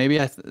 Or maybe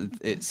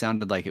it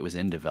sounded like it was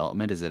in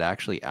development. Is it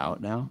actually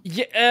out now?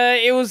 Yeah,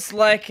 it was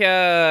like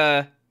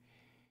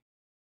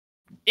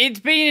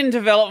it's been in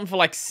development for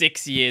like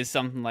 6 years,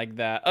 something like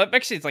that.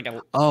 Actually, it's like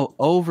a... Oh,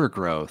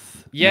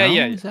 Overgrowth. Yeah, no?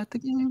 yeah. Is that the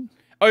game?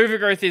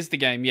 Overgrowth is the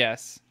game,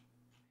 yes.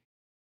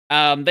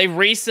 They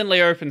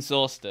recently open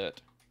sourced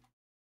it.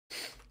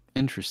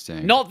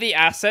 Interesting. Not the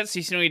assets.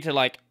 You still need to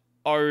like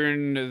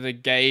own the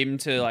game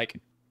to like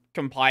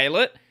compile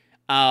it.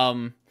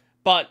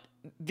 But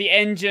the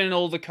engine,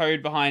 all the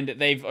code behind it,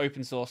 they've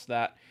open sourced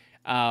that.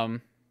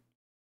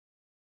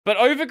 But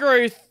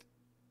Overgrowth,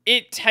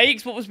 it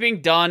takes what was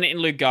being done in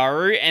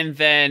Lugaru and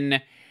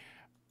then,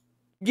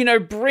 you know,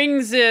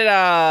 brings it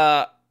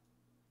a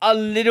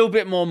little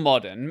bit more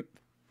modern,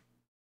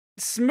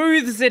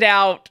 smooths it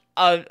out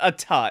a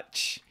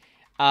touch.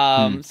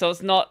 So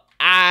it's not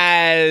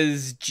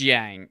as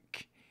jank.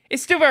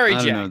 It's still very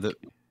jank. I don't know.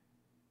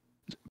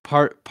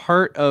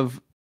 Part of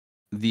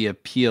the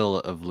appeal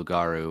of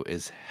Lugaru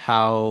is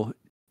how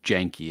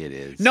janky it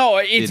is. No,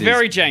 it's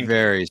very janky.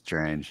 Very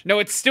strange. No,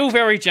 it's still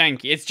very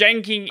janky. It's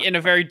janking in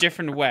a very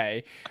different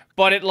way.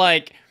 But it,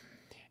 like,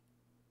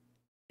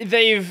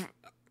 they've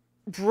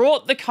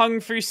brought the Kung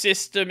Fu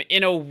system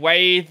in a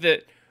way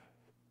that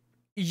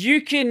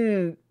you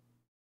can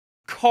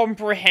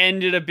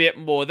comprehend it a bit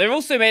more. They've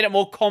also made it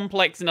more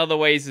complex in other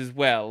ways as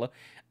well.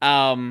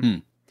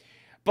 But,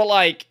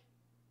 like,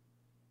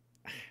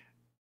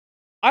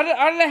 I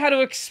don't know how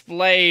to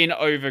explain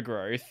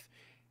Overgrowth,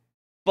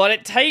 but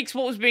it takes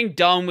what was being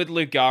done with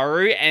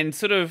Lugaru and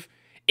sort of,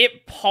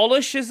 it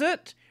polishes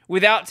it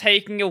without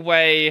taking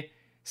away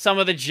some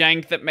of the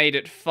jank that made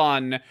it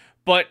fun,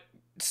 but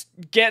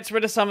gets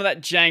rid of some of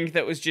that jank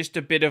that was just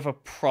a bit of a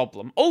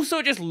problem. Also,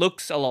 it just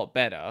looks a lot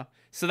better,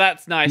 so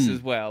that's nice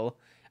as well.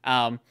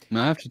 I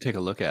have to take a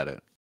look at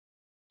it.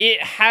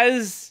 It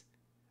has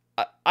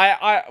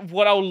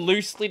what I'll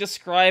loosely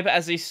describe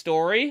as a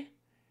story.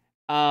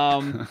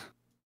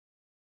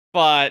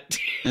 But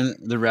and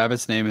the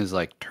rabbit's name is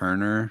like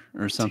Turner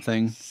or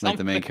something. Like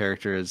the main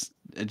character is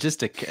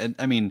just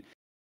I mean,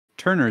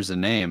 Turner's a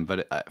name,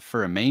 but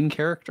for a main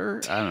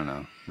character, I don't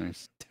know.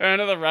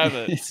 Turner the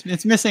rabbit.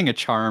 It's missing a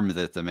charm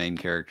that the main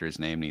character's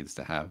name needs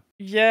to have.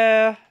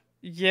 Yeah,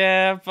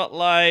 but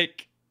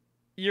like,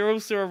 you're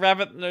also a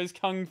rabbit that knows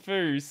kung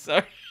fu,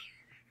 so.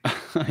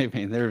 I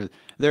mean, there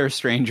are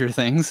stranger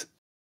things.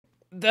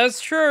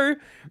 That's true.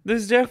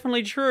 That's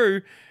definitely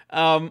true.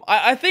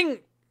 I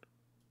think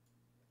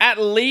at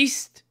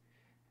least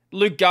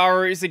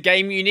Lugaru is a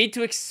game you need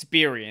to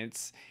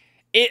experience.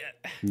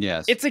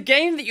 Yes. It's a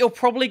game that you're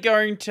probably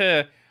going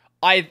to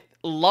either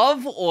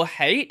love or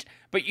hate,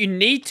 but you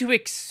need to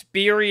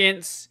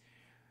experience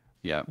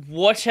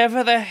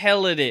whatever the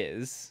hell it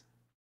is.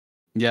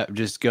 Yeah,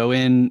 just go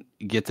in,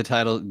 get the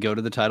title, go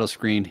to the title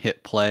screen,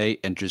 hit play,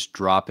 and just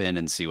drop in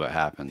and see what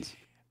happens.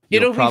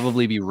 You'll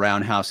probably be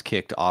roundhouse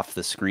kicked off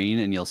the screen,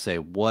 and you'll say,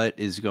 what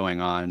is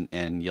going on?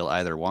 And you'll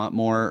either want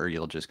more, or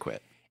you'll just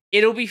quit.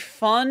 It'll be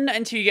fun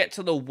until you get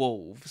to the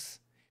wolves.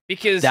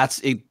 Because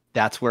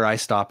that's where I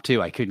stopped,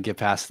 too. I couldn't get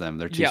past them.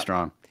 They're too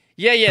strong.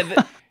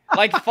 Yeah.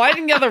 Like,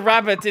 fighting the other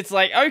rabbits, it's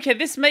like, okay,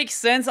 this makes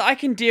sense. I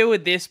can deal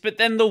with this. But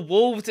then the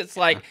wolves, it's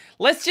like,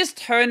 let's just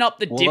turn up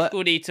the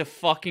difficulty to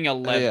fucking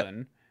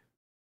 11.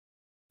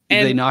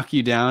 And they knock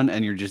you down,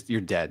 and you're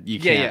dead. You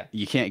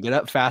can't get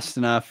up fast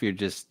enough. You're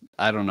just,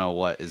 I don't know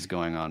what is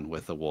going on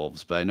with the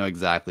wolves, but I know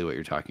exactly what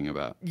you're talking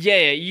about.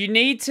 Yeah, you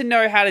need to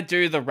know how to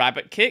do the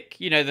rabbit kick.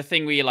 You know, the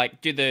thing where you like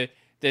do the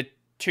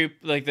two,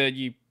 like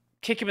you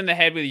kick him in the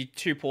head with your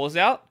two paws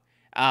out.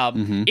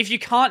 If you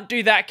can't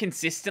do that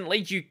consistently,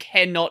 you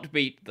cannot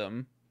beat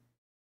them.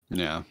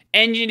 Yeah.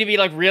 And you need to be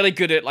like really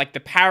good at like the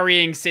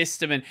parrying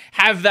system and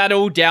have that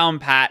all down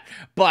pat,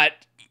 but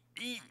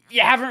you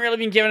haven't really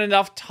been given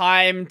enough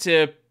time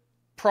to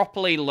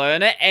properly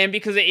learn it, and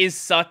because it is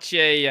such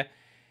a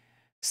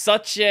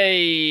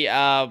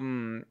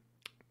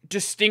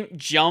distinct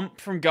jump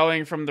from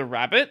going from the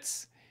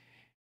rabbits,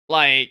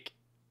 like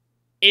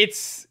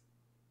it's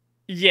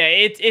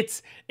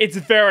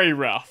very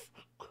rough.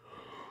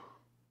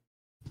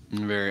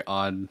 Very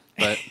odd,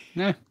 but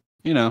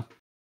you know,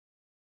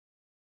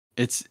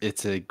 it's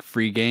a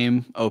free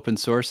game, open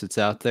source. It's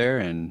out there,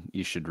 and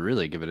you should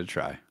really give it a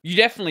try. You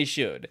definitely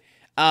should.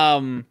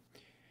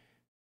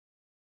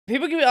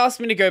 People keep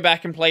asking me to go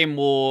back and play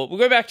more. We'll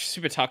go back to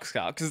Super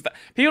Tuxcar because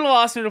people have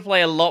asked me to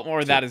play a lot more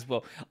of that as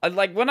well.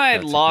 Like when I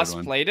last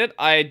played it,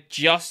 I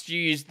just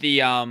used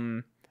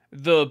the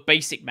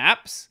basic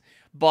maps,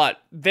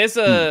 but there's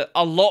a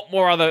lot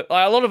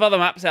of other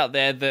maps out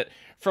there that,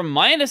 from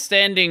my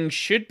understanding,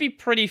 should be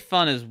pretty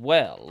fun as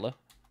well.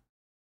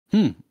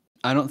 I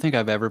don't think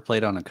I've ever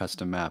played on a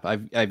custom map.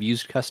 I've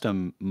used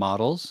custom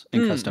models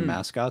and custom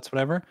mascots,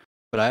 whatever,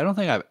 but I don't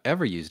think I've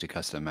ever used a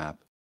custom map.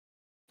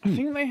 I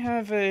think they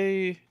have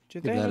a...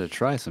 Give that a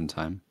try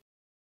sometime.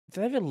 Do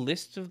they have a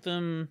list of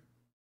them?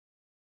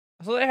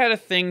 I thought they had a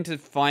thing to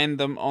find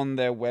them on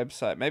their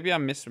website. Maybe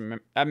I'm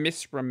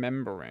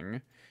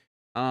misremembering.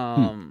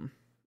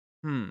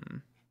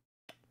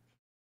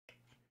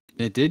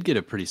 It did get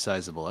a pretty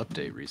sizable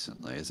update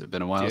recently. Has it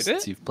been a while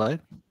since you've played?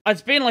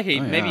 It's been like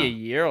maybe a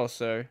year or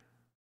so.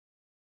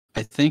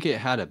 I think it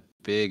had a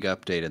big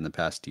update in the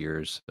past year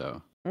or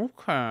so.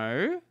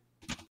 Okay.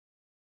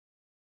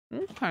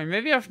 Okay,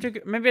 maybe I have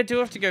to. Maybe I do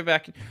have to go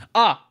back.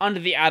 Ah, under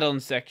the add-on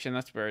section.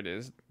 That's where it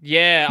is.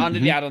 Yeah, under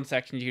the add-on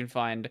section, you can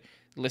find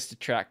list of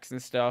tracks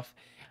and stuff.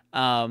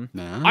 I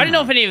don't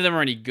know if any of them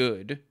are any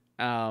good.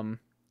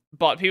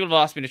 But people have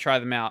asked me to try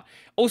them out.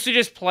 Also,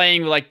 just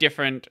playing with like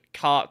different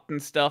carts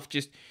and stuff.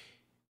 Just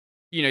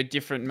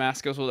different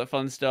mascots, all that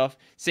fun stuff.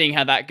 Seeing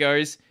how that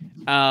goes.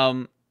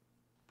 I'm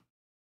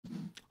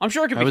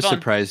sure it could be fun. I was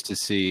surprised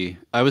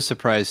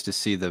to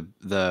see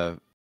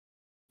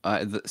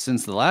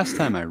since the last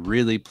time I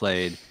really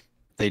played,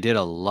 they did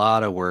a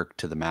lot of work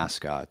to the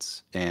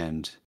mascots.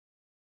 And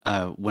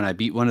when I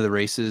beat one of the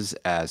races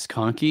as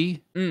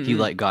Conky, he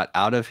like got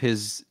out of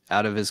his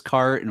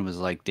cart and was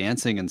like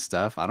dancing and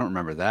stuff. I don't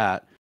remember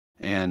that.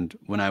 And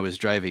when I was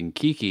driving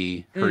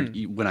Kiki,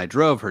 when I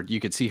drove her, you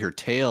could see her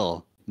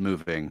tail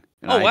moving.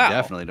 And I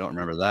definitely don't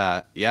remember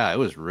that. Yeah, it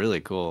was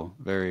really cool.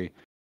 Very,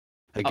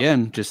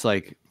 again, just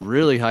like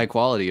really high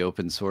quality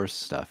open source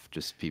stuff.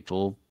 Just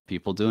people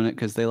doing it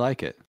because they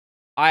like it.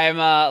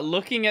 I'm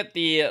looking at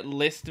the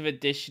list of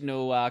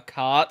additional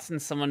carts,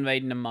 and someone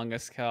made an Among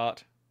Us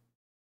cart.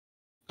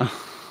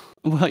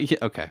 Well, yeah,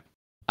 okay.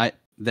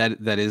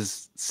 That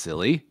is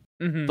silly,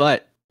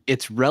 but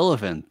it's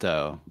relevant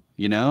though.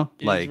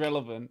 Like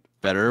relevant.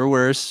 Better or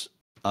worse,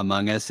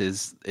 Among Us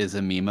is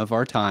a meme of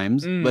our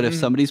times. But if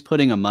somebody's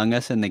putting Among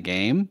Us in the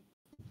game,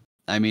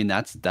 I mean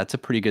that's a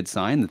pretty good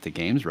sign that the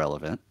game's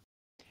relevant.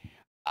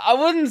 I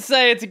wouldn't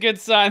say it's a good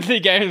sign that the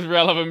game is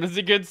relevant, but it's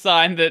a good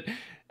sign that,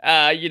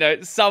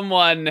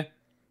 someone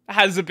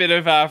has a bit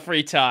of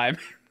free time.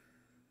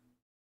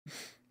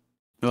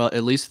 Well,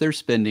 at least they're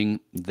spending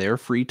their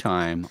free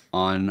time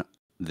on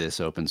this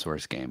open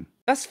source game.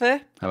 That's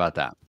fair. How about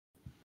that?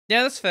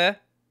 Yeah, that's fair.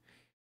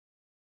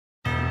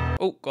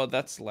 Oh, God,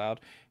 that's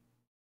loud.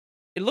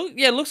 It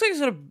looks like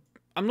sort of...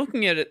 I'm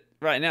looking at it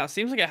right now. It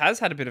seems like it has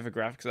had a bit of a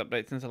graphics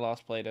update since I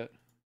last played it.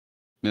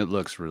 It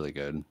looks really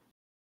good.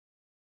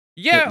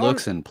 Yeah, it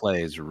looks and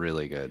plays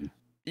really good.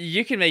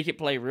 You can make it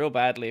play real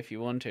badly if you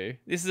want to.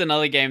 This is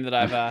another game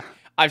that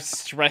I've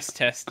stress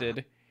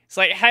tested. It's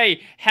like,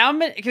 hey, how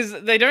many?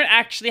 Because they don't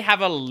actually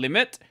have a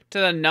limit to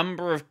the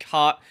number of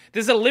carts.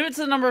 There's a limit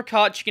to the number of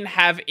carts you can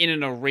have in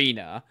an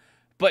arena,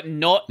 but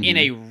not in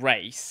a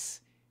race.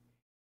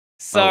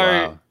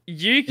 So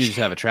you just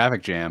have a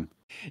traffic jam.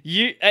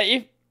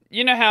 If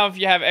you know how if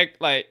you have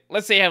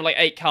let's say you have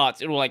 8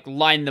 carts, it will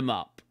line them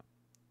up.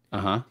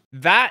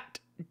 That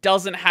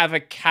doesn't have a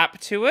cap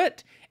to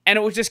it, and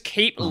it will just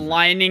keep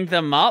lining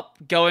them up,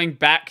 going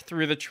back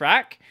through the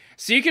track.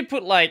 So you could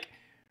put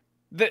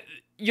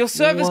your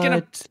server's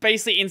gonna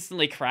basically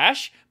instantly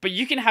crash, but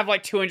you can have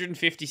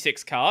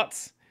 256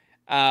 carts.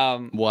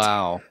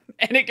 Wow.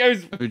 And it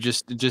goes.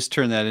 Just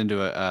turn that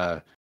into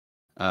a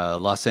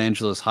Los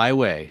Angeles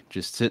highway,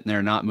 just sitting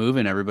there not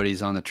moving.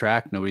 Everybody's on the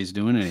track. Nobody's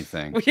doing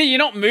anything. Well, yeah, you're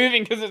not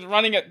moving because it's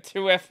running at 2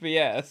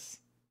 FPS.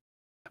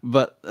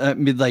 But I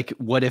mean,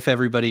 what if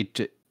everybody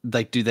do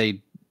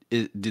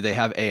they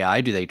have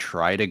AI? Do they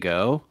try to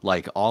go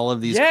all of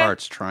these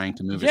carts trying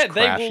to move is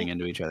crashing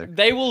into each other?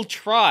 They will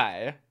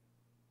try.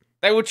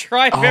 They will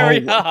try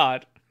very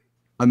hard.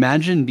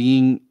 Imagine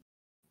being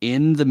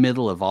in the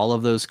middle of all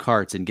of those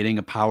carts and getting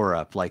a power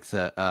up, like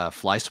the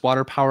fly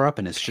swatter power up,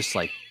 and it's just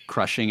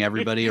crushing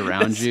everybody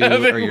around you,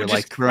 or you're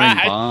throwing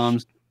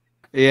bombs.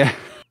 Yeah,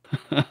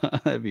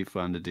 that'd be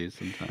fun to do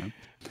sometime.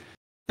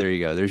 There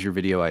you go. There's your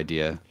video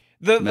idea.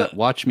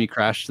 Watch me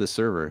crash the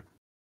server.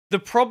 The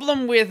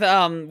problem with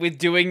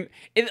doing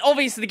it,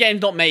 obviously the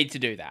game's not made to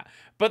do that.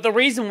 But the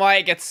reason why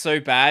it gets so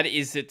bad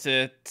is it's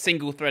a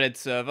single-threaded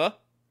server.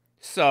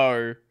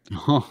 So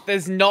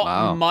there's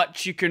not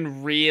much you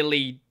can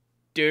really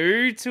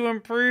do to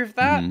improve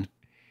that.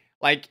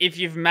 If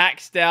you've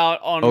maxed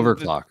out on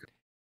overclock.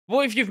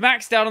 If you've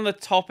maxed out on the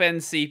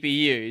top-end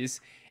CPUs,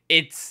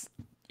 it's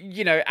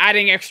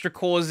adding extra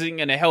cores isn't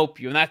going to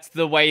help you, and that's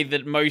the way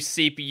that most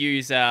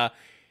CPUs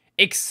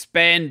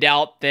expand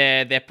out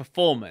their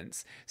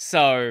performance.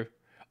 So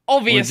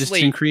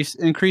obviously, just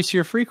increase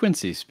your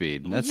frequency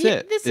speed. That's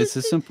it. It's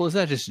as simple as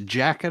that. Just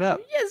jack it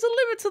up. Yeah, there's a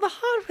limit to the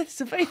hardware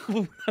that's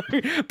available.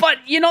 But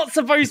you're not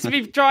supposed to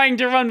be trying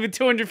to run with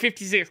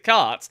 256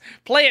 carts.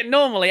 Play it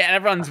normally and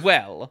it runs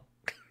well.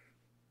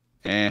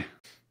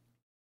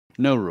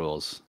 No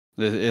rules.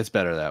 It's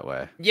better that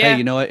way. Yeah. Hey,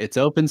 you know what? It's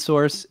open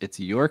source. It's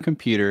your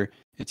computer.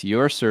 It's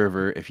your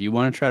server. If you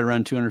want to try to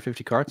run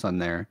 250 carts on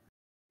there,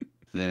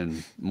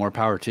 then more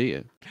power to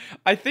you.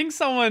 I think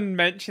someone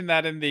mentioned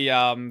that in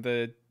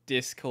the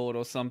Discord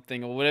or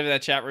something, or whatever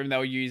that chat room they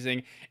were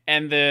using,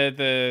 and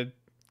the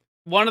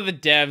one of the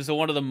devs or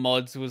one of the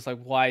mods was like,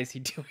 "Why is he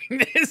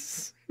doing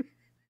this?"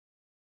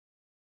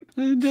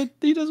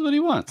 He does what he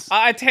wants.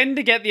 I tend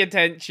to get the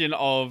attention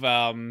of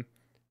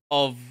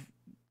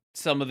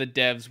some of the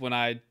devs when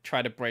I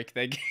try to break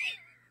their game.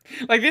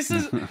 This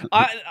is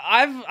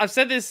I've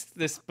said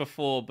this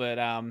before, but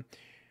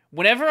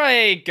whenever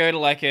I go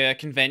to a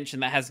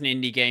convention that has an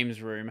indie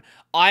games room,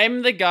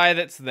 I'm the guy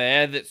that's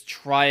there that's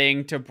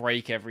trying to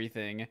break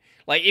everything.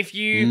 If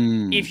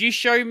you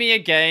show me a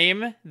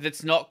game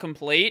that's not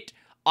complete,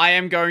 I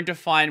am going to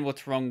find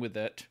what's wrong with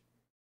it.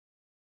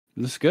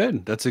 That's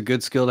good. That's a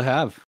good skill to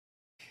have.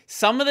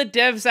 Some of the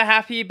devs are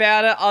happy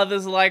about it.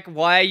 Others are like,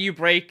 why are you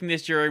breaking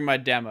this during my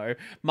demo?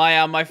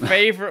 My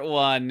favorite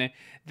one,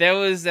 there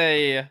was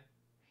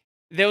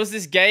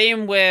this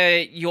game where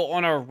you're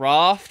on a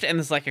raft and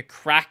there's like a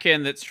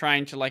kraken that's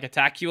trying to like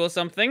attack you or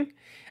something.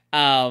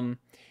 The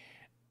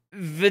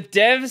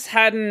devs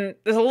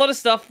there's a lot of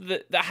stuff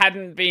that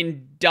hadn't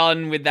been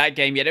done with that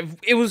game yet.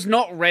 It was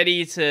not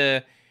ready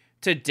to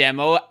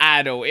demo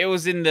at all. It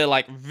was in the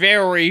like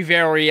very,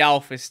 very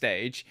alpha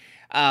stage.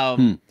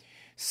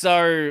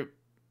 So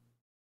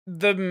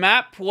the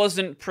map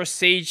wasn't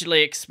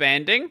procedurally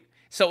expanding,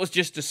 so it was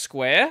just a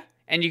square,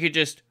 and you could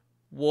just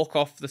walk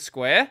off the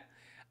square.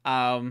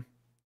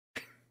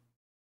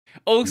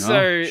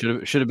 Also,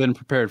 should have been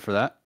prepared for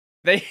that.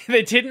 They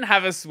didn't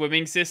have a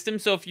swimming system,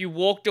 so if you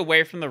walked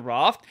away from the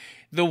raft,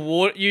 the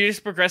water you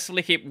just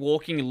progressively keep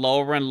walking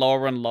lower and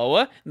lower and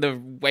lower. The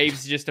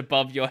waves just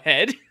above your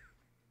head.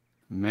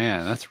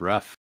 Man, that's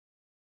rough.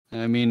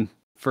 I mean,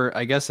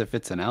 I guess if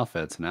it's an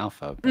alpha, it's an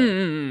alpha.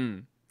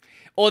 But...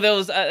 Or there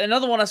was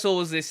another one I saw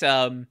was this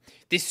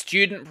this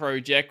student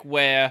project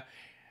where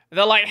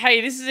they're like,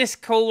 hey, this is this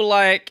cool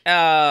like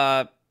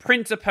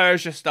Prince of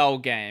Persia style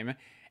game,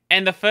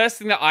 and the first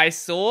thing that I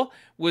saw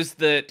was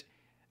that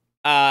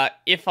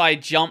if I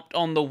jumped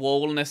on the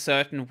wall in a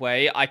certain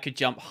way, I could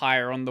jump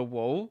higher on the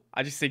wall.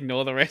 I just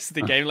ignore the rest of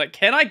the game. Like,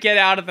 can I get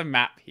out of the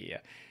map here?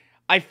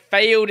 I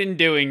failed in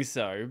doing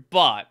so,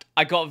 but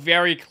I got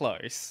very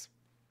close.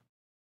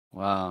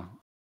 Wow.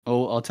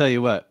 Oh, I'll tell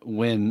you what,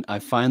 when I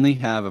finally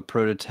have a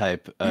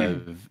prototype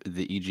of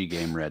the Egee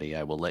game ready,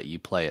 I will let you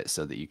play it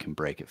so that you can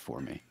break it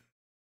for me.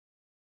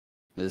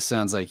 This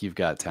sounds like you've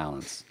got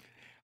talents.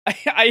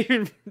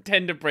 I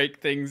tend to break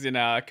things in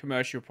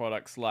commercial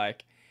products.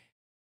 Like,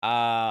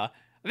 I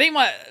think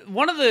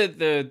one of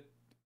the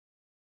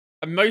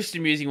most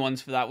amusing ones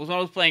for that was when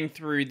I was playing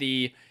through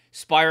the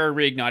Spyro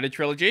Reignited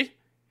trilogy,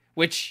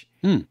 which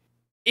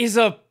is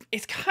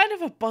it's kind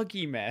of a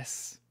buggy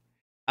mess.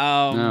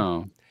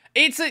 No.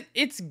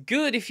 It's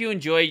good if you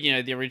enjoy,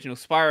 the original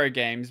Spyro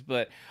games,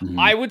 but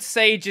I would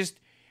say just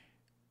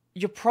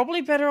you're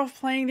probably better off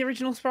playing the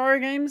original Spyro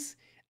games.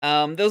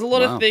 There was a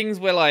lot of things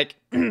where like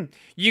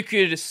you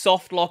could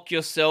soft lock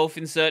yourself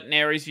in certain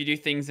areas if you do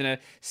things in a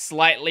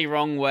slightly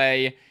wrong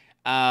way.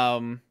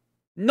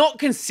 Not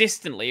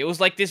consistently. It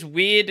was like this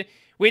weird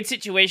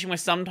situation where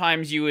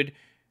sometimes you would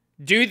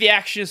do the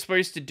action you're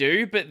supposed to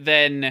do, but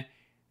then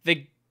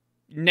the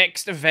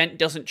next event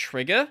doesn't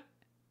trigger.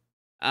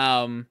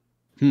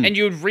 And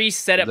you would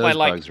reset it by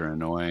like... Those bugs are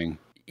annoying.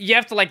 You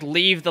have to like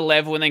leave the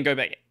level and then go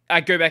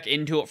back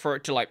into it for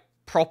it to like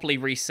properly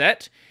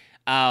reset.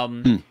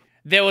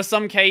 There were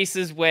some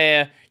cases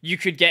where you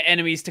could get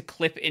enemies to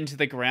clip into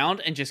the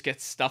ground and just get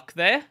stuck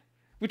there,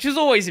 which is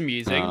always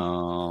amusing.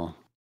 Oh,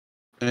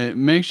 it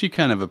makes you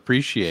kind of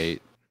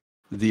appreciate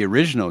the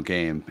original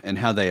game and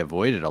how they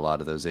avoided a lot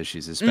of those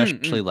issues,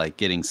 especially like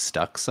getting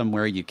stuck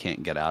somewhere you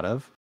can't get out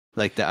of.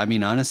 Like that. I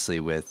mean, honestly,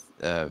 with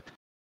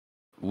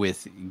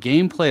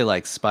gameplay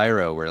like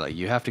Spyro, where like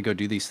you have to go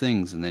do these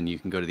things and then you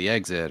can go to the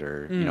exit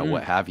or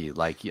what have you.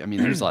 Like, I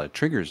mean, there's a lot of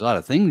triggers, a lot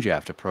of things you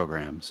have to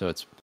program. So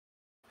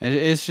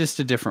it's just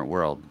a different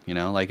world,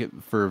 Like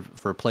for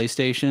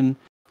PlayStation,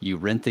 you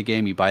rent the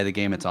game, you buy the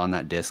game, it's on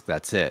that disc,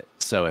 that's it.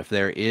 So if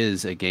there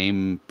is a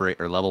game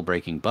or level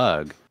breaking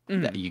bug,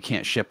 that you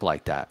can't ship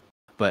like that.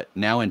 But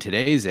now in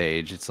today's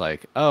age, it's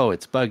like, oh,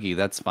 it's buggy,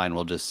 that's fine.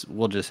 We'll just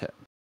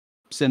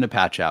send a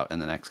patch out in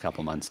the next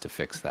couple months to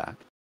fix that.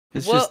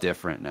 It's just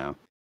different now.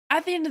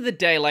 At the end of the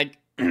day, like,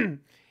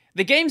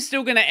 the game's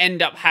still going to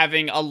end up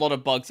having a lot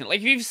of bugs in it. Like,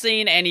 if you've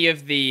seen any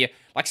of the,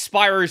 like,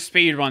 Spyro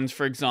speedruns,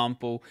 for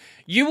example,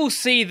 you will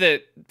see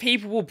that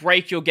people will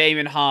break your game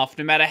in half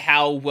no matter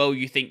how well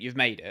you think you've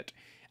made it.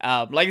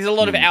 Like, there's a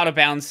lot of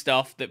out-of-bounds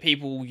stuff that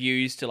people will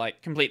use to,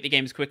 like, complete the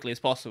game as quickly as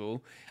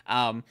possible.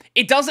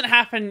 It doesn't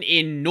happen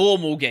in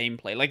normal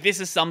gameplay. Like, this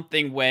is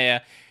something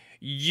where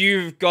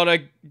you've got to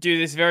do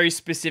this very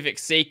specific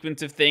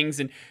sequence of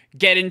things and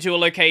get into a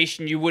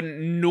location you wouldn't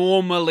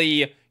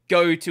normally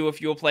go to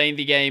if you're playing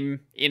the game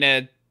in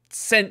a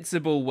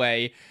sensible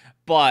way.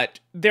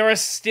 But there are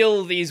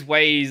still these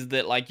ways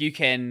that like you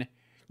can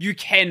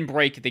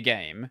break the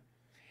game.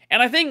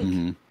 And I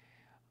think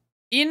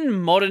in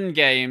modern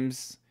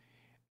games,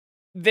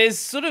 there's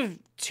sort of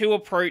two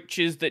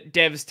approaches that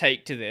devs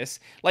take to this.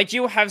 Like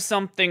you'll have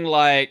something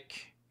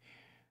like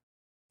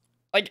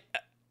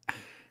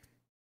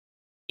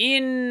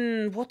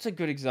what's a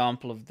good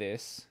example of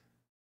this?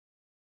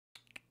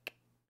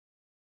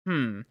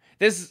 I've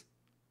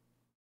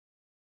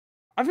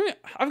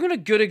got a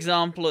good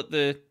example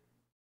I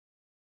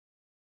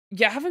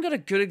haven't got a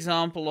good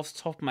example off the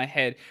top of my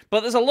head,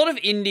 but there's a lot of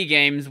indie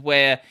games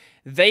where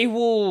they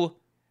will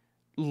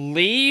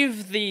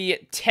leave the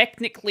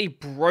technically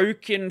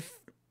broken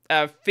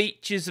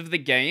features of the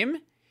game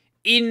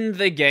in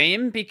the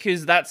game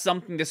because that's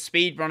something the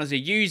speedrunners are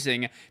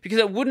using, because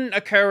it wouldn't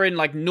occur in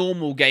like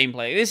normal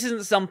gameplay. This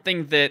isn't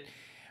something that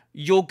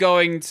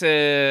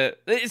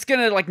it's going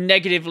to like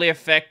negatively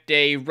affect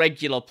a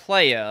regular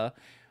player,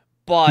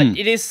 but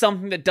it is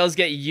something that does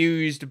get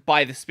used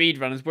by the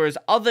speedrunners, whereas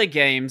other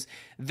games,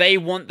 they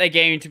want their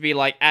game to be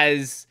like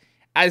as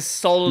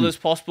solid as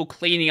possible,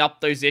 cleaning up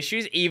those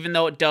issues, even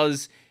though it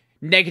does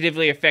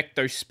negatively affect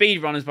those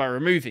speedrunners by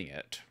removing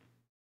it.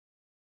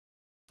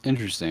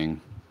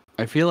 Interesting.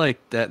 I feel like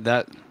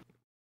that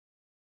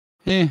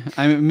I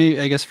mean,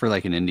 I guess for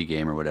like an indie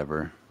game or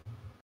whatever,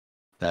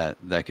 that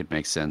could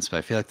make sense, but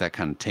I feel like that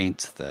kind of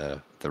taints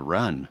the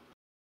run.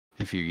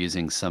 If you're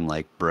using some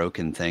like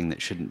broken thing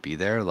that shouldn't be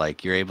there,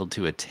 like you're able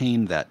to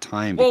attain that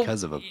time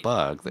because of a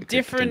bug that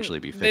could potentially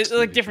be fixed. There's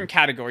like different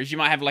categories. You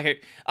might have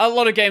like a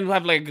lot of games will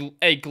have like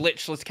a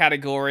glitchless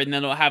category, and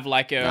then it'll have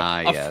like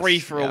a free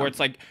for all where it's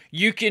like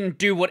you can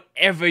do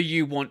whatever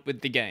you want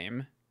with the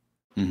game.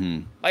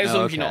 Like as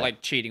long as you're not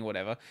like cheating or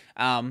whatever.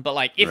 But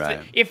like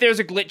if there's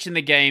a glitch in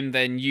the game,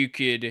 then you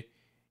can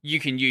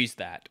use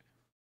that.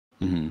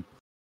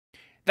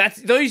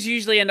 Those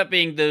usually end up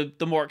being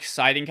the more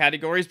exciting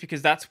categories,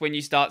 because that's when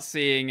you start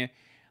seeing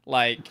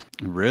like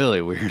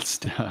really weird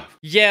stuff.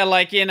 Yeah,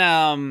 like in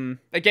a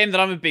game that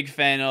I'm a big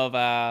fan of.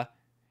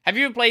 Have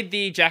you ever played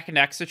the Jak and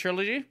Daxter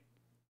trilogy?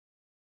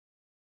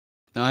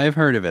 No, I've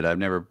heard of it. I've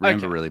never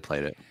really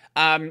played it.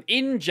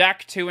 In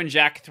Jak 2 and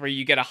Jak 3,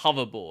 you get a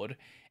hoverboard,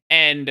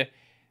 and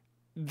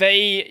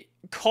they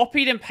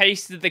copied and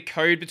pasted the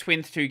code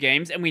between the two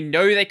games, and we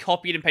know they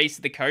copied and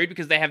pasted the code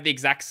because they have the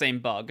exact same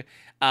bug.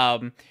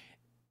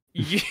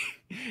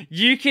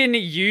 You can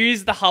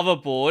use the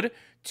hoverboard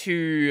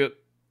to,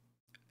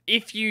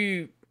 if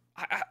you,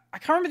 I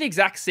can't remember the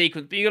exact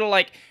sequence, but you gotta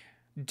like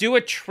do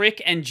a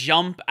trick and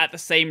jump at the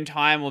same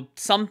time or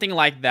something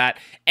like that,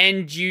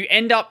 and you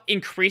end up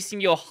increasing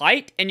your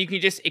height, and you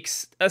can just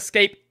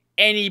escape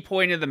any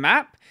point of the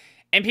map.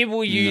 And people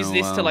will use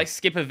this to like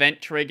skip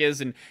event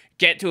triggers and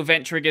get to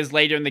event triggers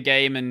later in the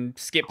game and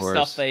skip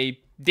stuff they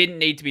didn't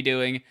need to be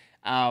doing.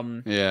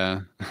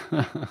 Yeah.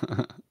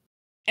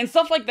 And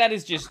stuff like that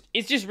is just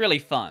really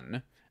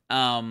fun.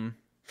 And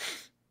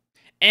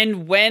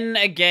when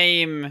a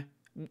game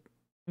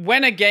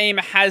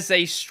has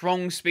a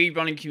strong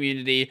speedrunning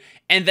community,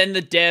 and then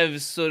the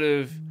devs sort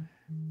of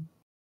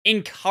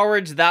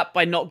encourage that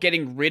by not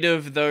getting rid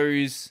of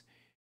those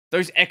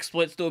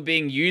exploits that were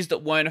being used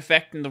that weren't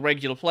affecting the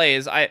regular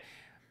players, I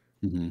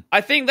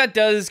think that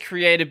does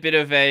create a bit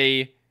of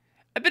a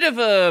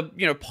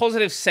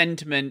positive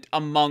sentiment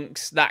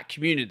amongst that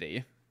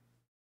community.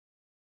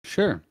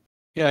 Sure.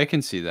 Yeah, I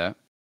can see that.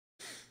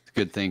 It's a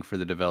good thing for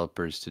the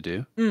developers to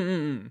do.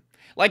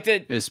 Like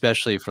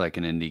especially for like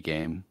an indie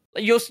game.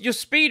 Your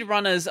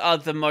speedrunners are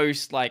the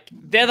most like,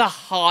 they're the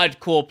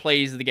hardcore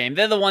players of the game.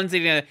 They're the ones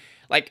that are gonna,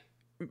 like,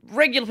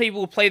 regular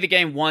people will play the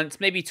game once,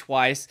 maybe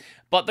twice,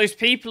 but those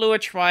people who are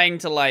trying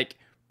to like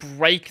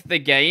break the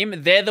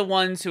game, they're the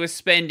ones who are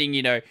spending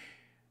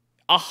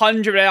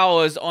 100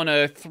 hours on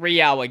a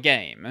 3-hour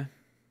game.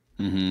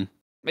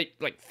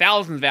 Like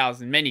thousands of hours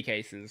in many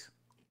cases.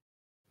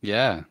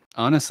 Yeah,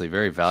 honestly,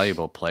 very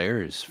valuable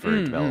players for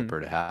a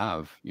developer to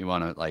have. You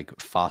want to like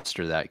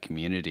foster that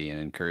community and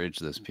encourage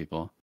those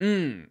people.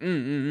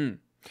 Another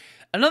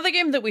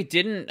game that we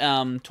didn't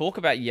talk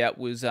about yet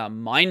was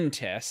Mind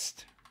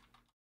Test.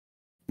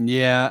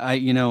 Yeah,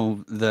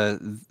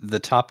 the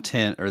top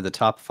 10 or the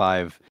top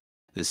 5,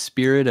 the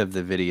spirit of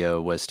the video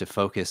was to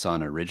focus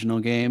on original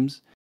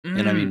games.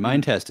 And I mean,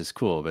 Mind Test is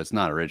cool, but it's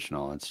not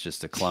original. It's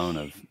just a clone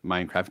of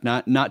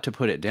Minecraft. Not to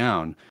put it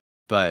down,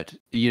 but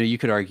you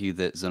could argue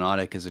that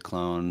Xonotic is a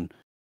clone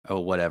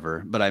or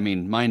whatever. But I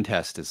mean, Mind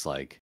Test is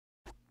like,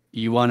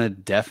 you want a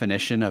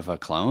definition of a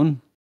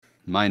clone?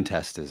 Mind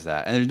Test is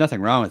that, and there's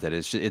nothing wrong with it.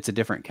 It's a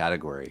different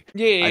category.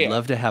 I'd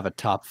love to have a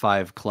top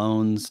 5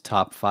 clones,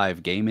 top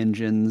 5 game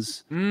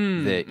engines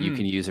that you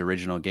can use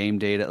original game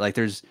data. Like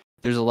there's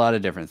a lot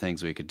of different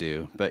things we could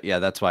do. But yeah,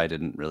 that's why I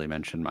didn't really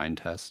mention Mind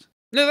Test.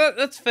 No,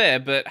 that's fair.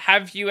 But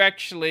have you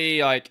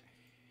actually like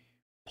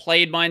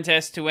played Mind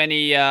Test to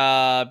any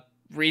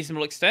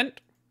reasonable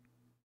extent?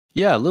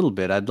 Yeah, a little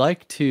bit. I'd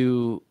like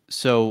to.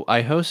 So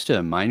I host a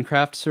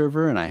Minecraft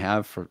server, and I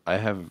have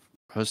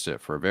hosted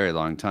it for a very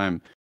long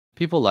time.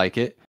 People like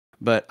it,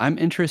 but I'm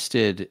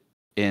interested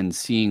in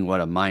seeing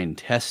what a Mind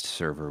Test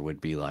server would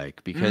be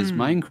like, because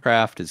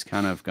Minecraft has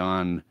kind of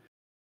gone,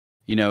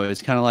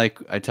 it's kind of like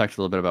I talked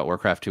a little bit about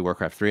Warcraft 2,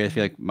 Warcraft 3. I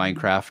feel like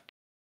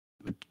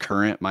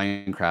current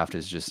Minecraft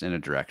is just in a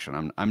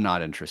direction. I'm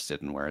not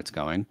interested in where it's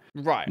going.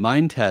 Right.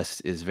 Mind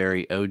Test is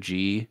very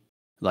OG,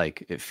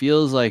 like it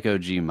feels like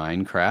OG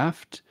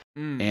Minecraft,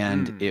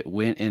 and it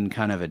went in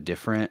kind of a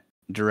different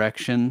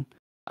direction.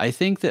 I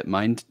think that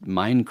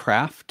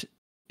Minecraft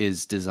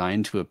is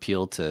designed to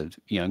appeal to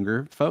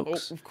younger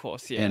folks. Oh, of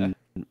course, yeah.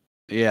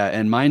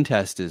 And Mind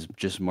Test is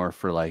just more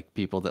for like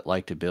people that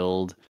like to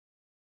build,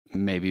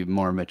 maybe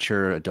more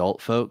mature adult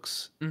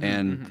folks.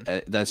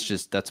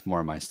 That's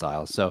more my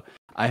style. So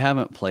I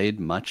haven't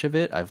played much of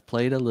it. I've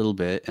played a little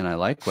bit, and I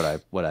like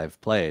what I've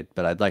played,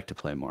 but I'd like to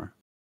play more.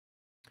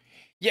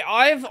 Yeah,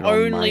 I've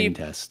only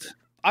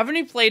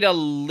played a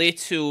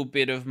little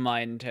bit of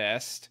Mind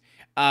Test.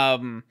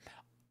 I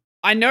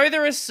know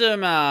there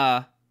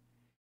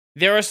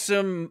are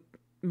some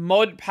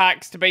mod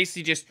packs to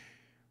basically just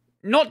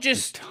not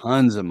just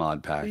tons of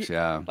mod packs.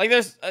 Yeah, like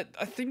there's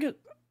I think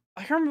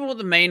I can't remember what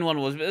the main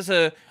one was, but there's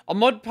a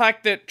mod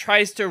pack that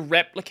tries to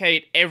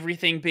replicate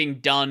everything being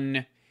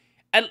done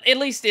at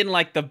least in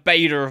like the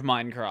beta of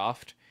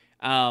Minecraft.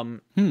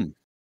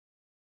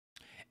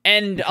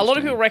 And a lot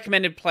of people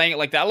recommended playing it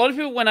like that. A lot of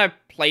people, when I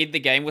played the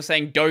game, were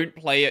saying don't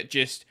play it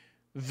just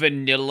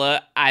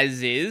vanilla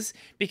as is,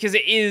 because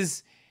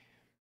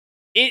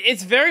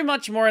it's very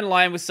much more in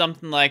line with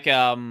something like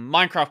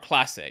Minecraft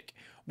Classic,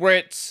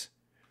 where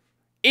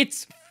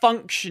it's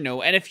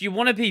functional, and if you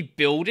want to be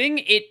building,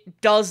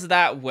 it does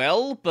that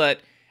well, but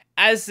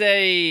as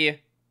a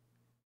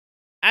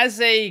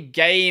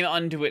game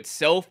unto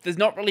itself, there's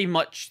not really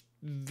much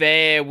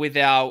there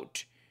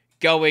without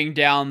going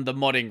down the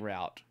modding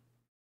route.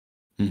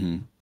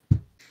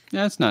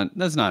 Yeah, that's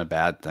not a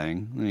bad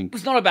thing. I mean,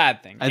 it's not a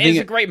bad thing. It's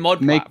a great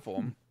mod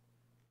platform.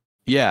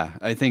 Yeah,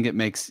 I think it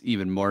makes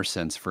even more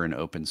sense for an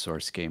open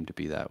source game to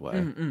be that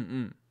way.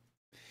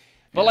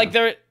 But like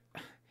there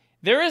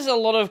is a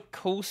lot of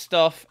cool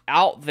stuff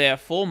out there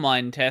for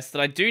Minetest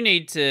that I do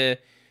need to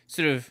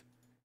sort of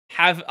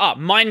have up.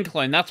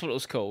 Mineclone, that's what it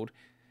was called.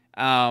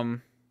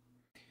 But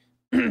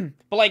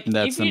like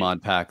that's the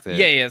mod pack there.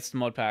 Yeah, it's the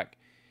mod pack.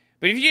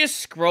 But if you just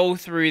scroll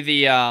through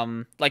the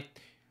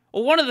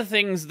one of the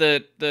things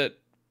that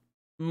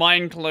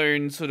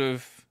Mineclone sort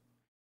of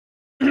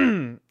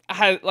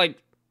has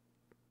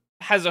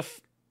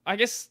I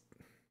guess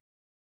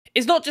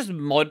it's not just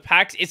mod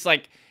packs, it's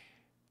like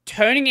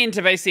turning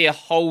into basically a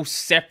whole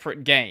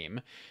separate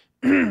game.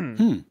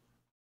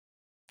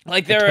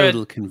 Like there are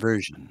total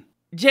conversion.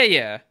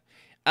 Yeah.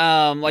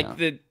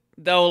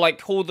 They'll like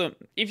call them,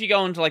 if you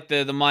go into like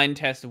the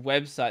Minetest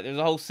website, there's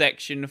a whole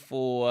section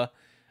for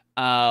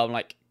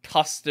like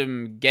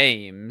custom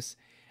games.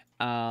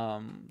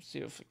 See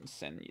if I can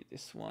send you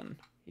this one.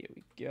 Here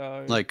we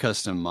go. Like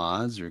custom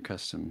mods or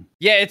custom.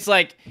 Yeah, it's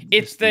like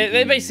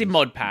they're basically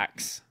mod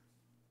packs.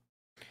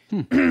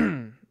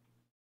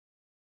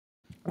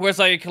 Whereas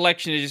like a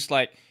collection is just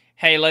like,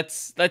 hey,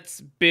 let's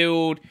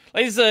build.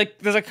 Like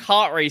there's a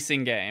kart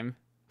racing game.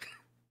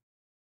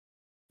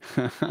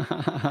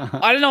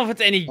 I don't know if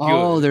it's any good.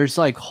 Oh, there's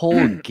like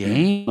whole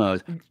game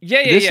modes.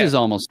 Yeah. This is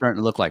almost starting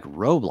to look like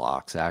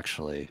Roblox,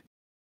 actually.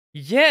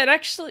 Yeah, it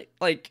actually,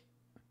 like,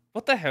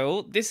 what the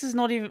hell? This is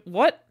not even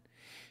what?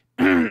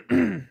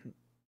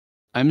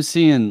 I'm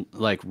seeing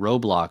like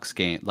Roblox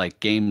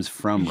games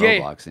from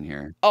Roblox in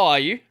here. Oh, are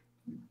you?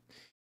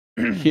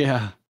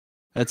 Yeah,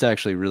 that's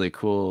actually really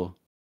cool.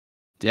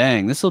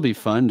 Dang, this will be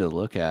fun to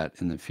look at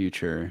in the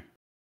future.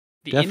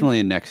 Definitely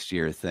a next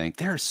year thing.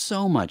 There's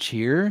so much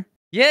here.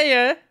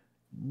 Yeah.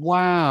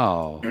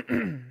 Wow.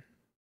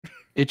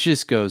 It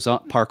just goes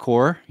on.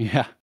 Parkour.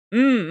 Yeah.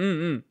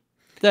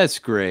 That's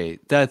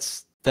great.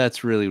 That's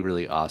really,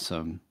 really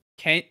awesome.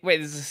 Wait,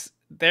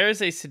 there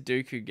is a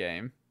Sudoku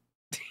game.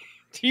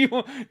 do you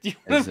want to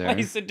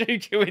play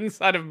Sudoku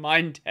inside of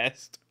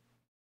Minetest?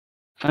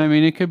 I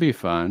mean, it could be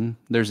fun.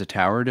 There's a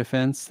tower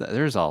defense.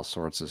 There's all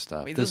sorts of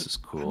stuff. Wait, this is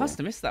cool. I must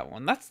have missed that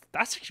one. That's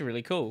actually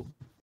really cool.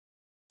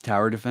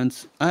 Tower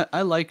defense.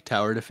 I like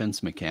tower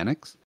defense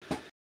mechanics,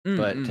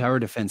 but tower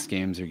defense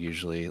games are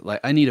usually like,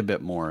 I need a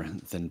bit more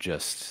than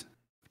just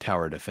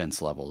tower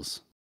defense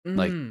levels.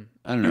 Like,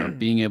 I don't know,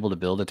 being able to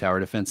build a tower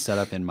defense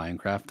setup in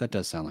Minecraft, that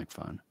does sound like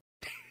fun.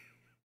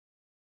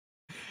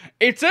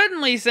 It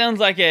certainly sounds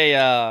like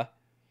a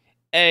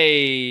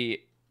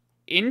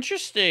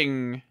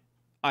interesting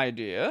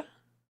idea,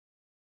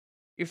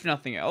 if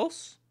nothing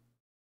else.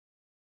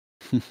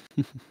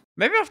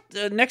 Maybe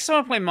next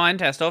time I play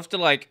Minetest, I'll have to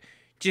like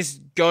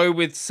just go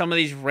with some of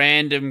these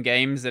random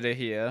games that are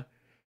here.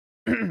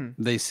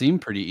 They seem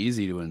pretty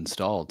easy to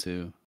install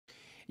too.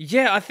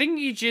 Yeah, I think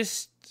you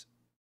just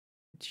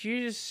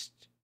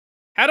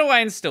how do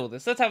I install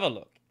this? Let's have a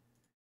look.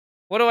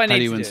 What do I need to do? How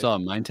do you install a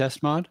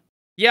Minetest mod?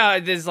 Yeah,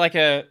 there's like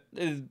a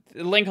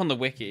link on the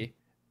wiki.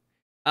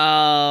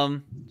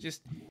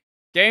 Just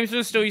games to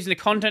install using the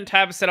content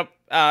tab, set up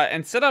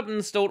and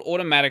installed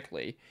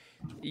automatically.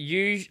 So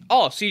you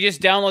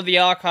just download the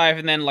archive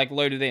and then like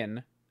load it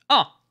in.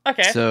 Oh,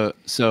 okay.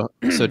 So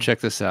check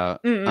this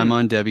out. I'm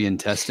on Debian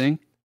testing.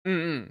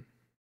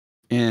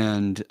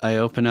 And I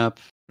open up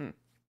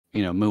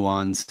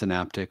Muon,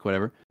 Synaptic,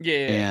 whatever.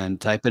 Yeah.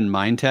 And type in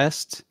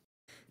Minetest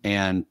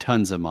and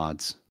tons of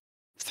mods.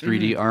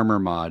 3D armor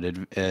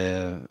mod,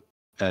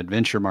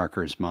 adventure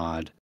markers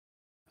mod,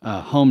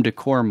 home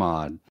decor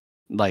mod.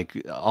 Like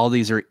all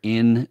these are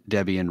in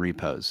Debian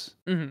repos.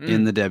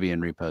 In the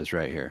Debian repos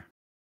right here.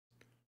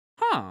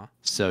 Huh.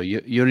 So you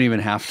don't even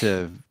have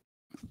to,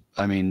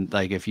 I mean,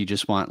 like if you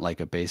just want like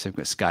a basic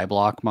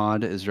Skyblock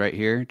mod is right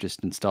here, just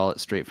install it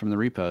straight from the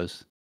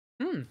repos.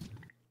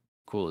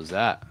 Cool is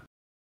that?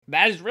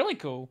 That is really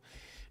cool.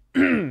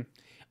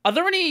 Are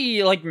there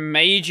any like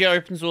major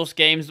open source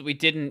games that we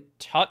didn't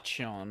touch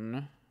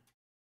on?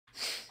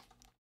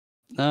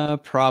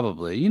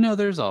 Probably.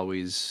 There's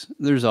always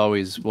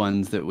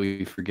ones that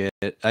we forget.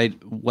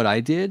 What I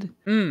did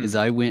is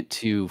I went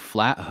to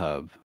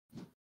FlatHub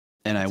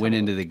and I Let's went have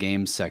a into look. the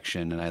games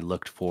section and I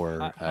looked for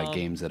Flat Hub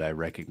games that I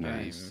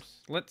recognize.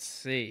 games. Let's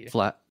see.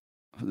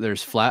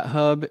 There's Flat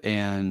Hub,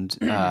 and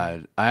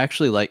I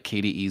actually like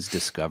KDE's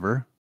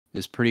Discover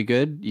is pretty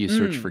good. You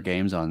search for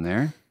games on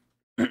there.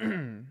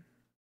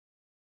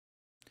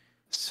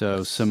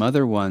 So some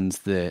other ones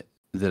that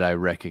I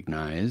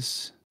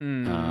recognize,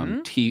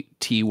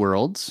 T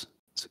Worlds,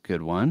 it's a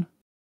good one.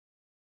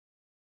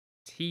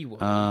 T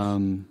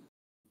Worlds.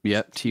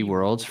 Yep, T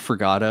Worlds,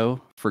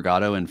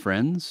 Fragato and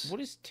Friends. What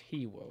is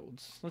T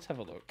Worlds? Let's have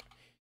a look.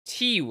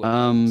 T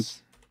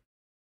Worlds.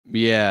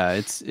 Yeah,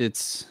 it's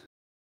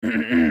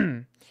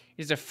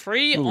It's a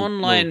free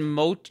online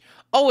multi.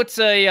 Oh, it's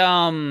a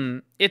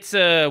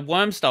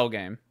worm style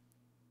game.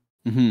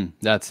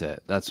 That's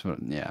it. That's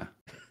what. Yeah,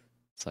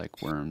 it's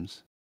like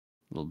Worms,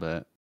 a little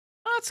bit.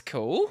 Oh, that's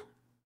cool.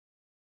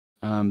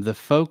 The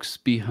folks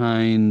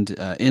behind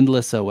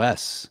Endless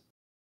OS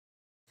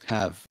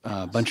have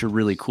a bunch of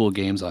really cool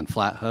games on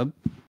Flat Hub.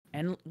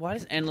 And why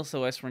does Endless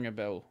OS ring a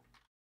bell?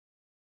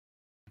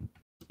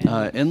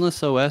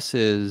 Endless OS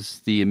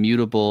is the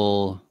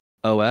immutable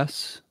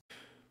OS.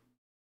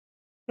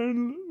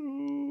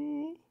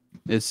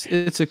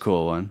 It's a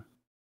cool one,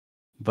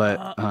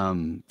 but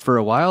for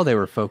a while they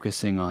were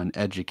focusing on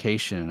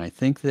education, and I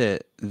think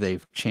that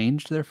they've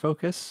changed their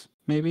focus.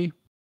 Maybe,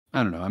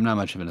 I don't know. I'm not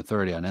much of an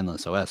authority on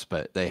Endless OS,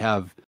 but they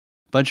have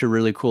a bunch of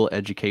really cool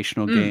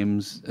educational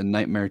games: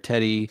 Nightmare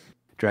Teddy,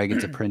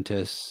 Dragon's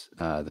Apprentice,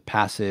 The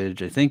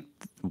Passage. I think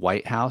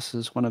White House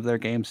is one of their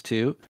games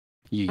too.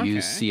 You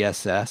use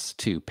CSS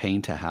to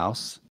paint a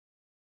house.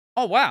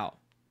 Oh wow,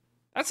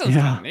 that sounds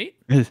kind of neat.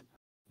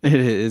 It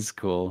is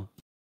cool.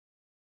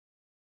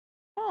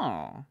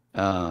 Oh.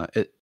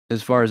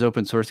 As far as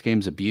open source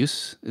games,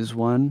 Abuse is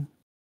one.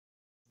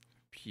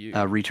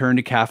 Return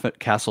to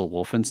Castle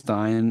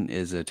Wolfenstein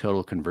is a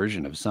total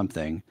conversion of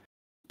something,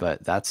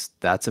 but that's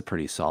a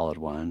pretty solid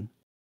one.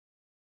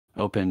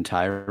 Open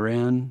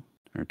Terrain,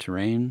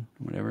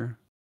 whatever.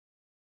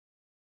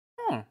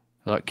 Oh.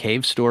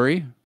 Cave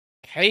Story.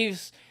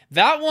 Caves.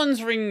 That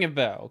one's ringing a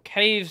bell.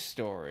 Cave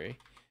Story.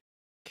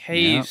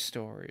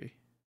 Story.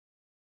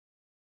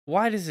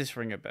 Why does this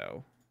ring a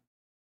bell?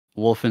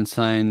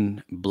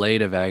 Wolfenstein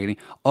Blade of Agony.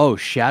 Oh,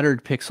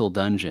 Shattered Pixel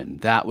Dungeon.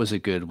 That was a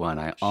good one.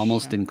 I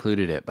almost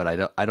included it, but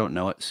I don't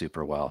know it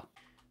super well.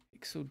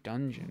 Pixel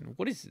Dungeon.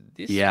 What is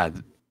this? Yeah,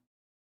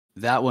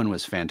 that one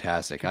was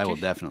fantastic. I will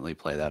definitely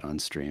play that on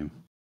stream.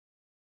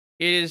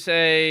 It is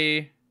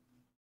a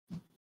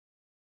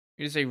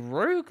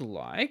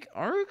roguelike.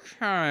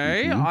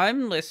 Okay,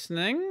 I'm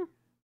listening.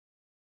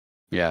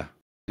 Yeah,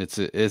 it's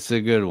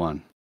a good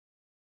one.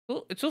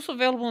 Well, it's also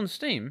available on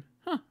Steam.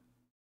 Huh.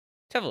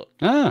 Let's have a look.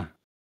 Have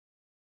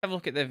a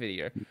look at their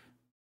video.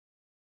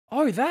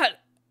 Oh,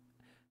 that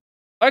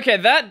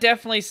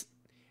definitely.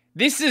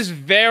 This is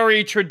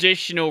very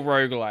traditional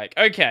roguelike.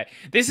 Okay,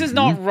 this is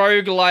not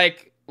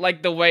roguelike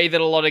like the way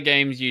that a lot of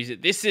games use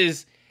it. This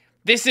is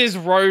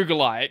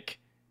roguelike.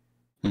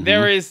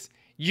 There is,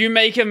 you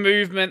make a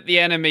movement, the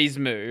enemies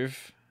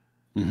move.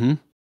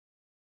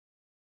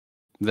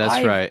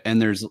 That's right.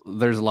 And there's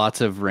lots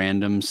of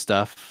random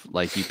stuff.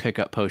 Like you pick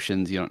up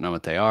potions, you don't know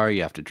what they are.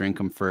 You have to drink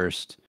them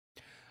first.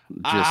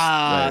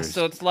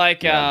 So it's like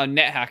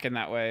NetHack in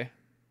that way.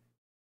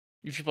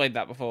 You've played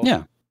that before.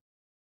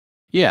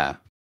 Yeah.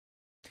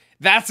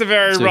 That's a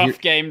very rough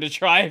game to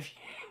try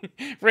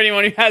for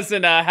anyone who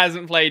hasn't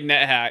played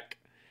NetHack.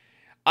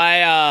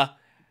 I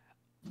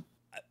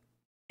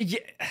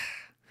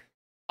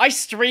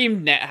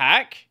streamed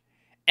NetHack,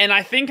 and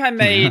I think I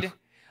made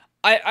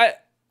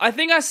I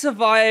think I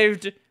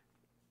survived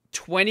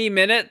 20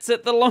 minutes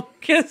at the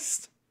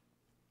longest.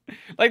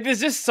 Like, there's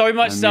just so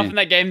much stuff in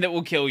that game that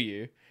will kill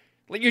you.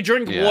 Like, you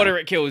drink water,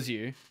 it kills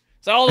you.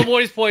 So, oh, the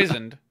water's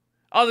poisoned.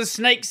 Oh, there's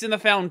snakes in the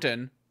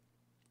fountain.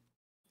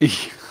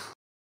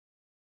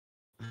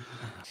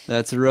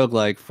 That's a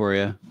roguelike for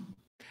you.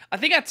 I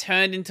think I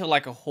turned into,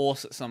 like, a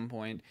horse at some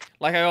point.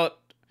 Like, I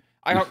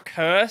got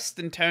cursed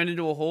and turned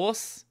into a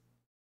horse.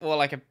 Or,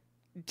 like, a...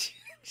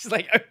 She's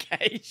like,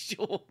 okay,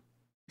 sure.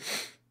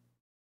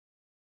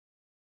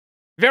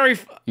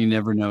 You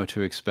never know what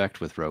to expect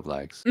with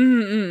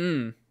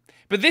roguelikes.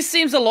 But this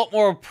seems a lot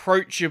more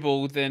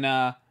approachable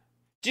than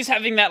just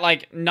having that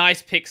like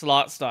nice pixel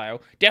art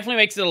style. Definitely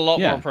makes it a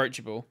lot more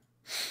approachable.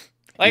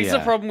 Like it's the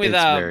problem with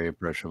it's very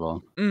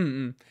approachable.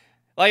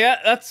 Like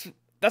that's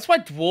why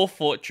Dwarf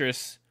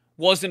Fortress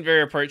wasn't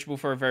very approachable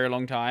for a very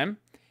long time.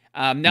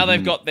 Now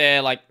they've got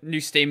their like new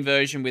Steam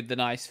version with the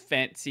nice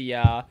fancy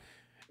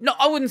no,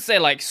 I wouldn't say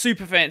like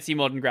super fancy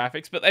modern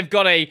graphics, but they've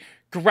got a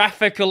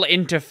graphical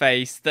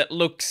interface that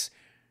looks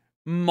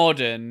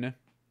modern,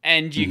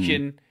 and you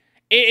can...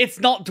 It's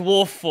not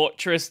Dwarf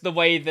Fortress the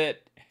way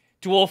that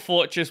Dwarf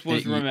Fortress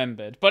was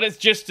remembered, but it's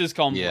just as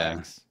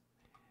complex.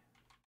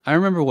 Yeah. I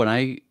remember when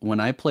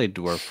I played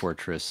Dwarf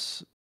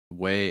Fortress,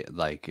 I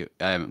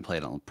haven't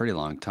played in a pretty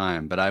long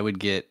time, but I would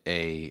get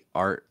an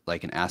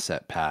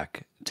asset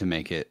pack to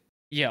make it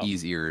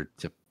easier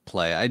to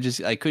play.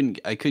 I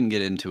couldn't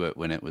get into it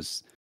when it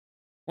was...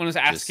 When it was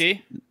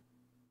ASCII?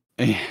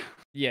 Yeah.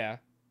 Yeah.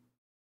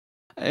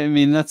 I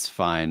mean, that's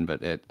fine,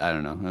 but I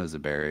don't know. That was a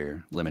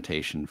barrier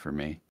limitation for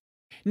me.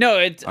 No,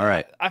 it's All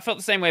right. I felt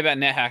the same way about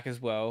NetHack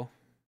as well.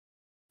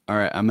 All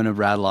right, I'm gonna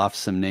rattle off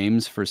some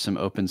names for some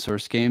open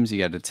source games. You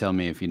got to tell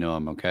me if you know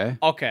them, okay?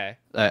 Okay.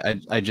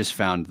 I just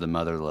found the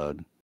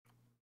motherload.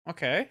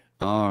 Okay.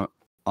 All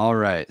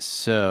right.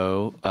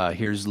 So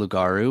here's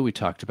Lugaru. We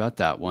talked about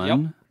that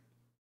one.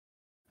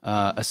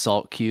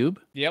 Assault Cube.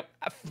 Yep.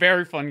 A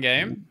very fun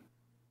game.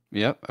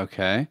 Yep.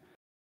 Okay.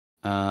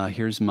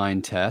 Here's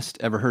Mind Test.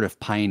 Ever heard of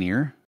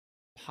Pioneer?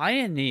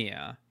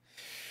 Pioneer.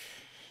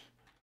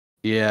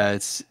 Yeah,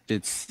 it's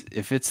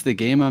if it's the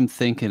game I'm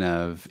thinking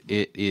of,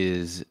 it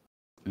is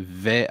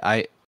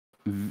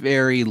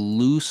very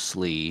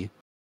loosely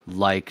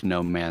like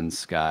No Man's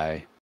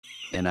Sky,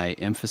 and I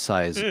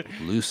emphasize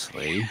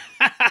loosely.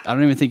 I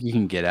don't even think you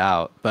can get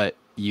out, but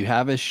you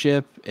have a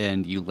ship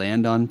and you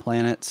land on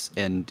planets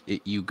and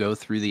you go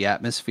through the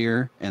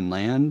atmosphere and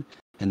land,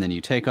 and then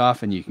you take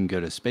off and you can go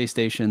to space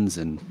stations,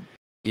 and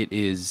it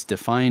is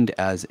defined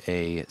as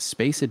a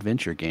space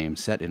adventure game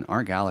set in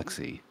our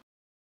galaxy.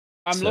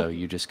 So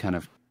you just kind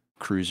of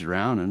cruise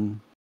around and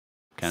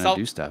kind of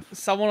do stuff.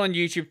 Someone on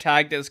YouTube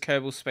tagged it as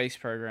Kerbal Space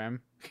Program.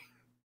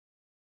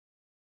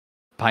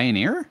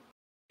 Pioneer?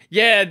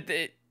 Yeah,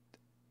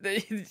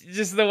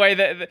 just the way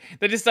that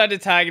they decided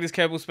to tag it as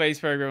Kerbal Space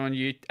Program on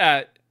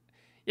YouTube.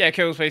 Yeah,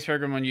 Kerbal Space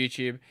Program on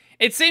YouTube.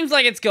 It seems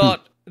like it's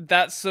got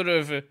that sort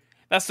of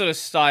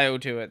style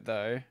to it,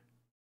 though.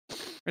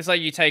 It's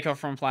like you take off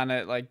from a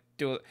planet, like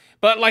do it,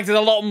 but like there's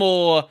a lot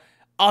more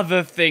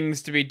other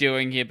things to be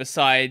doing here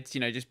besides,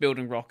 just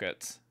building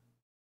rockets.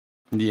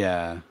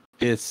 Yeah,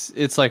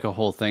 it's like a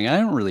whole thing. I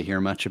don't really hear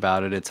much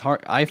about it. It's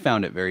hard. I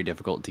found it very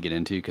difficult to get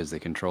into because the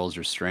controls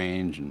are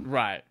strange, and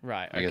right.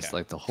 I guess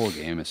like the whole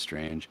game is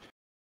strange.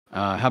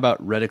 How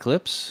about Red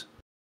Eclipse?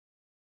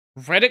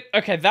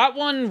 Okay, that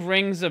one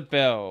rings a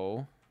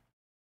bell.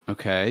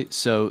 Okay,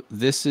 so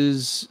this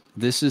is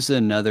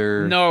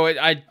another. No,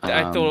 I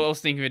thought I was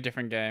thinking of a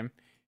different game.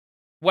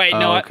 Wait,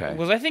 no, okay.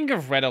 Was I thinking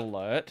of Red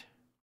Alert?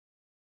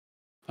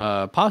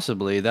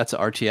 Possibly. That's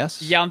RTS.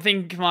 Yeah, I'm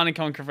thinking Command and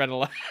Conquer Red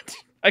Alert.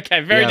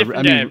 Okay, very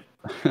different game.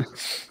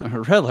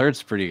 Red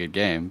Alert's a pretty good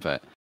game,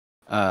 but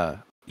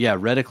yeah,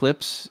 Red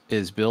Eclipse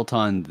is built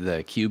on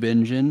the Cube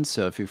engine.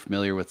 So if you're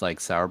familiar with like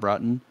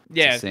Sauerbraten,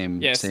 yeah,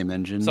 same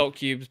engine. Salt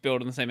Cubes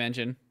built on the same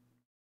engine.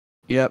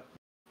 Yep.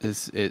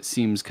 It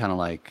seems kind of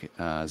like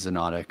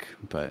Xonotic,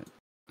 but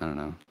I don't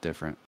know,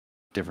 different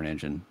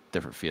engine,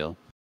 different feel.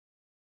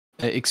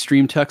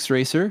 Extreme Tux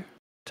Racer,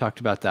 talked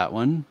about that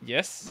one.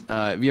 Yes.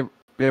 Have you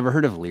ever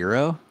heard of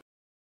Lyro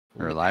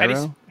or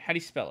Lyro? How do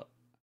you spell it?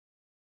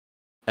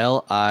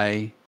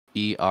 Liero.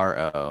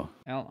 Liero.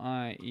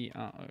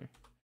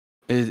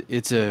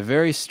 It's a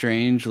very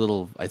strange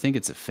little. I think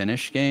it's a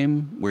Finnish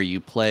game where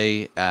you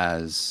play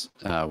as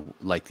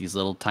like these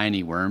little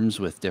tiny worms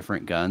with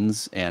different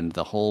guns, and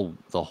the whole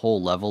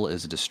level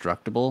is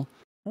destructible.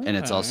 Okay. And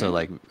it's also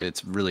like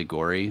it's really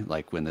gory.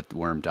 Like when the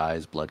worm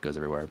dies, blood goes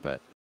everywhere.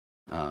 But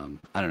I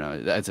don't know.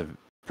 It's a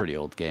pretty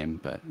old game,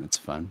 but it's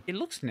fun. It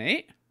looks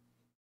neat.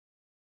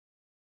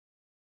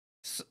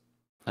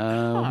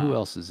 Who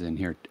else is in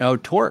here? Oh,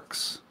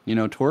 Torx. You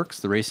know Torx,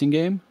 the racing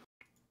game?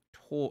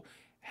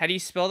 How do you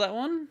spell that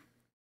one?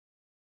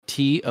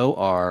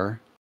 Torcs.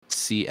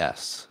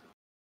 Torcs.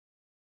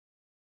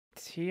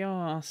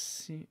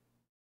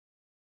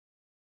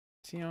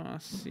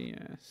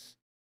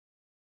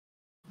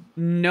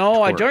 No,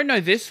 Torx. I don't know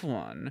this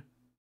one.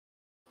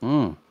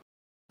 Oh.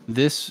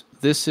 This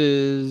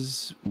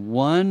is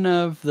one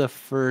of the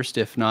first,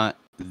 if not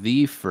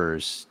the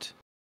first,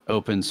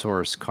 open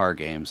source car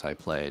games I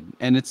played,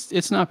 and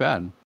it's not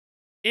bad.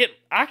 It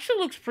actually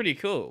looks pretty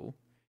cool.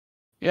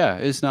 Yeah,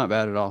 it's not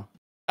bad at all.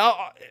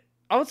 I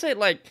would say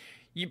like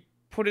you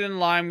put it in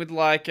line with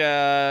like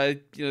the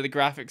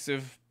graphics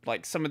of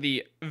like some of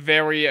the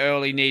very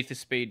early Need for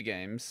Speed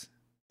games.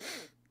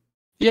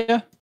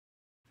 Yeah.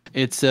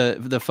 It's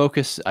the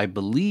focus. I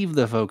believe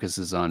the focus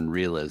is on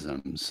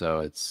realism, so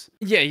it's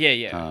yeah.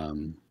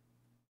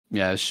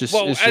 Yeah, it's just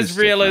as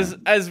real as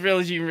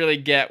you can really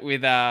get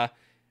with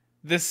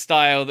this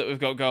style that we've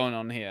got going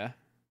on here.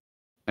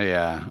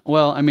 Yeah,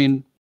 well, I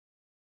mean,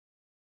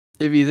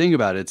 if you think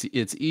about it,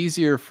 it's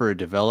easier for a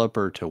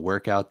developer to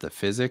work out the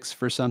physics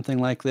for something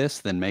like this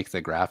than make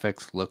the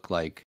graphics look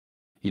like,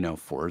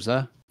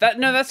 Forza. That's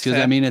because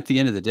I mean, at the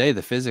end of the day,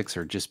 the physics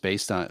are just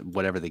based on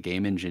whatever the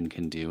game engine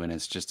can do, and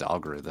it's just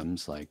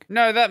algorithms. Like,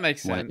 no, that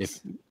makes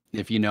sense.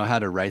 If you know how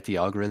to write the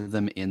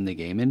algorithm in the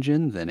game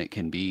engine, then it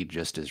can be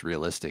just as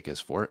realistic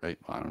as I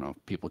don't know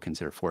if people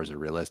consider Forza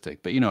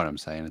realistic, but you know what I'm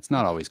saying. It's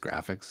not always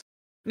graphics.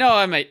 No,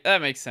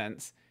 that makes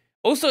sense.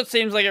 Also, it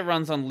seems like it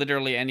runs on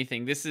literally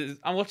anything.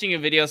 I'm watching a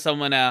video of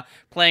someone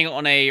playing it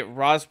on a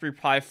Raspberry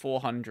Pi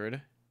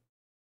 400.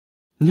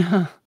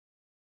 And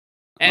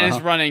it's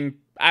running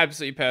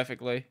absolutely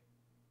perfectly.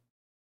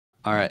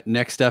 All right,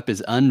 next up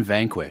is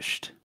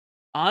Unvanquished.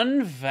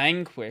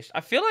 Unvanquished.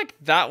 I feel like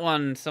that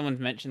one, someone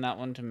mentioned that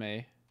one to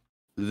me.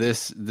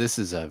 This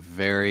is a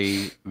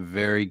very,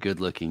 very good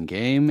looking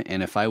game,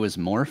 and if I was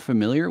more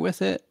familiar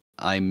with it,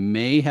 I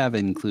may have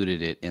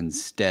included it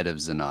instead of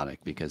Xonotic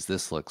because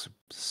this looks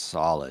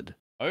solid.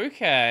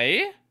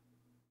 Okay.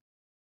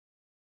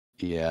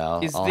 Yeah,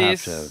 Is I'll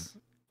have to this...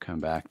 come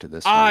back to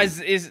this Ah,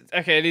 one. is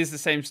okay, it is the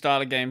same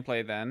style of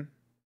gameplay then.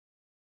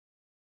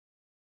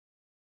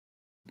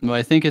 Well,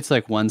 I think it's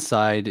like one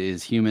side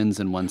is humans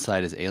and one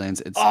side is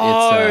aliens.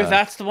 Oh,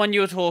 that's the one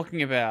you were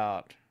talking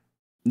about.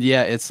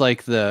 Yeah, it's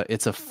like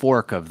it's a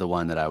fork of the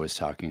one that I was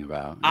talking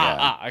about.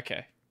 Yeah.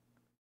 Okay.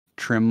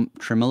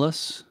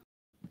 Tremulous.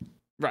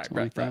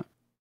 Right. That.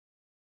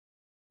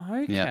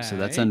 Okay. Yeah, so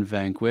that's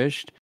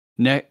Unvanquished.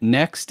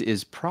 Next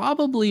is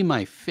probably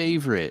my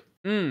favorite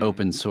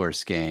open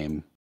source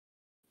game,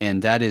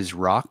 and that is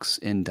Rocks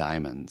and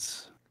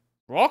Diamonds.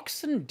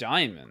 Rocks and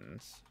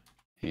Diamonds.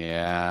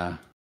 Yeah,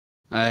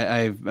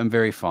 I'm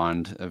very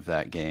fond of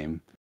that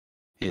game.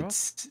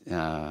 It's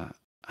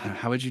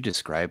how would you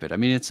describe it? I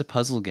mean, it's a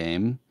puzzle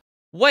game.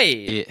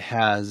 Wait, it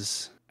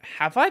has.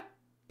 Have I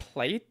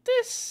played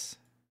this?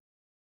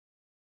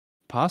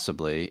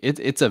 Possibly.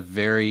 It's a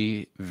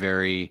very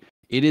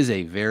it is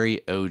a very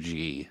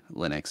OG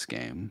Linux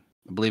game.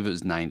 I believe it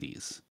was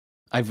 90s.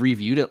 I've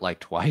reviewed it like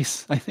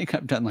twice. I think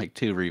I've done like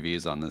 2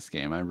 reviews on this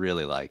game. I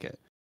really like it.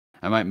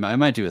 I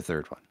might do a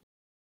third one.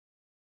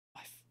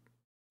 I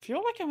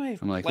feel like I may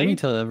have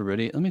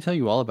let me tell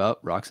you all about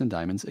Rocks and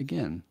Diamonds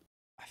again.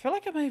 I feel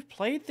like I may have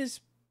played this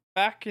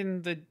back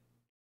on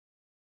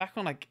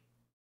like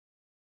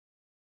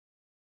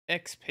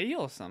XP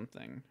or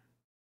something.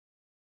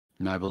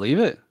 And I believe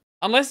it.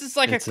 Unless it's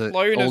like a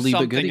clone of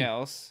something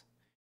else.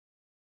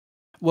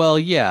 Well,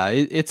 yeah,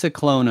 it's a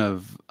clone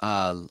of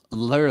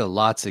there are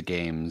lots of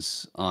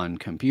games on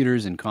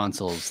computers and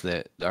consoles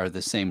that are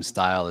the same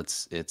style.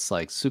 It's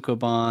like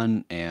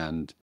Sukoban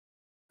and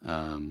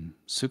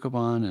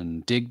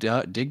Dig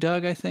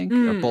Dug, I think,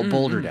 or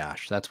Boulder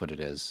Dash. That's what it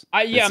is.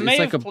 I may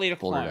like have played a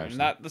clone.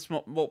 That's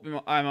what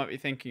I might be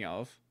thinking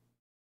of.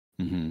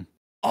 Mm-hmm.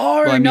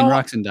 Oh, well, I mean,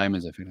 Rocks and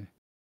Diamonds, I think.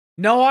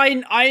 No,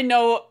 I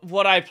know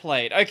what I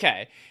played.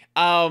 Okay.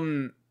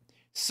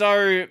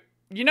 So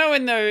you know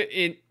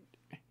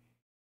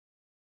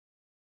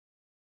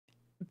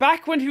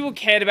back when people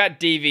cared about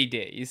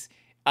DVDs,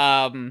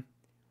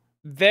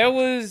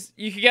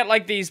 you could get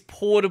like these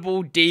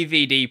portable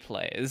DVD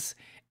players,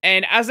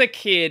 and as a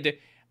kid,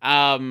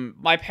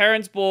 my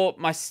parents bought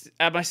my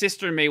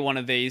sister and me one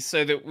of these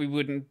so that we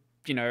wouldn't,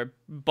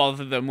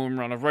 bother them when we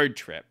were on a road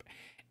trip.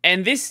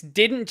 And this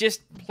didn't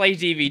just play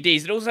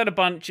DVDs; it also had a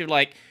bunch of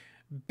like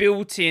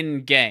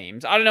built-in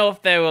games. I don't know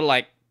if they were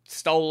like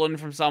stolen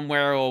from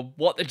somewhere or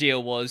what the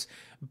deal was,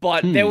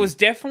 but there was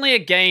definitely a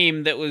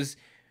game that was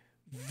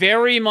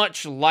very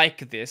much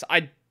like this.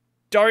 I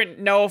don't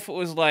know if it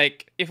was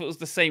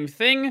the same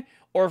thing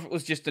or if it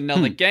was just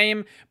another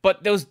game,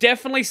 but there was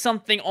definitely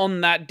something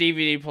on that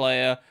DVD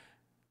player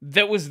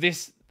that was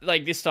this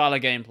style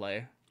of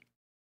gameplay.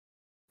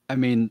 I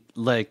mean,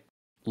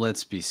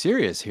 let's be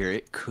serious here.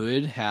 It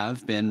could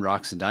have been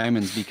Rocks and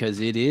Diamonds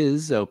because it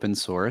is open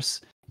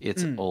source.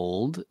 It's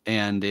old,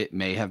 and it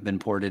may have been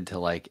ported to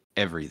like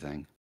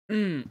everything.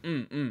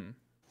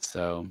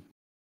 So,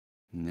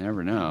 you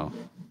never know.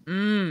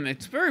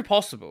 It's very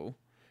possible.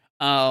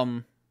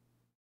 So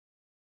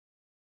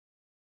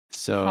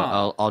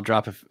I'll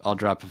drop a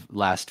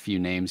last few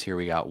names here.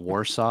 We got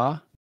Warsaw,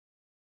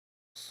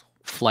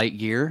 Flight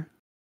Gear.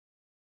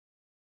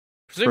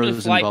 Presumably,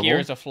 Flight Gear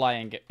is a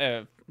flight.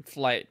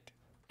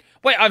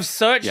 Wait, I've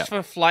searched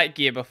for Flight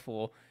Gear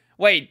before.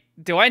 Wait,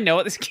 do I know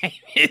what this game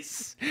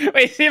is?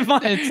 Wait,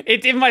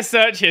 it's in my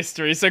search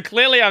history, so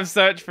clearly I've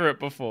searched for it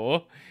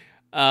before.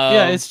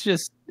 Yeah, it's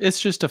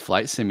just a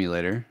flight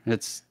simulator.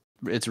 It's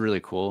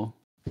really cool.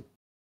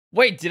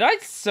 Wait, did I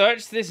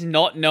search this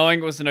not knowing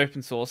it was an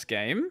open source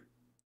game?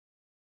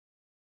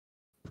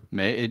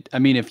 I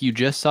mean, if you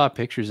just saw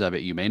pictures of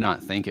it, you may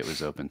not think it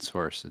was open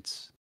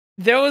source.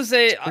 There was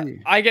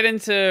I get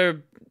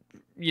into,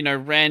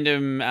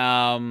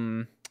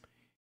 random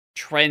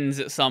trends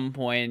at some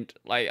point.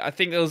 Like, I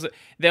think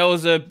there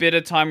was a bit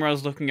of time where I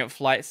was looking at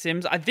flight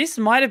sims. This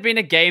might have been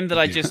a game that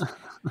I just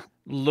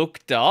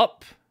looked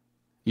up.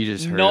 You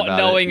just heard not about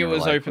knowing it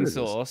was open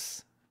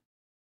source.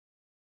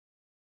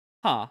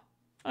 Huh.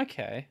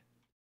 Okay.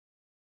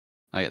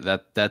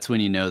 That's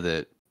when you know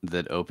that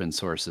open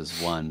source is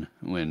won,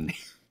 when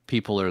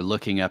people are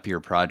looking up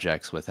your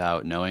projects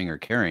without knowing or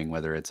caring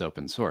whether it's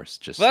open source.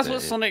 That's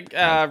what Sonic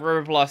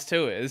Robo Blast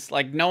 2 is.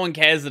 Like, no one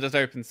cares that it's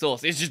open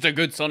source. It's just a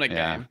good Sonic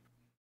game.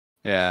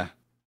 Yeah.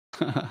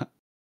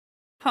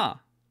 Huh.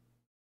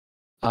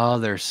 Oh,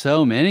 there's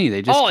so many.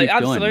 They just keep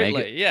absolutely,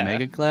 going. Yeah.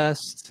 Mega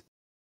Quest,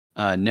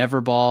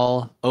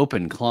 Neverball,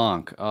 Open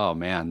Clonk. Oh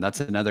man,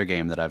 that's another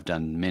game that I've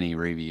done many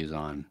reviews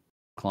on.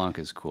 Clonk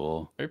is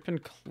cool. Open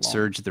Clonk.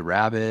 Surge the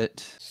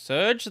Rabbit.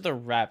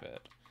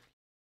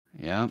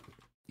 Yeah.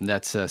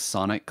 That's a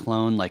Sonic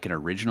clone, like an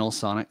original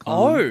Sonic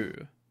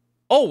clone.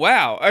 Oh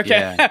wow.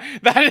 Okay. Yeah.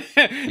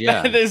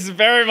 that is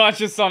very much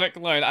a Sonic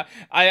clone.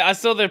 I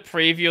saw the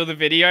preview of the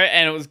video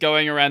and it was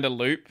going around a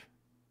loop.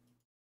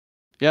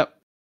 Yep.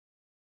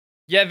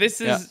 Yeah,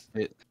 this is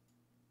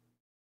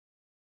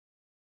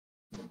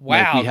Like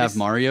Wow, we have this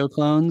Mario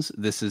clones,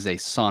 this is a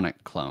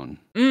Sonic clone.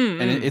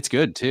 And mm, it's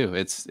good too.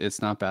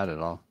 It's not bad at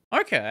all.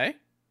 okay.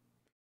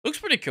 Looks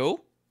pretty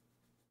cool.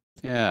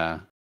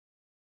 Yeah.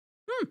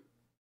 Oh,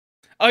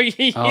 Oh, it's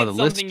the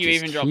list something you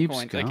just even drop keeps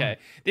coins. Okay. going.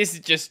 This is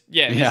just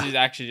this Yeah. is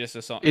actually just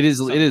a It is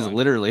Sonic.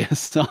 literally a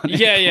Sonic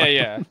Yeah,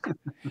 yeah, clone.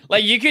 yeah.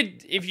 Like you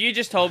could if you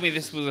just told me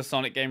this was a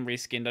Sonic game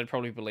reskinned, I'd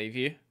probably believe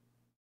you.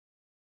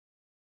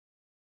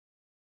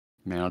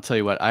 Man, I'll tell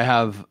you what, I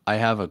have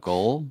a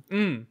goal.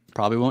 Mm.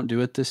 Probably won't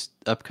do it this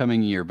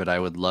upcoming year, but I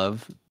would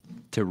love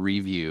to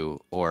review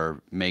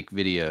or make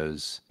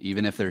videos,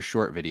 even if they're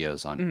short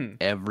videos, on Mm.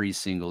 every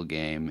single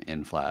game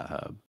in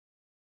FlatHub.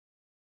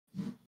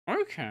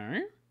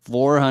 Okay.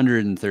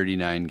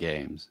 439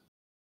 games.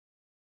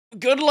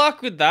 Good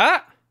luck with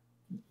that.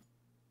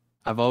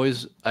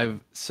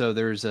 So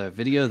there's a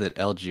video that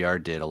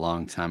LGR did a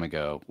long time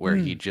ago where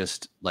he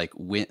just like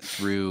went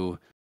through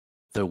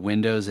the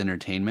Windows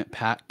Entertainment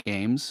Pack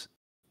games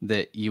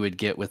that you would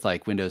get with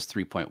like Windows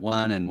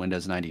 3.1 and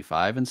Windows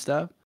 95 and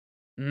stuff.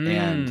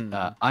 And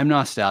I'm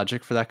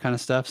nostalgic for that kind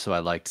of stuff, so I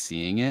liked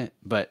seeing it.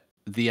 But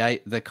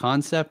the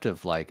concept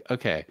of like,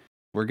 okay,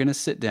 we're gonna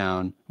sit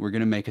down, we're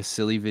gonna make a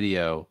silly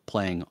video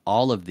playing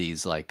all of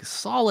these like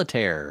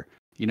solitaire,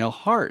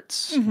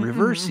 hearts,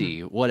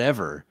 reversey,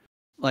 whatever.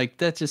 Like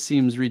that just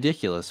seems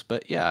ridiculous.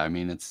 But yeah, I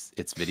mean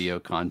it's video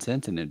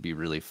content and it'd be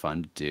really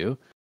fun to do.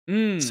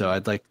 So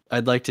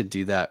I'd like to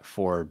do that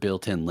for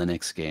built-in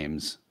Linux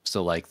games.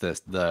 So like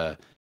the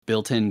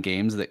built-in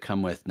games that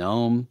come with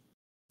GNOME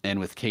and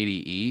with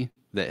KDE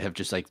that have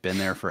just like been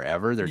there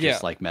forever. They're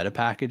just like meta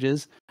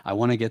packages. I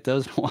want to get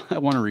those. I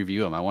want to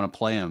review them. I want to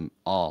play them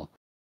all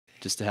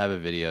just to have a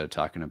video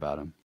talking about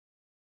them.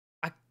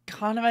 I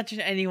can't imagine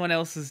anyone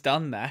else has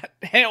done that,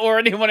 or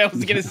anyone else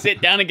is going to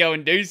sit down and go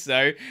and do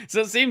so.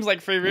 So it seems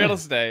like free real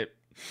estate.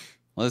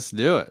 Let's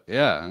do it.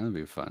 Yeah, that'd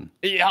be fun.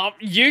 Yeah,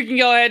 you can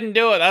go ahead and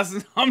do it.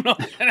 I'm not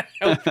going to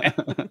help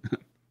it.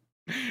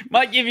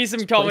 Might give you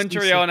some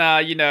commentary on,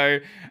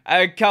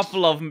 a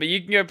couple of them, but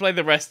you can go play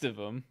the rest of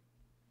them.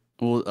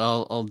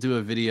 Well, I'll do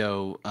a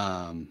video.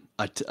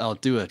 I'll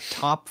do a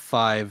top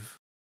 5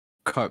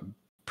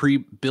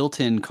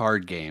 built-in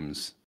card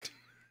games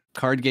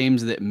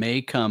that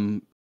may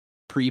come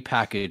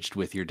pre-packaged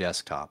with your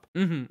desktop.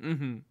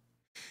 You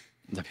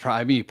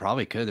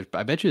probably could.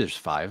 I bet you there's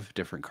 5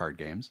 different card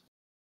games.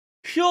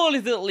 Surely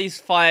there's at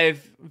least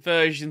 5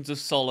 versions of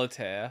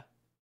Solitaire,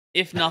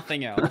 if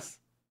nothing else.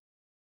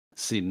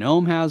 See,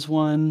 GNOME has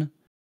one.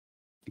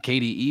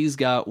 KDE's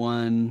got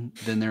one.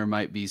 Then there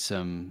might be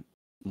some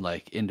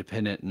like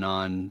independent,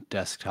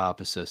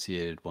 non-desktop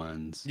associated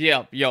ones.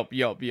 Yup.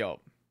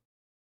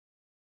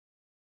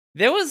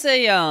 There was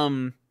a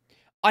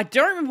I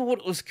don't remember what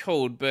it was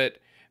called, but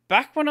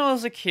back when I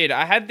was a kid,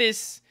 I had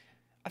this.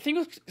 I think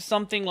it was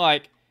something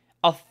like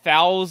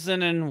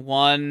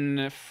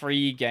 1,001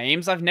 free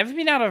games. I've never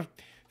been able to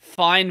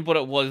find what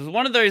it was. It was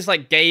one of those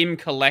like game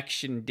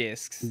collection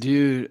discs.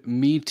 Dude,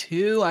 me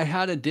too. I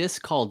had a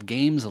disc called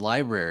Games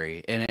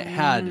Library, and it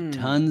had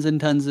tons and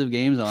tons of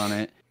games on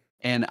it.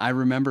 And I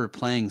remember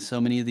playing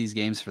so many of these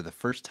games for the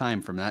first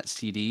time from that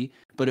CD,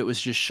 but it was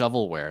just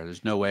shovelware.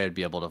 There's no way I'd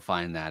be able to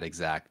find that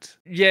exact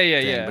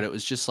thing, but it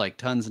was just like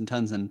tons and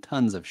tons and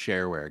tons of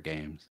shareware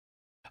games.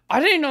 I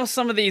didn't know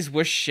some of these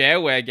were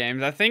shareware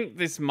games. I think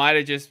this might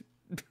have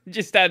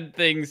just had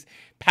things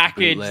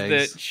packaged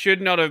that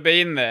should not have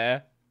been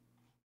there.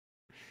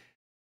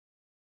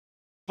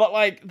 But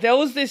like, there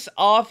was this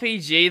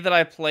RPG that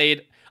I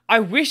played. I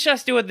wish I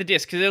still had the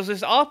disc, because there was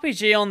this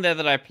RPG on there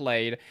that I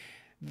played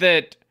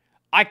that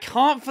I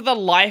can't for the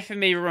life of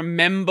me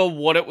remember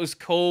what it was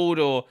called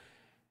or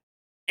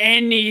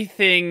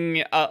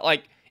anything,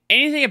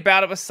 anything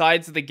about it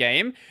besides the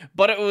game.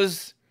 But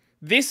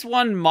this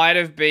one might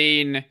have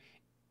been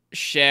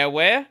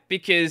shareware,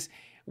 because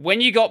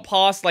when you got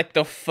past like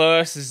the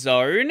first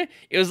zone,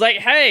 it was like,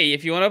 hey,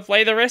 if you want to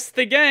play the rest of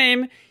the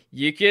game,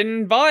 you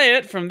can buy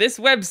it from this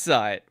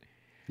website.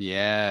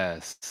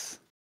 Yes.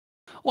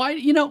 Why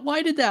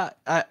did that?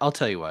 I'll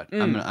tell you what.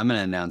 I'm gonna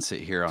announce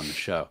it here on the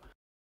show.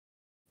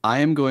 I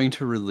am going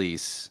to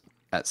release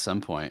at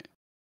some point.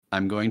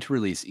 I'm going to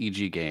release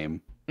Egee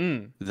game,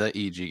 the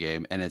Egee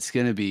game, and it's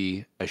going to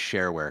be a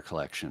shareware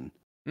collection.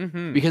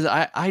 Because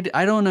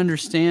I don't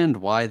understand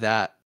why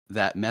that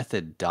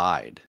method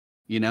died.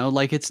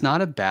 Like it's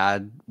not a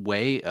bad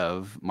way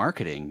of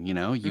marketing.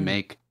 You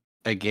make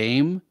a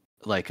game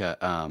like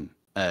a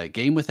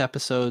game with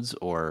episodes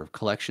or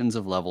collections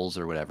of levels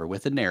or whatever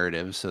with a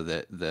narrative, so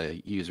that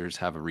the users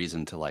have a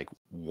reason to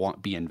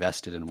be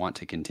invested and want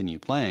to continue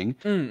playing.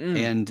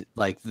 And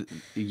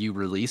you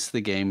release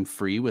the game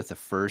free with the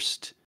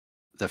first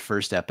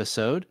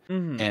episode.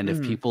 And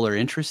if people are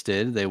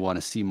interested, they want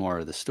to see more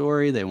of the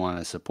story, they want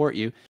to support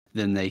you,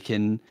 then they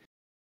can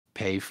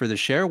pay for the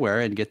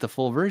shareware and get the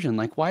full version.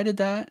 Like, why did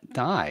that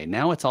die?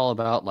 Now it's all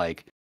about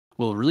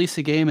we'll release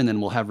a game and then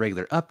we'll have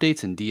regular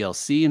updates and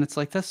DLC. And it's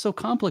like, that's so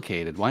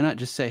complicated. Why not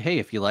just say, hey,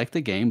 if you like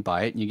the game,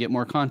 buy it and you get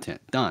more content.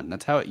 Done.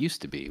 That's how it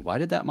used to be. Why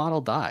did that model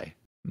die?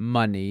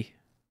 Money.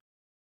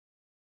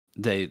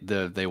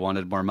 they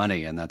wanted more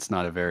money, and that's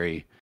not a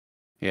very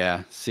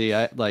See,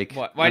 I like.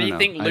 Why I do don't you know.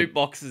 think loot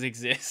boxes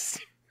exist?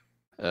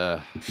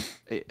 Uh,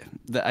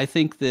 I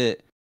think that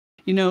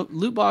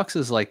loot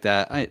boxes like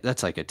that.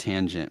 That's like a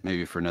tangent,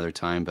 maybe for another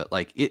time. But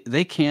like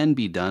they can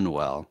be done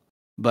well.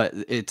 But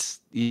it's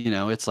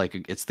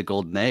like it's the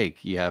golden egg.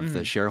 You have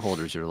the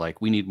shareholders who are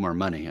like, we need more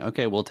money.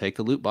 Okay, we'll take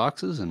the loot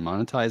boxes and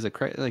monetize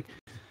like.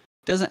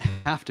 It doesn't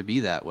have to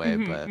be that way,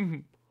 but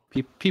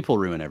people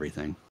ruin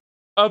everything.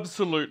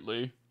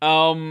 Absolutely.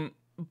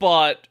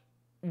 But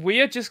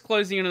we are just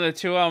closing in on the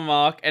 2 hour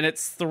mark, and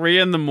it's 3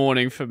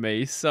 a.m. for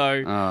me.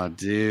 So, oh,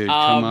 dude,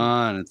 come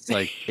on! It's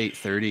like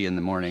 8:30 in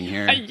the morning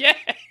here. Yeah,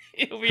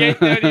 it'll be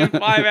 8:30 in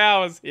 5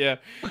 hours. Yeah,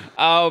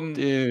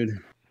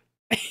 dude.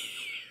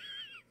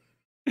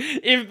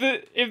 If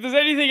there's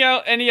anything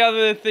else, any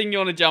other thing you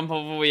want to jump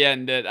on before we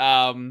end it,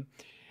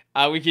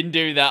 we can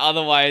do that.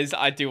 Otherwise,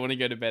 I do want to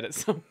go to bed at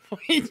some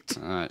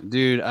point.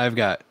 Dude, I've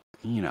got.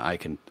 I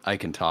can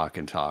talk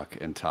and talk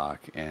and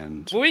talk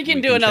and. Well, we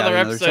can do another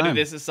episode of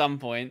this at some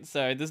point.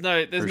 So there's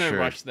no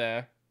rush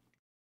there.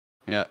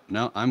 Yeah,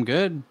 no, I'm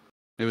good.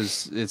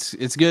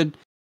 It's good.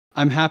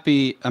 I'm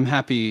happy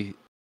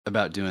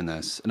about doing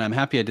this, and I'm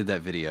happy I did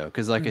that video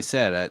because, like I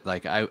said,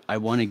 I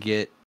want to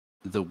get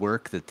the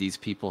work that these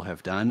people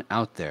have done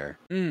out there.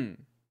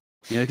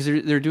 Because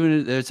they're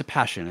doing it. It's a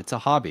passion. It's a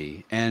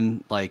hobby,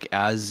 and like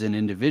as an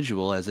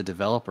individual, as a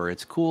developer,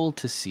 it's cool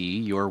to see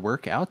your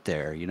work out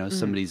there.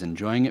 Somebody's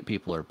enjoying it.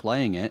 People are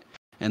playing it,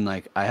 and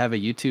like I have a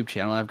YouTube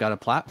channel. I've got a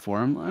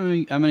platform.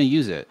 I'm going to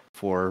use it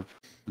for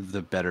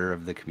the better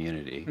of the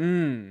community.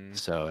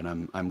 So,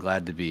 and I'm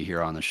glad to be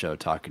here on the show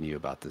talking to you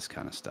about this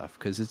kind of stuff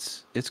because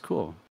it's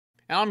cool.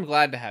 And I'm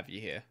glad to have you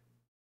here.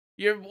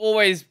 You're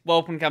always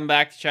welcome to come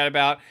back to chat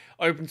about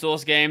open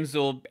source games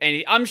or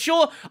any. I'm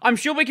sure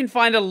we can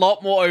find a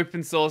lot more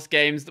open source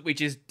games that we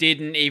just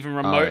didn't even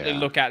remotely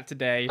look at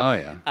today. Oh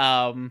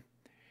yeah.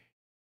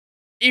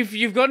 If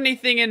you've got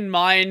anything in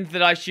mind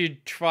that I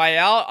should try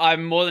out,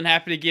 I'm more than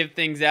happy to give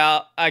things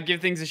a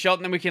shot,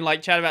 and then we can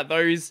like chat about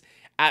those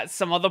at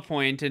some other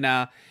point.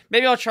 And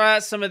maybe I'll try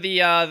out some of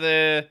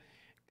the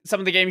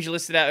games you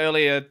listed out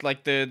earlier,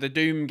 like the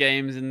Doom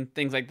games and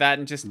things like that,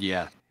 and just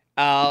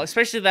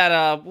especially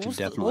that what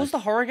was the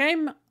horror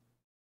game?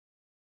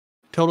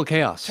 Total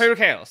Chaos. Total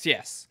Chaos,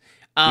 yes.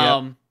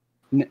 Yeah.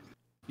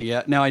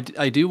 Now I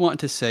do want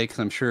to say, because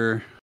I'm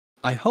sure,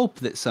 I hope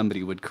that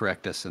somebody would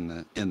correct us in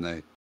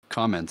the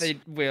comments. They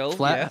will.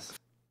 Yes.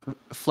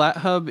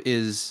 FlatHub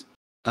is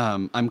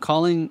I'm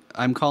calling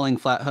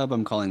FlatHub,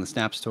 I'm calling the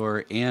Snap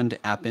Store and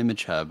App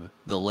Image Hub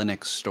the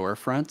Linux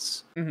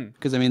storefronts,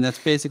 because I mean that's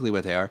basically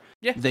what they are.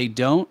 Yeah. They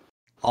don't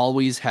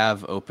always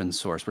have open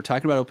source. We're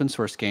talking about open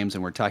source games,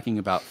 and we're talking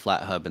about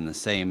FlatHub in the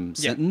same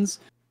sentence.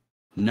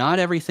 Not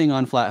everything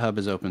on FlatHub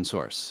is open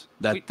source.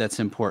 That's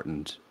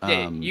important.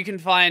 Yeah, you can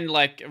find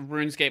like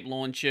RuneScape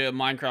launcher,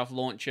 Minecraft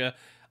launcher.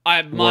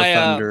 My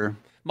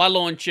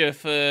launcher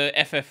for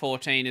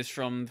FF14 is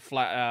from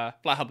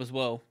FlatHub as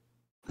well.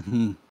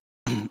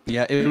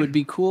 Yeah, it would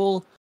be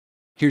cool.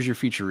 Here's your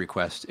feature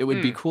request. It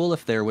would be cool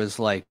if there was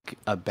like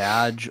a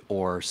badge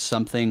or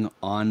something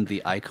on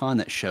the icon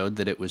that showed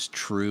that it was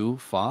true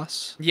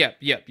FOSS. Yeah.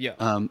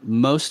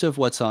 Most of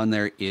what's on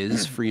there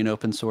is free and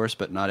open source,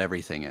 but not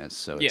everything is.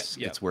 So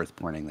it's worth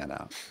pointing that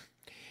out.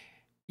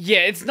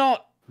 Yeah, it's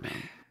not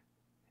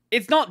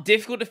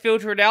difficult to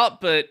filter it out,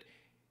 but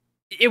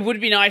it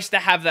would be nice to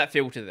have that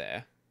filter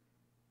there.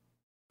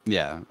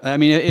 Yeah, I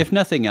mean, if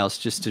nothing else,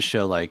 just to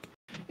show like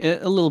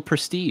a little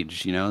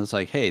prestige, it's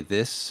like, hey,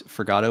 this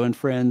Forgato and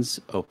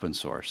Friends open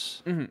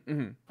source.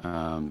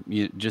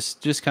 You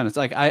just kind of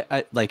like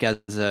I like as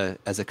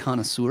a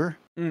connoisseur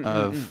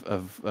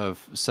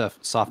of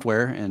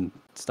software and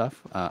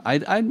stuff.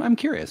 I'm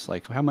curious,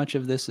 like how much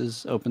of this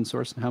is open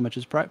source and how much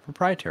is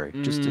proprietary,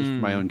 just for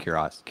my own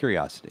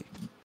curiosity.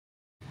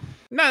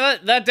 No,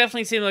 that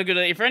definitely seems like a good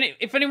idea.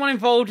 If anyone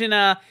involved in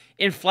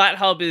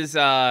FlatHub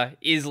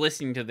is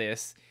listening to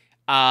this,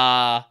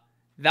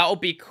 that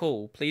would be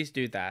cool. Please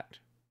do that.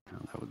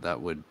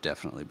 That would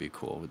definitely be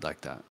cool. We'd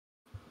like that.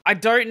 I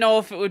don't know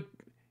if it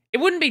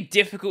wouldn't be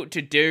difficult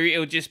to do. It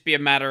would just be a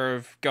matter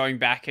of going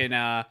back and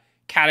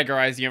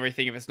categorizing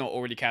everything if it's not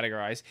already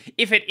categorized.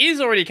 If it is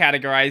already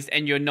categorized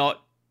and you're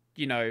not,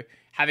 if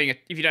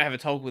you don't have a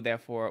toggle there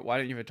for it, why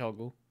don't you have a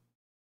toggle?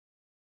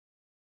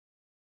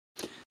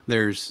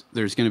 There's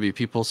going to be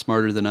people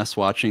smarter than us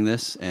watching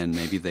this, and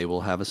maybe they will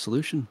have a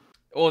solution.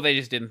 Or they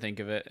just didn't think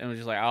of it and was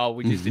just like, oh,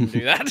 we just didn't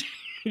do that.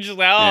 Just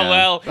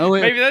like,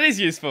 maybe that is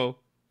useful.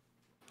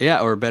 Yeah,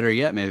 or better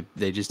yet, maybe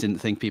they just didn't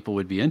think people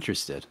would be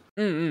interested.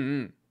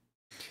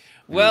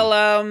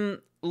 Well,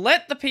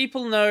 let the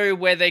people know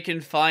where they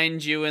can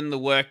find you and the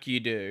work you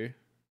do.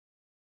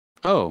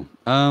 Oh,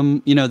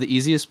 the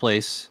easiest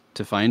place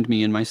to find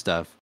me and my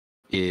stuff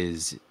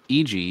is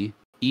Egee,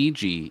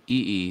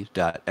 egee.xyz.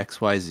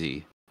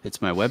 It's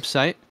my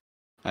website.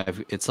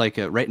 It's like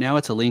right now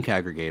it's a link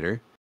aggregator,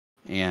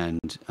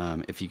 and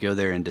if you go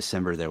there in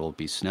December, there will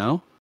be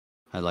snow.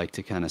 I like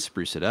to kind of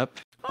spruce it up.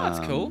 Oh,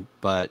 that's cool.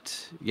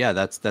 But yeah,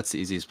 that's the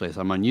easiest place.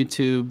 I'm on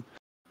YouTube.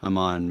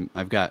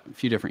 I've got a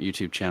few different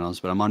YouTube channels,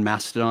 but I'm on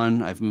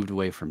Mastodon. I've moved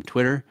away from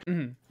Twitter.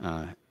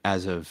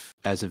 As of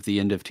the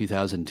end of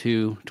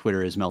 2002,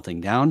 Twitter is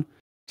melting down.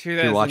 If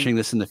you're watching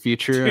this in the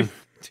future,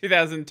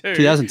 2002,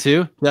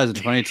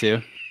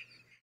 2022.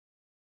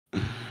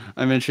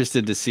 I'm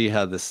interested to see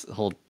how this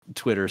whole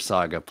Twitter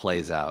saga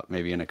plays out.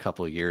 Maybe in a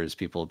couple of years,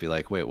 people will be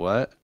like, "Wait,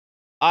 what?"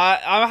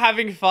 I'm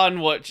having fun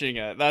watching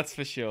it. That's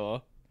for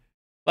sure.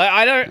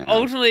 Like,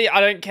 ultimately,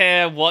 I don't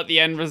care what the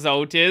end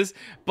result is,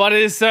 but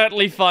it is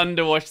certainly fun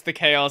to watch the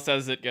chaos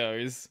as it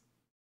goes.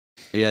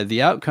 Yeah,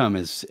 the outcome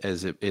is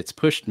it's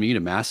pushed me to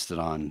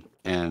Mastodon,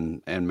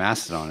 and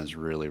Mastodon is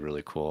really,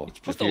 really cool.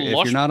 If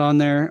you're not on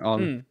there,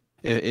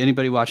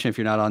 anybody watching, if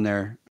you're not on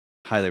there,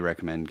 highly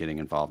recommend getting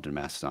involved in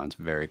Mastodon. It's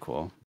very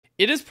cool.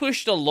 It has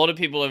pushed a lot of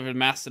people over to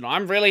Mastodon.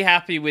 I'm really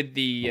happy with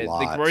the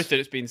growth that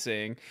it's been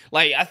seeing.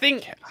 Like, I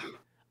think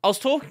I was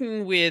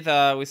talking with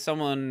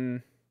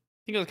someone,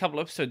 I think it was a couple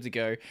episodes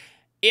ago.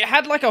 It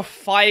had like a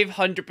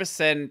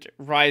 500%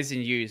 rise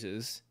in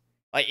users,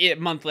 like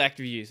monthly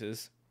active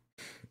users.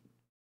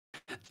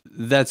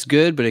 That's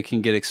good, but it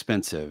can get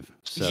expensive.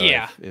 So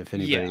yeah, if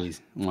anybody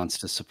wants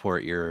to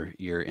support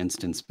your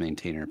instance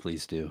maintainer,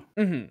 please do.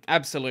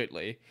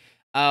 Absolutely.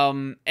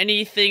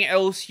 Anything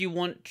else you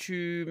want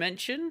to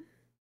mention?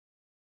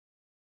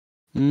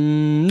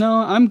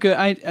 No, I'm good.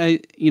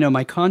 I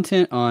my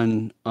content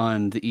on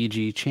the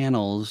Egee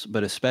channels,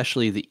 but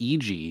especially the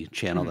Egee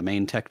channel, the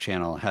main tech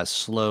channel, has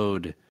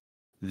slowed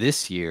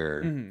this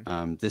year.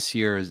 This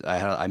year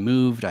I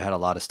moved. I had a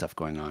lot of stuff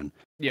going on.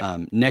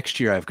 Next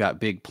year I've got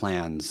big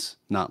plans,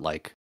 not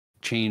like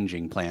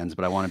changing plans,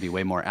 but I want to be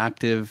way more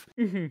active,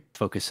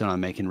 focusing on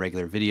making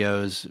regular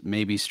videos,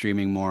 maybe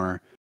streaming more.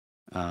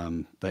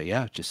 But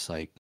yeah, just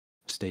like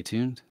stay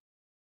tuned.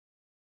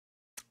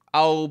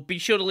 I'll be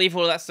sure to leave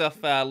all of that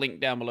stuff linked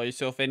down below,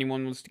 so if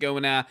anyone wants to go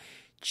and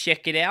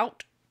check it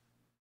out,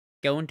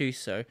 go and do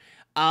so.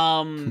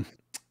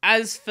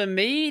 As for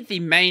me, the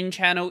main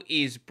channel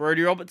is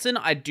Brody Robertson.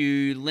 I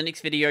do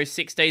Linux videos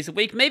 6 days a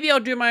week. Maybe I'll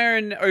do my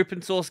own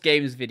open source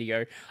games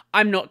video.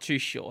 I'm not too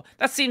sure.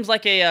 That seems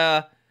like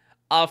a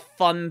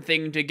fun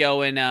thing to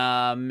go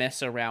and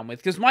mess around with,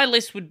 because my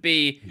list would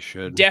be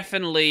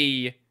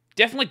definitely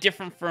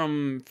different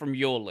from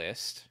your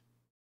list.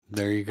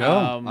 There you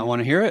go. I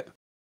want to hear it.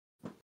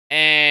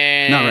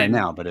 And not right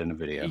now, but in a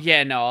video.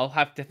 Yeah, no, I'll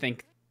have to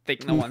think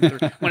that one through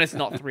when it's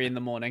not 3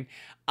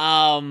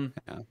 a.m.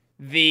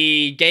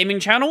 The gaming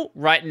channel,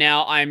 right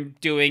now I'm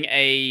doing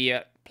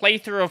a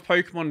playthrough of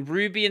Pokemon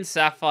Ruby and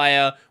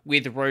Sapphire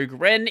with Rogue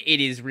Ren. It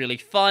is really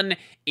fun.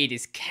 It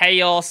is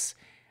chaos.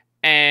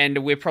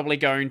 And we're probably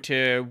going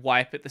to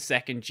wipe at the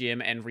second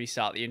gym and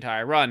restart the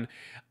entire run.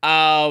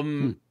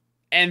 And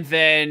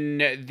then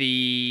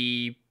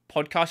the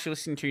podcast you're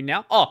listening to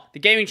now, the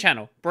gaming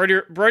channel,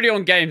 Brody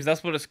on Games,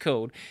 that's what it's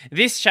called.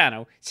 This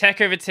channel,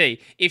 Tech Over Tea.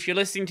 If you're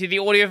listening to the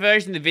audio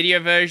version, the video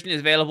version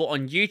is available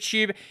on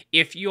YouTube.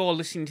 If you're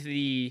listening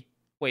to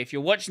if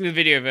you're watching the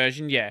video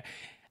version, the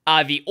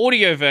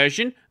audio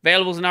version,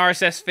 available as an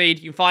RSS feed.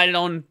 You can find it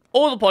on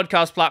all the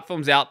podcast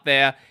platforms out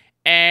there.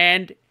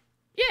 And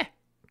yeah,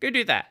 go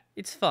do that.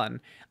 It's fun.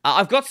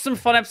 I've got some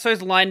fun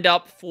episodes lined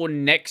up for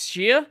next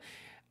year.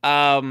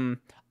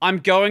 I'm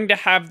going to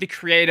have the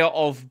creator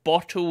of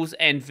Bottles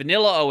and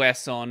Vanilla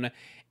OS on,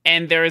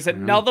 and there is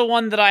another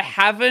one that I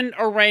haven't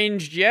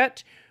arranged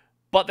yet,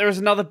 but there is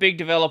another big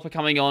developer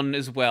coming on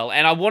as well.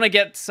 And I want to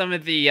get some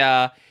of the...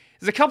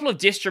 there's a couple of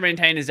distro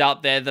maintainers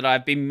out there that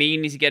I've been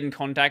meaning to get in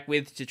contact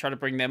with to try to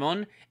bring them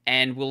on,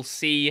 and we'll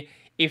see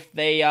if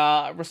they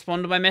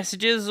respond to my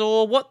messages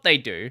or what they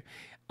do.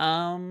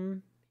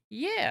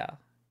 Yeah.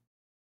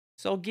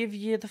 So I'll give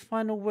you the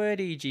final word,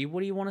 Egee. What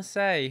do you want to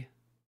say?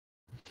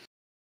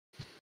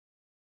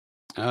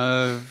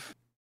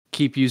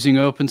 Keep using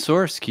open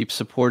source, keep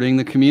supporting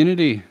the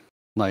community,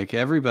 like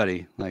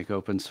everybody. Like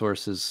open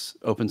source is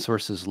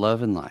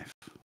love and life.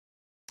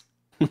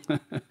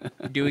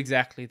 Do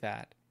exactly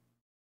that.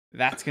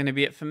 That's going to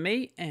be it for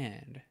me,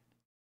 and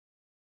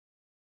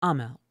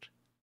I'm out.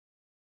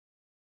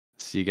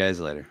 See you guys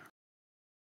later.